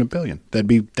more than $1 billion.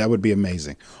 That would be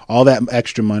amazing. All that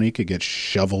extra money could get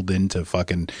shoveled into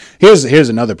fucking. Here's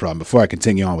another problem. Before I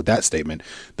continue on with that statement,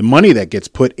 the money that gets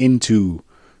put into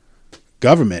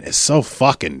government is so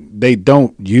fucking. They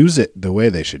don't use it the way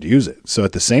they should use it. So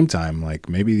at the same time, like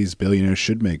maybe these billionaires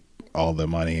should make all the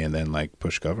money and then like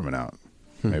push government out.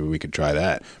 Maybe we could try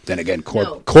that. Then again, Then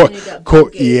you got Bill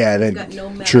Gates, yeah, who's then got no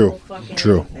medical true, fucking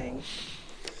true, anything.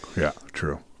 yeah,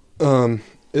 true.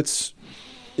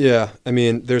 I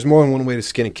mean, there's more than one way to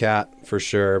skin a cat for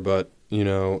sure, but you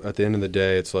know, at the end of the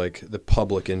day, it's like the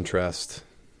public interest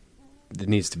that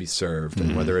needs to be served,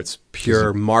 and whether it's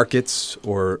pure markets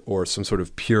or some sort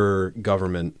of pure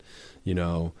government, you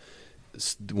know,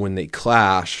 when they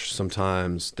clash,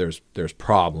 sometimes there's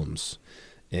problems,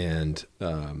 and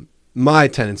my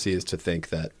tendency is to think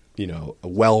that, you know, a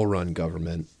well-run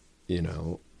government, you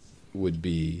know, would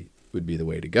be the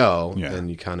way to go, Yeah. and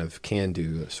you kind of can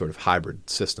do a sort of hybrid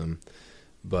system,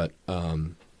 but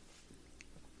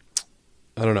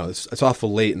I don't know. It's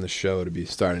awful late in the show to be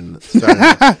starting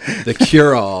the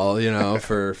cure-all, you know,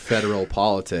 for federal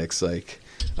politics. Like,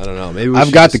 I don't know. Maybe we I've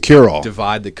should got just the cure-all.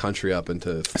 divide the country up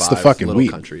into the 5 fucking little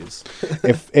weed. countries.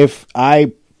 if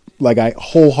I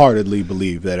wholeheartedly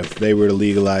believe that if they were to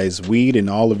legalize weed and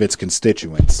all of its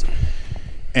constituents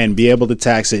and be able to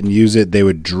tax it and use it, they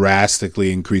would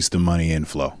drastically increase the money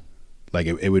inflow. Like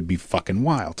it would be fucking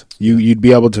wild. You'd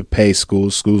be able to pay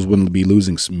schools. Schools wouldn't be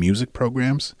losing some music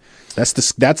programs. That's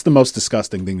the most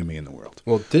disgusting thing to me in the world.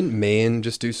 Well, didn't Maine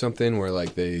just do something where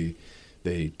like they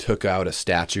took out a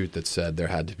statute that said there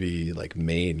had to be like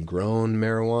Maine-grown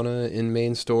marijuana in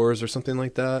Maine stores or something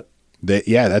like that?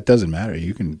 That doesn't matter.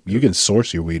 You can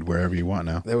source your weed wherever you want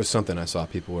now. That was something I saw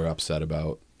people were upset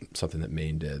about, something that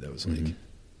Maine did. That was like,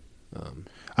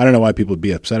 I don't know why people would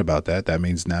be upset about that. That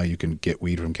means now you can get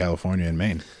weed from California and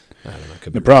Maine. I don't know.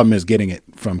 Could The be problem is getting it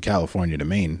from California to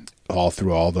Maine, all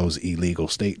through all those illegal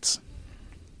states.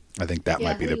 I think that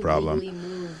might be the problem. Legally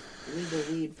move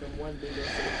legal weed from one legal state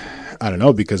to the next. I don't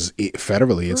know, because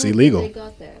federally it's Where illegal. They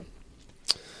got there.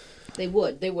 They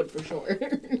would for sure.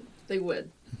 They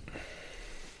would.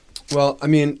 Well, I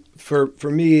mean, for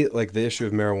me, like the issue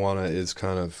of marijuana is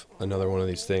kind of another one of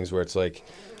these things where it's like,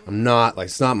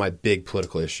 it's not my big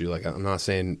political issue. Like, I'm not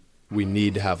saying we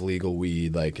need to have legal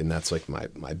weed, like, and that's like my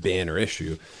banner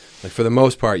issue. Like, for the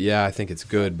most part, yeah, I think it's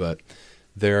good, but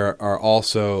there are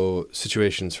also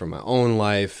situations from my own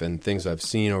life and things I've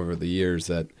seen over the years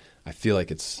that I feel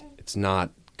like it's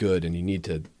not good, and you need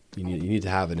to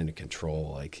have it under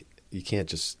control. Like, you can't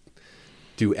just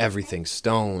do everything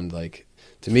stoned. Like,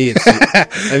 to me, it's,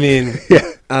 I mean,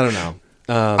 Yeah. I don't know.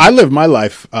 I live my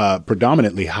life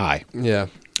predominantly high, Yeah.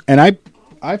 and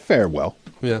I fare well.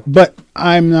 Yeah. But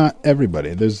I'm not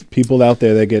everybody. There's people out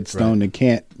there that get stoned and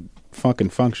can't fucking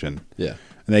function. Yeah.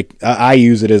 And I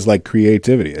use it as like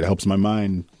creativity. It helps my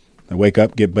mind. I wake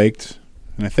up, get baked,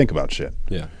 and I think about shit.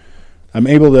 Yeah. I'm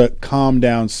able to calm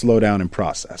down, slow down, and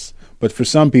process. But for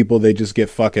some people, they just get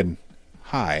fucking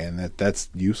high, and that's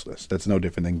useless. That's no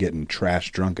different than getting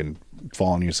trash drunk and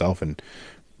falling yourself and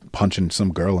punching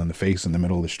some girl in the face in the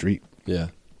middle of the street. Yeah.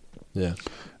 Yeah.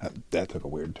 That took a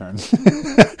weird turn.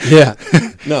 Yeah.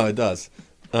 No, it does.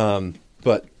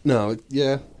 But no,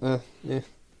 yeah. Yeah.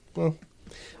 Well,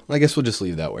 I guess we'll just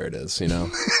leave that where it is, you know.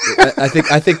 I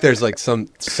think there's like some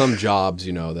jobs,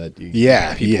 you know, that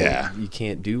you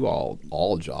can't do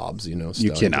all jobs, you know. You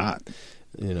stoned. cannot.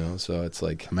 You know, so it's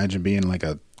like Imagine being like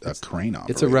a crane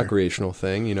operator. it's a recreational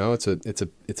thing, you know. It's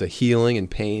a healing and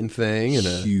pain thing and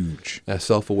Huge. a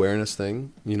self-awareness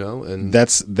thing, you know. And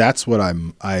That's what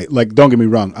I like. Don't get me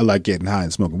wrong. I like getting high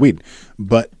and smoking weed,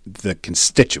 but the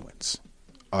constituents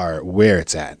are where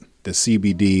it's at. The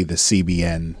CBD, the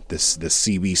CBN, the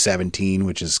CB17,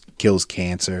 which kills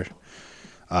cancer.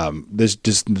 There's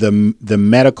just the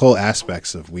medical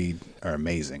aspects of weed are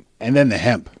amazing, and then the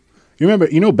hemp. You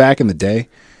know, back in the day,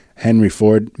 Henry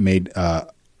Ford made a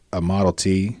Model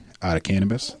T out of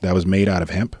cannabis that was made out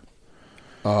of hemp,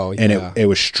 oh yeah, and it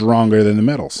was stronger than the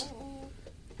metals.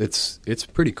 it's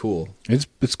pretty cool.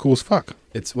 It's cool as fuck.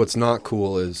 It's what's not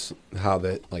cool is how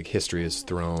that like history has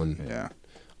thrown Yeah.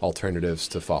 alternatives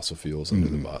to fossil fuels under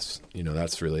the bus. You know,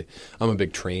 that's really. I'm a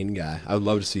big train guy. I would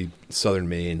love to see Southern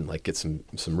Maine like get some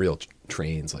real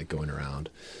trains like going around.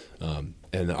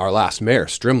 And our last mayor,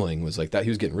 Strimling, was like that. He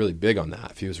was getting really big on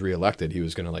that. If he was reelected, he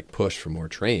was going to like push for more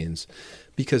trains,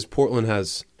 because Portland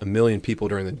has 1 million people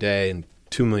during the day and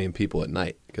 2 million people at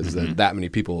night, because that many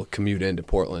people commute into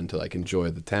Portland to like enjoy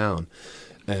the town,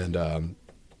 and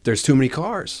there's too many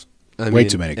cars. Way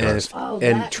too many cars.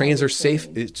 And trains are safe.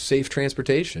 It's safe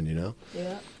transportation, you know.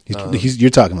 Yeah. You're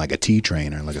talking like a T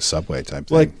train or like a subway type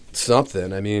thing. Like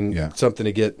something. I mean, Yeah. something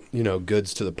to get, you know,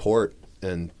 goods to the port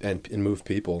and move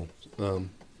people.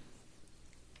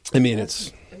 I mean,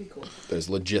 That'd be cool. there's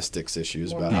logistics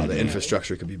issues about how the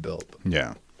infrastructure could be built.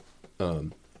 Yeah.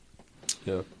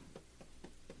 Yeah.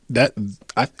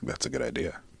 I think that's a good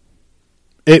idea.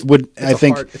 It would.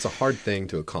 It's a hard thing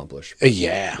to accomplish.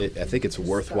 Yeah. I think it's a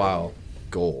worthwhile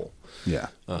goal. Yeah.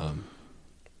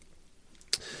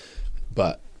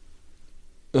 But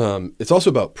it's also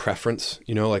about preference.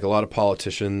 You know, like a lot of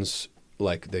politicians,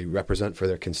 like they represent for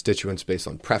their constituents based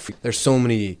on preference. There's so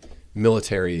many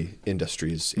military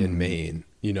industries in Maine,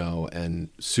 you know, and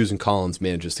Susan Collins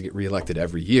manages to get reelected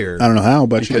every year. I don't know how,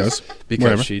 but she because, does. because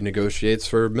Whatever. she negotiates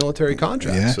for military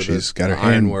contracts. Yeah, so she's that got her the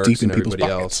hand ironworks deep in and people's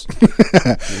everybody pockets.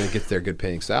 else, you know, gets their good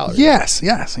paying salary. Yes.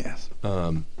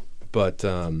 But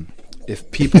if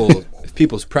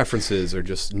people's preferences are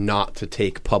just not to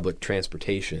take public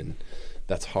transportation,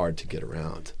 that's hard to get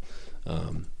around.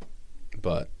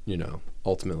 But you know,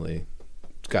 ultimately,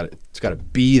 it's got to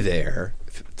be there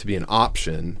to be an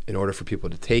option in order for people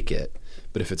to take it.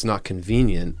 But if it's not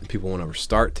convenient, people won't ever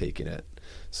start taking it.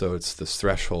 So it's this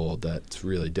threshold that's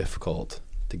really difficult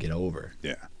to get over.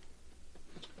 Yeah.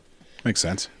 Makes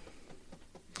sense.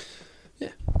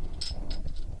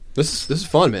 This is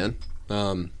fun, man.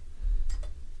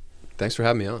 Thanks for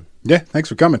having me on. Yeah. Thanks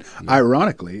for coming.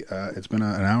 Ironically, it's been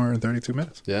an hour and 32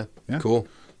 minutes. Yeah, Yeah. cool.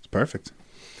 It's perfect.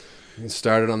 You can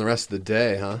start it on the rest of the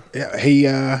day, huh? Yeah.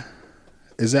 Hey,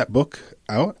 is that book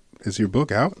out? Is your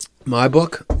book out? My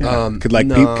book? Yeah. Could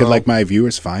no. my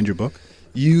viewers find your book?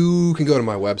 You can go to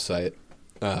my website,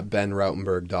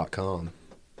 benrautenberg.com.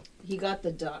 He got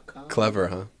the .com. Clever,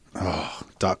 huh? Oh,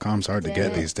 .com's hard to Damn get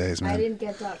it. these days, man. I didn't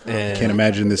get .com. And- Can't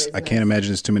imagine this. I Business. can't imagine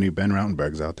there's too many Ben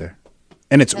Rautenbergs out there.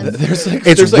 And it's There's like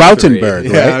it's there's like Rautenberg,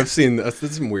 three. Yeah, right? I've seen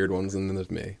there's some weird ones, and then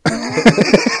there's me.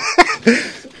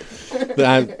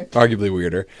 I'm arguably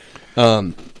weirder.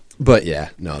 But yeah,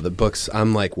 no, the books,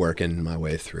 I'm like working my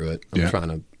way through it. I'm trying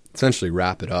to essentially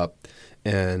wrap it up.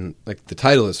 And like the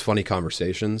title is Funny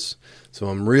Conversations. So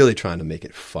I'm really trying to make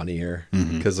it funnier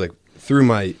because like through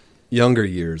my younger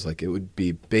years, like it would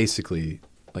be basically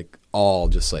like all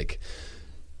just like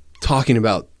talking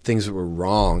about things that were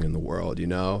wrong in the world, you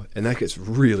know? And that gets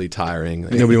really tiring.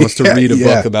 Like, nobody wants to read a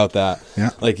book about that. Yeah,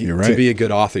 like you're right. to be a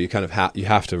good author, you kind of you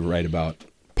have to write about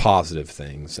positive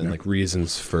things and like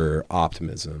reasons for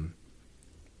optimism.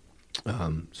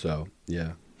 So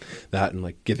yeah, that and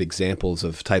like give examples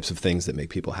of types of things that make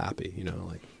people happy, you know,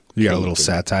 like You got a little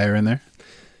satire in there?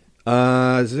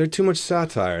 is there too much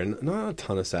satire? Not a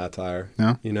ton of satire.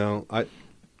 No? You know, I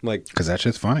like Because that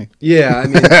shit's funny. yeah, I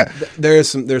mean there's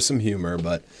some humor,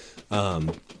 but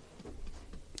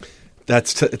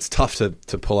it's tough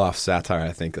to pull off satire,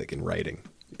 I think, like in writing.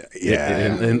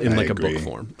 Yeah. In I like agree. a book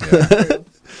form. Yeah.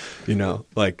 You know,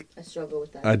 like I struggle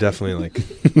with that. I definitely like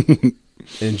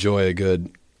enjoy a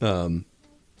good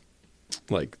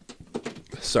like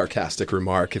sarcastic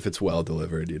remark if it's well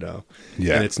delivered, you know.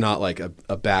 Yeah. And it's not like a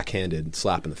backhanded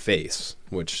slap in the face,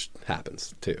 which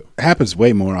happens too. It happens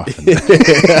way more often.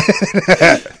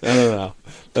 I don't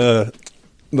know.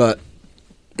 But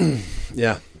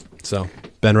yeah. So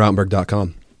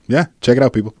benrautenberg.com. Yeah, check it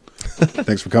out, people.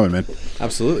 Thanks for coming, man.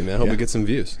 Absolutely, man. Hope Yeah. we get some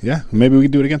views. Yeah, maybe we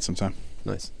can do it again sometime.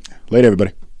 Nice. Later,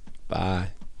 everybody. Bye.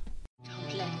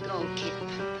 Don't let go, Kip.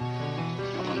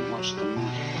 What's the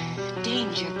matter?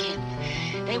 Danger, Kip.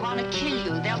 They want to kill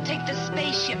you. They'll take the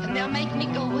spaceship and they'll make me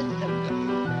go with them.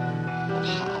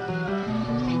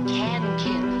 They can,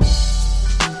 Kip.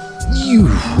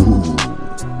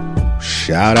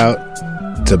 Shout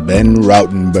out to Ben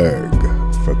Rautenberg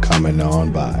for coming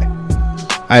on by.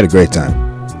 I had a great time.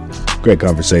 Great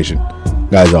conversation.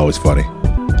 Guy's always funny.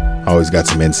 Always got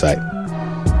some insight.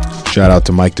 Shout out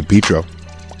to Mike DePietro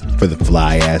for the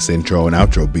fly-ass intro and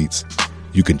outro beats.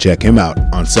 You can check him out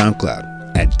on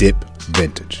SoundCloud at Dip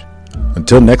Vintage.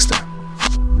 Until next time,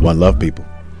 one love, people.